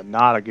Jonah,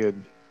 not a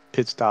good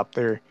pit stop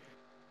there.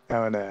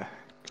 That would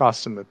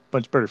cost him a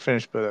much better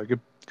finish, but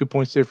good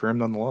points there for him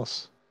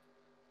nonetheless.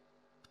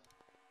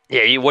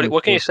 Yeah,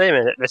 what can you say,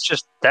 man? That's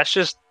just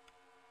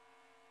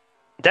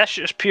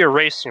pure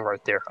racing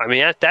right there. I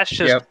mean, that's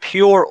just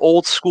pure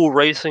old school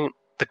racing.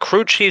 The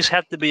crew chiefs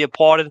have to be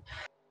applauded.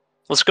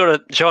 Let's go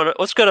to Jonah.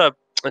 Let's go to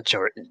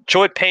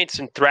Joy Paints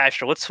and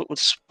Thrasher. Let's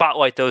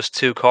spotlight those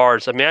two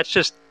cars. I mean, that's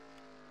just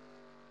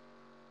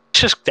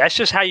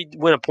how you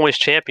win a points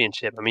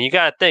championship. I mean, you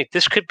got to think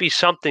this could be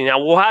something.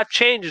 Now we'll have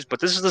changes, but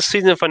this is the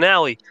season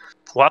finale.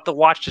 We'll have to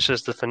watch this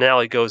as the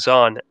finale goes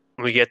on.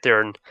 When we get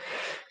there in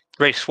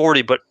race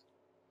 40, but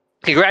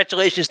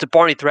congratulations to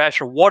Barney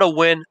Thrasher. What a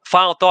win.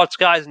 Final thoughts,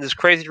 guys, in this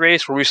crazy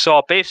race where we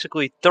saw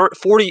basically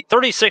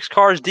 36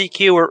 cars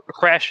DQ or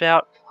crash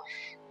out.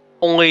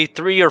 Only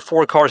 3 or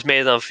 4 cars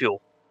made it on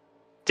fuel.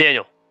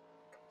 Daniel.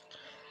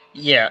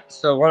 Yeah,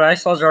 so what I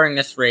saw during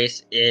this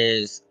race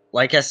is,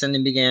 like I said in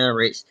the beginning of the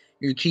race,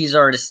 your keys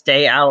are to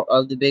stay out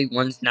of the big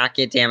ones, not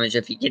get damaged.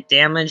 If you get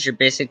damaged, you're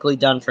basically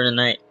done for the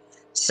night.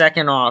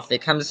 Second off,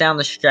 it comes down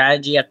to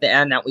strategy at the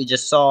end that we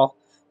just saw,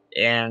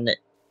 and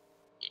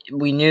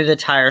we knew the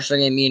tires were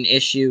going to be an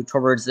issue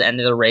towards the end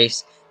of the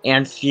race,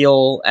 and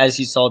fuel, as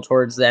you saw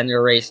towards the end of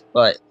the race,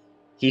 but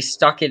he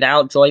stuck it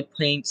out. Joy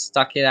Paint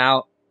stuck it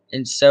out,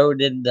 and so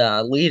did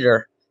the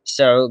leader.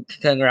 So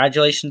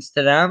congratulations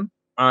to them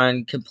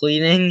on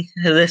completing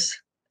this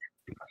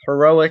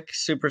heroic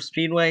super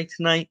speedway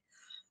tonight.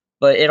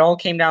 But it all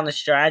came down to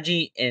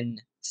strategy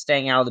and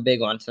staying out of the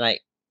big one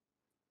tonight.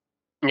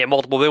 Yeah,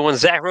 multiple big ones.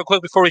 Zach, real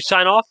quick before we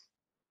sign off.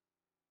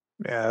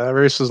 Yeah, that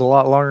race was a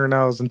lot longer than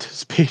I was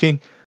anticipating.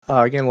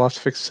 Again, we'll have to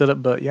fix the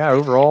setup, but yeah,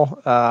 overall,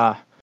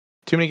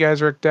 too many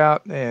guys wrecked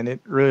out, and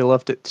it really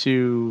left it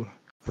to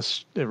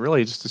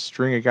really just a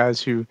string of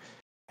guys who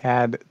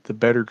had the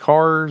better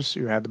cars,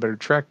 who had the better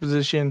track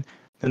position.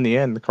 In the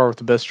end, the car with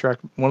the best track,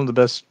 one of the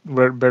best,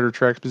 better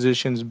track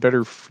positions,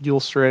 better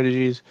fuel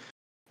strategies,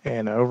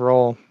 and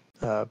overall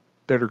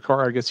better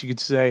car, I guess you could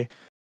say,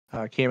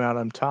 came out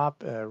on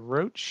top.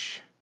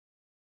 Roach,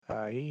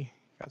 he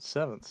got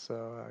 7th,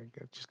 so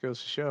it just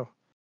goes to show.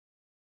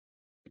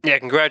 Yeah,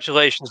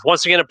 congratulations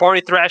once again to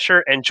Barney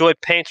Thrasher and Joy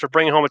Paints for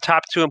bringing home a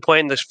top 2 and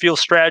playing this fuel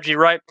strategy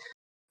right.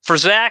 For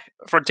Zach,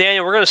 for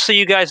Daniel, we're going to see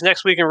you guys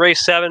next week in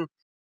race 7.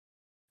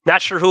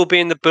 Not sure who will be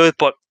in the booth,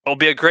 but it'll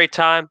be a great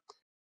time.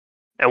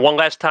 And one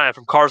last time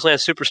from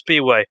Carsland Super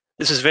Speedway,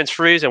 this is Vince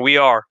Freeze, and we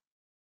are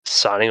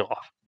signing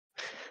off.